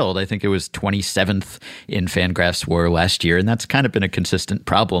rebuilt. I think it was 27th in Fangraphs WAR last year, and that's kind of been a consistent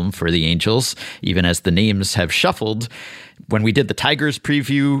problem for the Angels, even as the names have shuffled. When we did the Tigers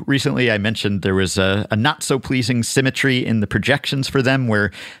preview recently, I mentioned there was a not-so-pleasing symmetry in the projections for them,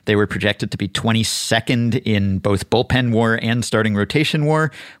 where they were projected to be 22nd in both bullpen WAR and starting rotation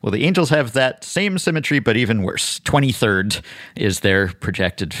WAR. Well, the Angels have that same symmetry, but even worse. 23rd is their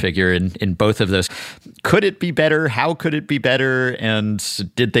projected figure in both of those. Could it be better? How could it be better? And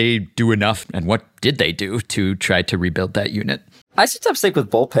did they do enough? And what did they do to try to rebuild that unit? I sometimes think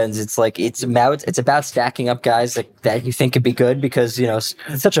with bullpens, it's about stacking up guys that you think could be good because, it's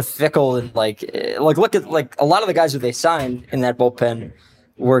such a fickle and look at like a lot of the guys who they signed in that bullpen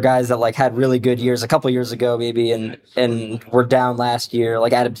were guys that like had really good years a couple years ago maybe and were down last year.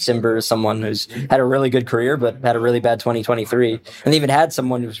 Like Adam Simber is someone who's had a really good career but had a really bad 2023. And they even had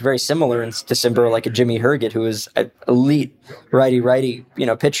someone who's very similar to Simber, like a Jimmy Herget, who was an elite righty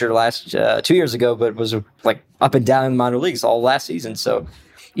pitcher last 2 years ago, but was like up and down in the minor leagues all last season. So,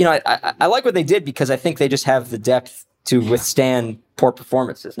 I like what they did because I think they just have the depth to withstand poor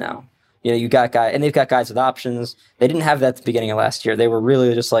performances now. You got guys, and they've got guys with options. They didn't have that at the beginning of last year. They were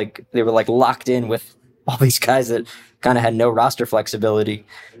really just locked in with all these guys that kind of had no roster flexibility.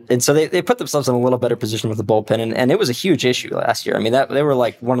 And so they put themselves in a little better position with the bullpen. And it was a huge issue last year. I mean, they were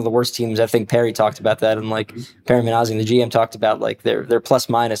like one of the worst teams. I think Perry talked about that. And like Perry Minasian, the GM, talked about like their plus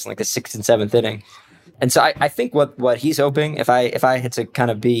minus in like the 6th and 7th inning. And so I think what he's hoping, if I had to kind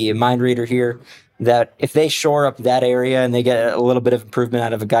of be a mind reader here, that if they shore up that area and they get a little bit of improvement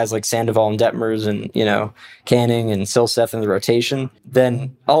out of guys like Sandoval and Detmers and, Canning and Silseth in the rotation,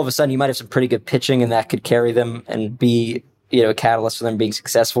 then all of a sudden you might have some pretty good pitching and that could carry them and be, a catalyst for them being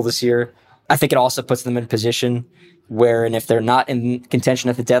successful this year. I think it also puts them in a position where, and if they're not in contention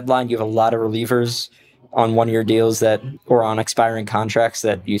at the deadline, you have a lot of relievers on one-year deals or on expiring contracts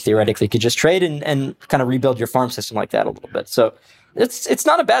that you theoretically could just trade and kind of rebuild your farm system like that a little bit. So it's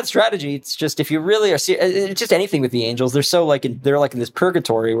not a bad strategy. It's just, if you really are it's just anything with the Angels, they're so they're in this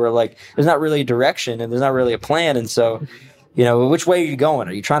purgatory where there's not really a direction and there's not really a plan. And so, which way are you going?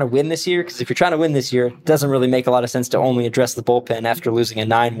 Are you trying to win this year? Because if you're trying to win this year, it doesn't really make a lot of sense to only address the bullpen after losing a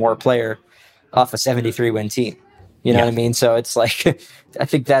 9-WAR player off a 73-win team. You know what I mean? So it's I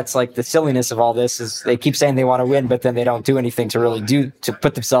think that's the silliness of all this is they keep saying they want to win, but then they don't do anything to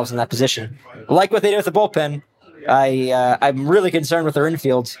put themselves in that position. Like what they did with the bullpen. I'm really concerned with their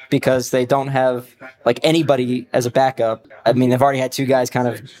infield because they don't have anybody as a backup. I mean, they've already had 2 guys kind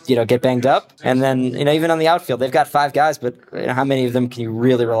of, get banged up. And then, even on the outfield, they've got 5 guys, but how many of them can you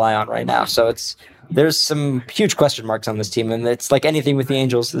really rely on right now? So there's some huge question marks on this team. And it's like anything with the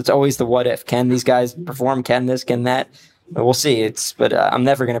Angels. It's always the what if. Can these guys perform? Can this? Can that? We'll see. But I'm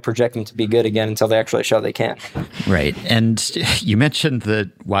never going to project them to be good again until they actually show they can. Right. And you mentioned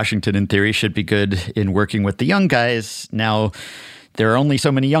that Washington, in theory, should be good in working with the young guys. Now, there are only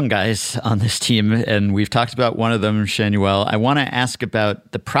so many young guys on this team, and we've talked about one of them, Shanuel. I want to ask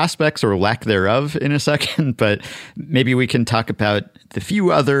about the prospects or lack thereof in a second, but maybe we can talk about the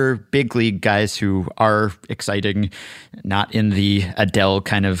few other big league guys who are exciting, not in the Adele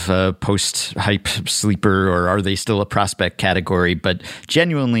kind of post-hype sleeper, or are they still a prospect category, but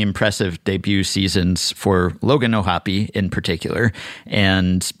genuinely impressive debut seasons for Logan O'Hoppe in particular,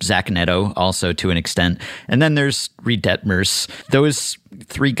 and Zach Neto also to an extent. And then there's Reed Detmers. Those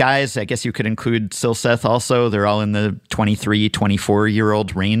 3 guys, I guess you could include Silseth also. They're all in the 23,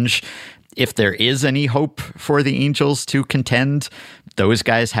 24-year-old range. If there is any hope for the Angels to contend, those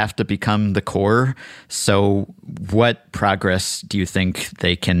guys have to become the core. So what progress do you think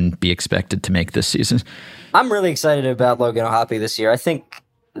they can be expected to make this season? I'm really excited about Logan O'Hoppe this year. I think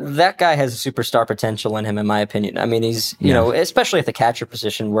that guy has superstar potential in him, in my opinion. I mean, he's, especially at the catcher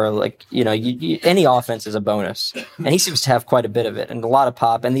position where any offense is a bonus. And he seems to have quite a bit of it and a lot of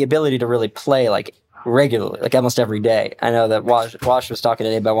pop and the ability to really play regularly, almost every day. I know that Wash was talking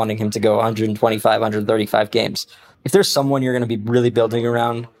today about wanting him to go 125, 135 games. If there's someone you're going to be really building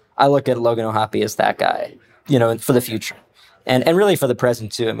around, I look at Logan O'Hoppe as that guy, for the future. And really for the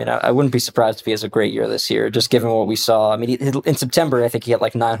present, too. I mean, I wouldn't be surprised if he has a great year this year, just given what we saw. I mean, in September, I think he had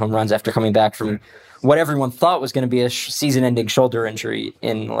 9 home runs after coming back from what everyone thought was going to be a season-ending shoulder injury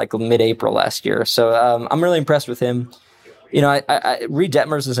in mid-April last year. So I'm really impressed with him. Reed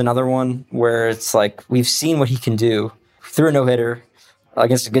Detmers is another one where it's we've seen what he can do through a no-hitter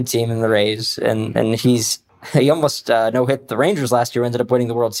against a good team in the Rays, and he almost no-hit the Rangers last year, ended up winning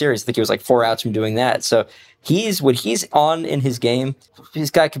the World Series. I think he was 4 outs from doing that. So when he's on in his game, this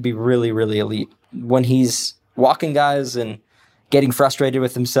guy could be really, really elite. When he's walking guys and getting frustrated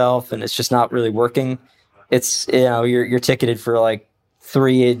with himself and it's just not really working, it's, you're ticketed for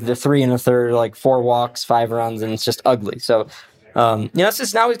 3 1/3, 4 walks, 5 runs, and it's just ugly. So, it's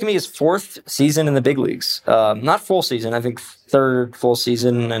just now he's going to be his 4th season in the big leagues. Not full season, I think 3rd full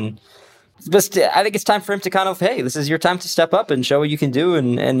season. And I think it's time for him to kind of, hey, this is your time to step up and show what you can do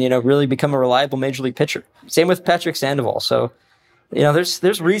and really become a reliable major league pitcher. Same with Patrick Sandoval. So,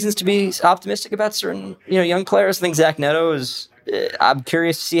 there's reasons to be optimistic about certain, young players. I think Zach Neto I'm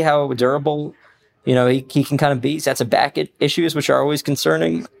curious to see how durable he can kind of be. He's had some back issues, which are always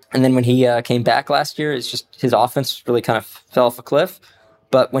concerning. And then when he came back last year, it's just his offense really kind of fell off a cliff.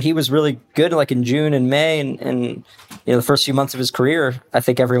 But when he was really good, in June and May and the first few months of his career, I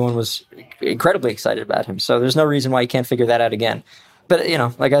think everyone was incredibly excited about him. So there's no reason why he can't figure that out again. But,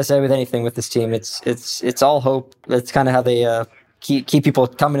 like I said, with anything with this team, it's all hope. That's kind of how they keep people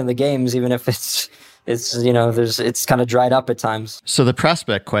coming in the games, even if it's kind of dried up at times. So the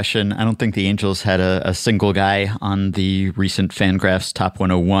prospect question, I don't think the Angels had a single guy on the recent Fangraphs Top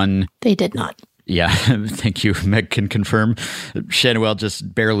 101. They did not. Yeah, thank you. Meg can confirm. Shanuel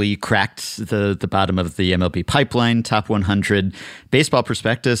just barely cracked the bottom of the MLB pipeline, top 100. Baseball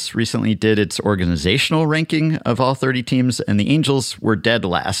Prospectus recently did its organizational ranking of all 30 teams, and the Angels were dead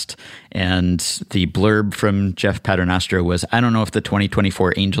last. And the blurb from Jeff Paternostro was, I don't know if the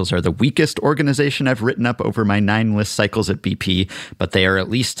 2024 Angels are the weakest organization I've written up over my 9 list cycles at BP, but they are at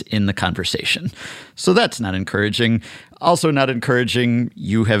least in the conversation. So that's not encouraging. Also not encouraging,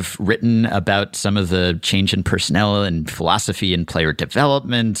 you have written about some of the change in personnel and philosophy and player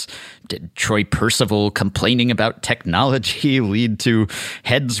development. Did Troy Percival complaining about technology lead to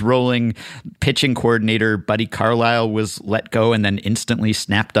heads rolling? Pitching coordinator Buddy Carlisle was let go and then instantly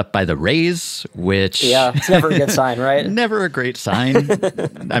snapped up by the Rays, which... Yeah, it's never a good sign, right? Never a great sign.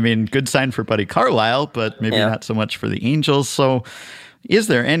 I mean, good sign for Buddy Carlisle, but maybe not so much for the Angels. So is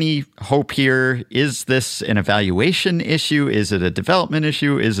there any hope here? Is this an evaluation issue? Is it a development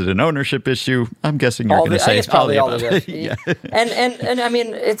issue? Is it an ownership issue? I'm guessing you're going to say probably all of it. yeah. And I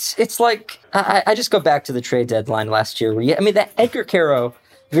mean, it's like, I just go back to the trade deadline last year. That Edgar Caro,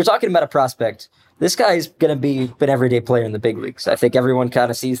 if you're talking about a prospect, this guy's going to be an everyday player in the big leagues. I think everyone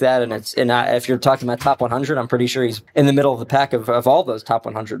kind of sees that. And if you're talking about top 100, I'm pretty sure he's in the middle of the pack of all those top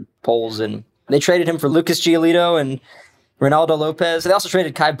 100 polls. And they traded him for Lucas Giolito and Ronaldo Lopez. They also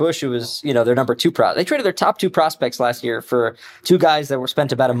traded Kai Bush, who was, their number 2 They traded their top 2 prospects last year for 2 guys that were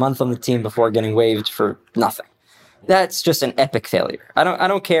spent about a month on the team before getting waived for nothing. That's just an epic failure. I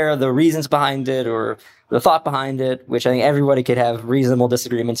don't care the reasons behind it or the thought behind it, which I think everybody could have reasonable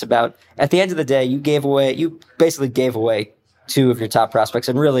disagreements about. At the end of the day, you basically gave away 2 of your top prospects,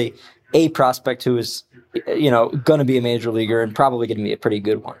 and really a prospect who is, going to be a major leaguer and probably going to be a pretty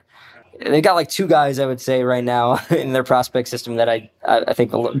good one. They got like 2 guys, I would say, right now in their prospect system that I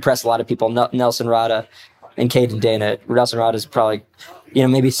think will impress a lot of people. Nelson Rada and Caden Dana. Nelson Rada is probably,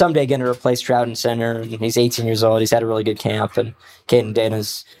 maybe someday going to replace Trout in center. He's 18 years old. He's had a really good camp, and Caden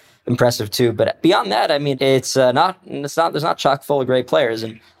Dana's impressive too. But beyond that, I mean, there's not chock full of great players.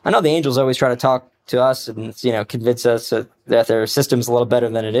 And I know the Angels always try to talk to us and, convince us that their system's a little better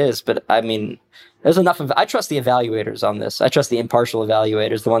than it is. But I mean, there's enough of, I trust the evaluators on this. I trust the impartial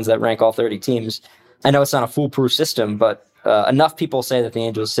evaluators, the ones that rank all 30 teams. I know it's not a foolproof system, but enough people say that the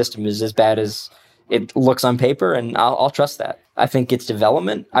Angels system is as bad as it looks on paper, and I'll trust that. I think it's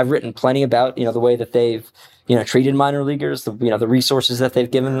development. I've written plenty about, the way that they've, treated minor leaguers, the resources that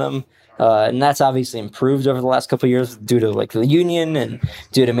they've given them. And that's obviously improved over the last couple of years due to like the union and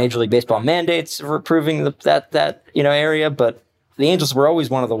due to Major League Baseball mandates for improving that area. But the Angels were always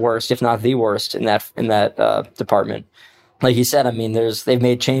one of the worst, if not the worst, in that department. Like you said, I mean, they've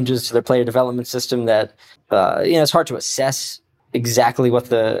made changes to their player development system that it's hard to assess exactly what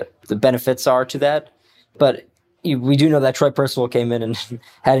the benefits are to that. But we do know that Troy Percival came in and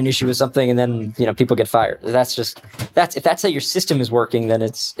had an issue with something, and then people get fired. If that's how your system is working, then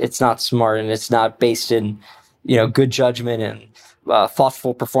it's not smart, and it's not based in good judgment and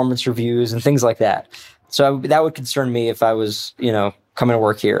thoughtful performance reviews and things like that. So that would concern me if I was coming to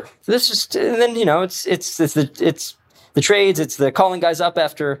work here. This just, and then it's the trades, it's the calling guys up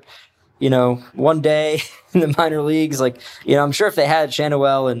after one day in the minor leagues. Like, I'm sure if they had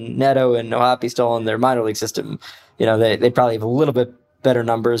Shanuel and Neto and Ohapi still in their minor league system, they'd probably have a little bit better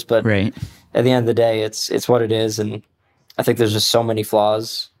numbers. But right. At the end of the day, it's what it is. And I think there's just so many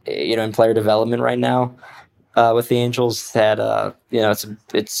flaws, in player development right now with the Angels that,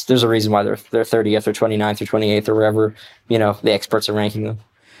 there's a reason why they're 30th or 29th or 28th or wherever, the experts are ranking them.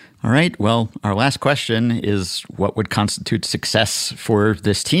 All right. Well, our last question is what would constitute success for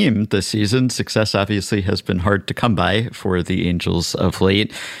this team this season? Success obviously has been hard to come by for the Angels of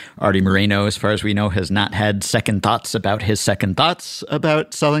late. Artie Moreno, as far as we know, has not had second thoughts about his second thoughts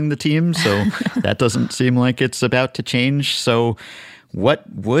about selling the team. So that doesn't seem like it's about to change. So what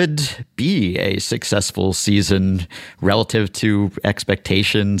would be a successful season relative to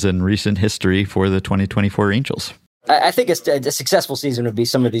expectations and recent history for the 2024 Angels? I think a successful season would be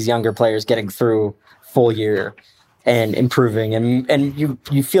some of these younger players getting through full year and improving, and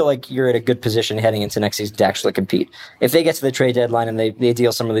you feel like you're at a good position heading into next season to actually compete. If they get to the trade deadline and they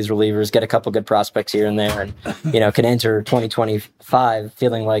deal some of these relievers, get a couple good prospects here and there, and can enter 2025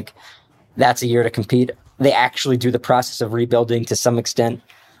 feeling like that's a year to compete, they actually do the process of rebuilding to some extent,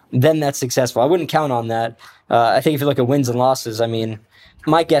 then that's successful. I wouldn't count on that. I think if you look at wins and losses, I mean,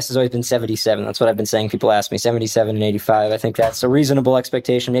 my guess has always been 77. That's what I've been saying. People ask me 77 and 85. I think that's a reasonable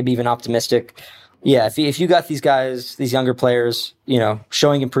expectation, maybe even optimistic. Yeah, if you got these guys, these younger players,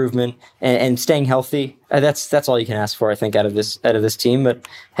 showing improvement and staying healthy, that's all you can ask for, I think, out of this team. But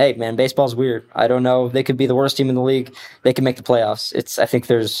hey, man, baseball's weird. I don't know. They could be the worst team in the league. They can make the playoffs.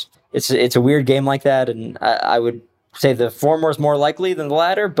 It's a weird game like that, and I would say the former is more likely than the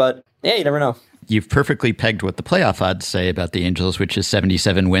latter. But yeah, you never know. You've perfectly pegged what the playoff odds say about the Angels, which is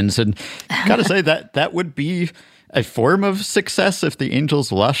 77 wins. And gotta say that would be a form of success if the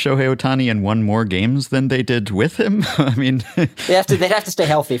Angels lost Shohei Ohtani and won more games than they did with him? I mean, they'd have to stay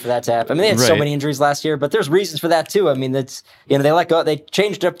healthy for that to happen. I mean, they had so many injuries last year, but there's reasons for that too. I mean, that's, they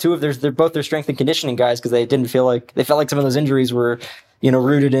changed up two of both their strength and conditioning guys because they felt like some of those injuries were,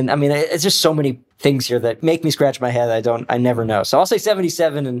 rooted in. I mean, it's just so many things here that make me scratch my head. I never know. So I'll say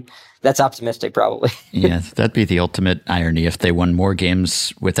 77, and that's optimistic probably. Yeah, that'd be the ultimate irony if they won more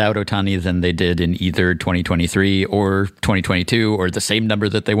games without Ohtani than they did in either 2023 or 2022, or the same number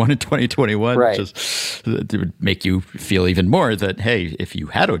that they won in 2021. Right. It would make you feel even more that, hey, if you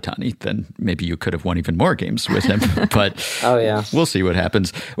had Ohtani, then maybe you could have won even more games with him. But oh yeah, we'll see what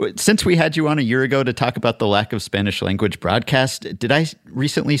happens. Since we had you on a year ago to talk about the lack of Spanish language broadcast, did I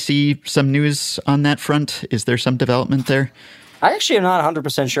recently see some news on that front? Is there some development there? I actually am not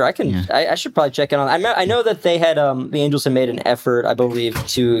 100% sure. I should probably check in on that. I know that they had the Angels had made an effort, I believe,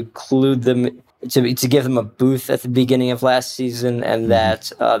 to include them to give them a booth at the beginning of last season, and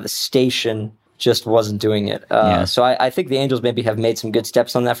that the station just wasn't doing it. So I think the Angels maybe have made some good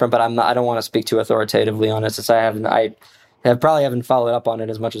steps on that front, but I don't want to speak too authoritatively on it since I probably haven't followed up on it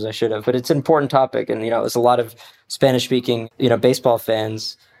as much as I should have. But it's an important topic, and there's a lot of Spanish speaking baseball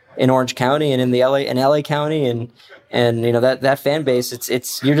fans in Orange County and in LA County, and that fan base,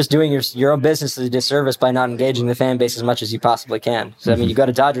 it's you're just doing your own business a disservice by not engaging the fan base as much as you possibly can. So I mean, you go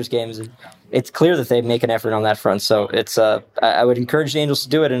to Dodgers games, and it's clear that they make an effort on that front. So it's I would encourage the Angels to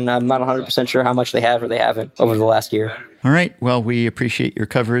do it, and I'm not 100% sure how much they have or they haven't over the last year. All right. Well, we appreciate your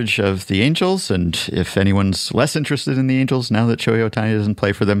coverage of the Angels, and if anyone's less interested in the Angels now that Shohei Ohtani doesn't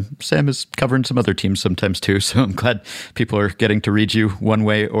play for them, Sam is covering some other teams sometimes too, so I'm glad people are getting to read you one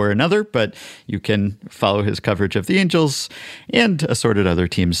way or another, but you can follow his coverage of the Angels and assorted other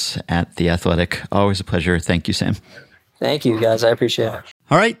teams at The Athletic. Always a pleasure. Thank you, Sam. Thank you, guys. I appreciate it.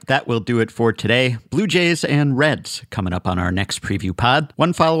 All right, that will do it for today. Blue Jays and Reds coming up on our next preview pod.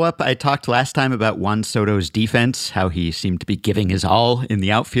 One follow-up, I talked last time about Juan Soto's defense, how he seemed to be giving his all in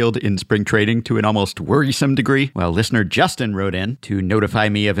the outfield in spring training to an almost worrisome degree. Well, listener Justin wrote in to notify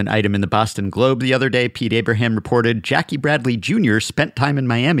me of an item in the Boston Globe the other day. Pete Abraham reported Jackie Bradley Jr. spent time in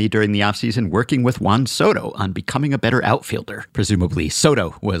Miami during the offseason working with Juan Soto on becoming a better outfielder. Presumably,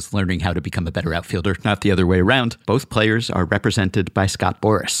 Soto was learning how to become a better outfielder, not the other way around. Both players are represented by Scott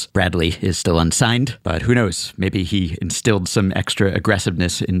Boras. Bradley is still unsigned, but who knows? Maybe he instilled some extra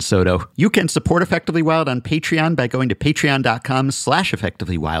aggressiveness in Soto. You can support Effectively Wild on Patreon by going to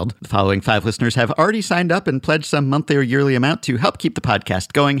patreon.com/effectivelywild. The following 5 listeners have already signed up and pledged some monthly or yearly amount to help keep the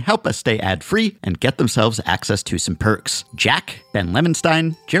podcast going, help us stay ad-free, and get themselves access to some perks. Jack, Ben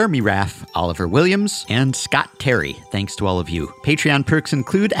Lemonstein, Jeremy Raff, Oliver Williams, and Scott Terry. Thanks to all of you. Patreon perks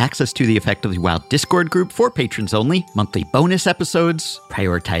include access to the Effectively Wild Discord group for patrons only, monthly bonus episodes,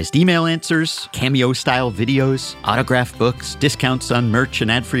 prioritized email answers, cameo-style videos, autographed books, discounts on merch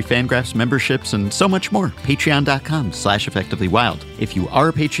and ad-free Fangraphs memberships, and so much more. Patreon.com/effectivelywild. If you are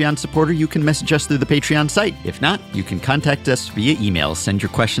a Patreon supporter, you can message us through the Patreon site. If not, you can contact us via email. Send your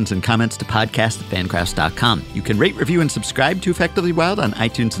questions and comments to podcast@fangraphs.com. You can rate, review, and subscribe to Effectively Wild on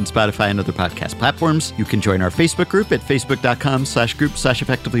iTunes and Spotify and other podcast platforms. You can join our Facebook group at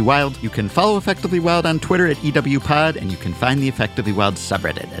facebook.com/group/effectivelywild. You can follow Effectively Wild on Twitter at EWPod, and you can find the Effectively Wild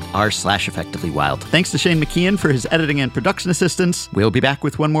subreddit at r/effectivelywild. Thanks to Shane McKeon for his editing and production assistance. We'll be back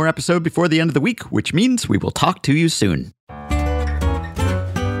with one more episode before the end of the week, which means we will talk to you soon.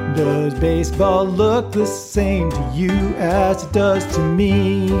 Does baseball look the same to you as it does to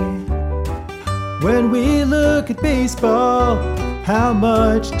me? When we look at baseball, how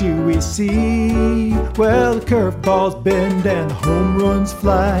much do we see? Well, the curveballs bend and the home runs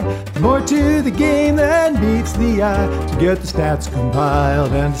fly. More to the game than meets the eye. To get the stats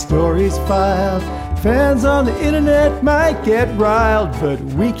compiled and the stories filed, fans on the internet might get riled, but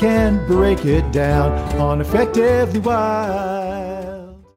we can break it down on Effectively Wild.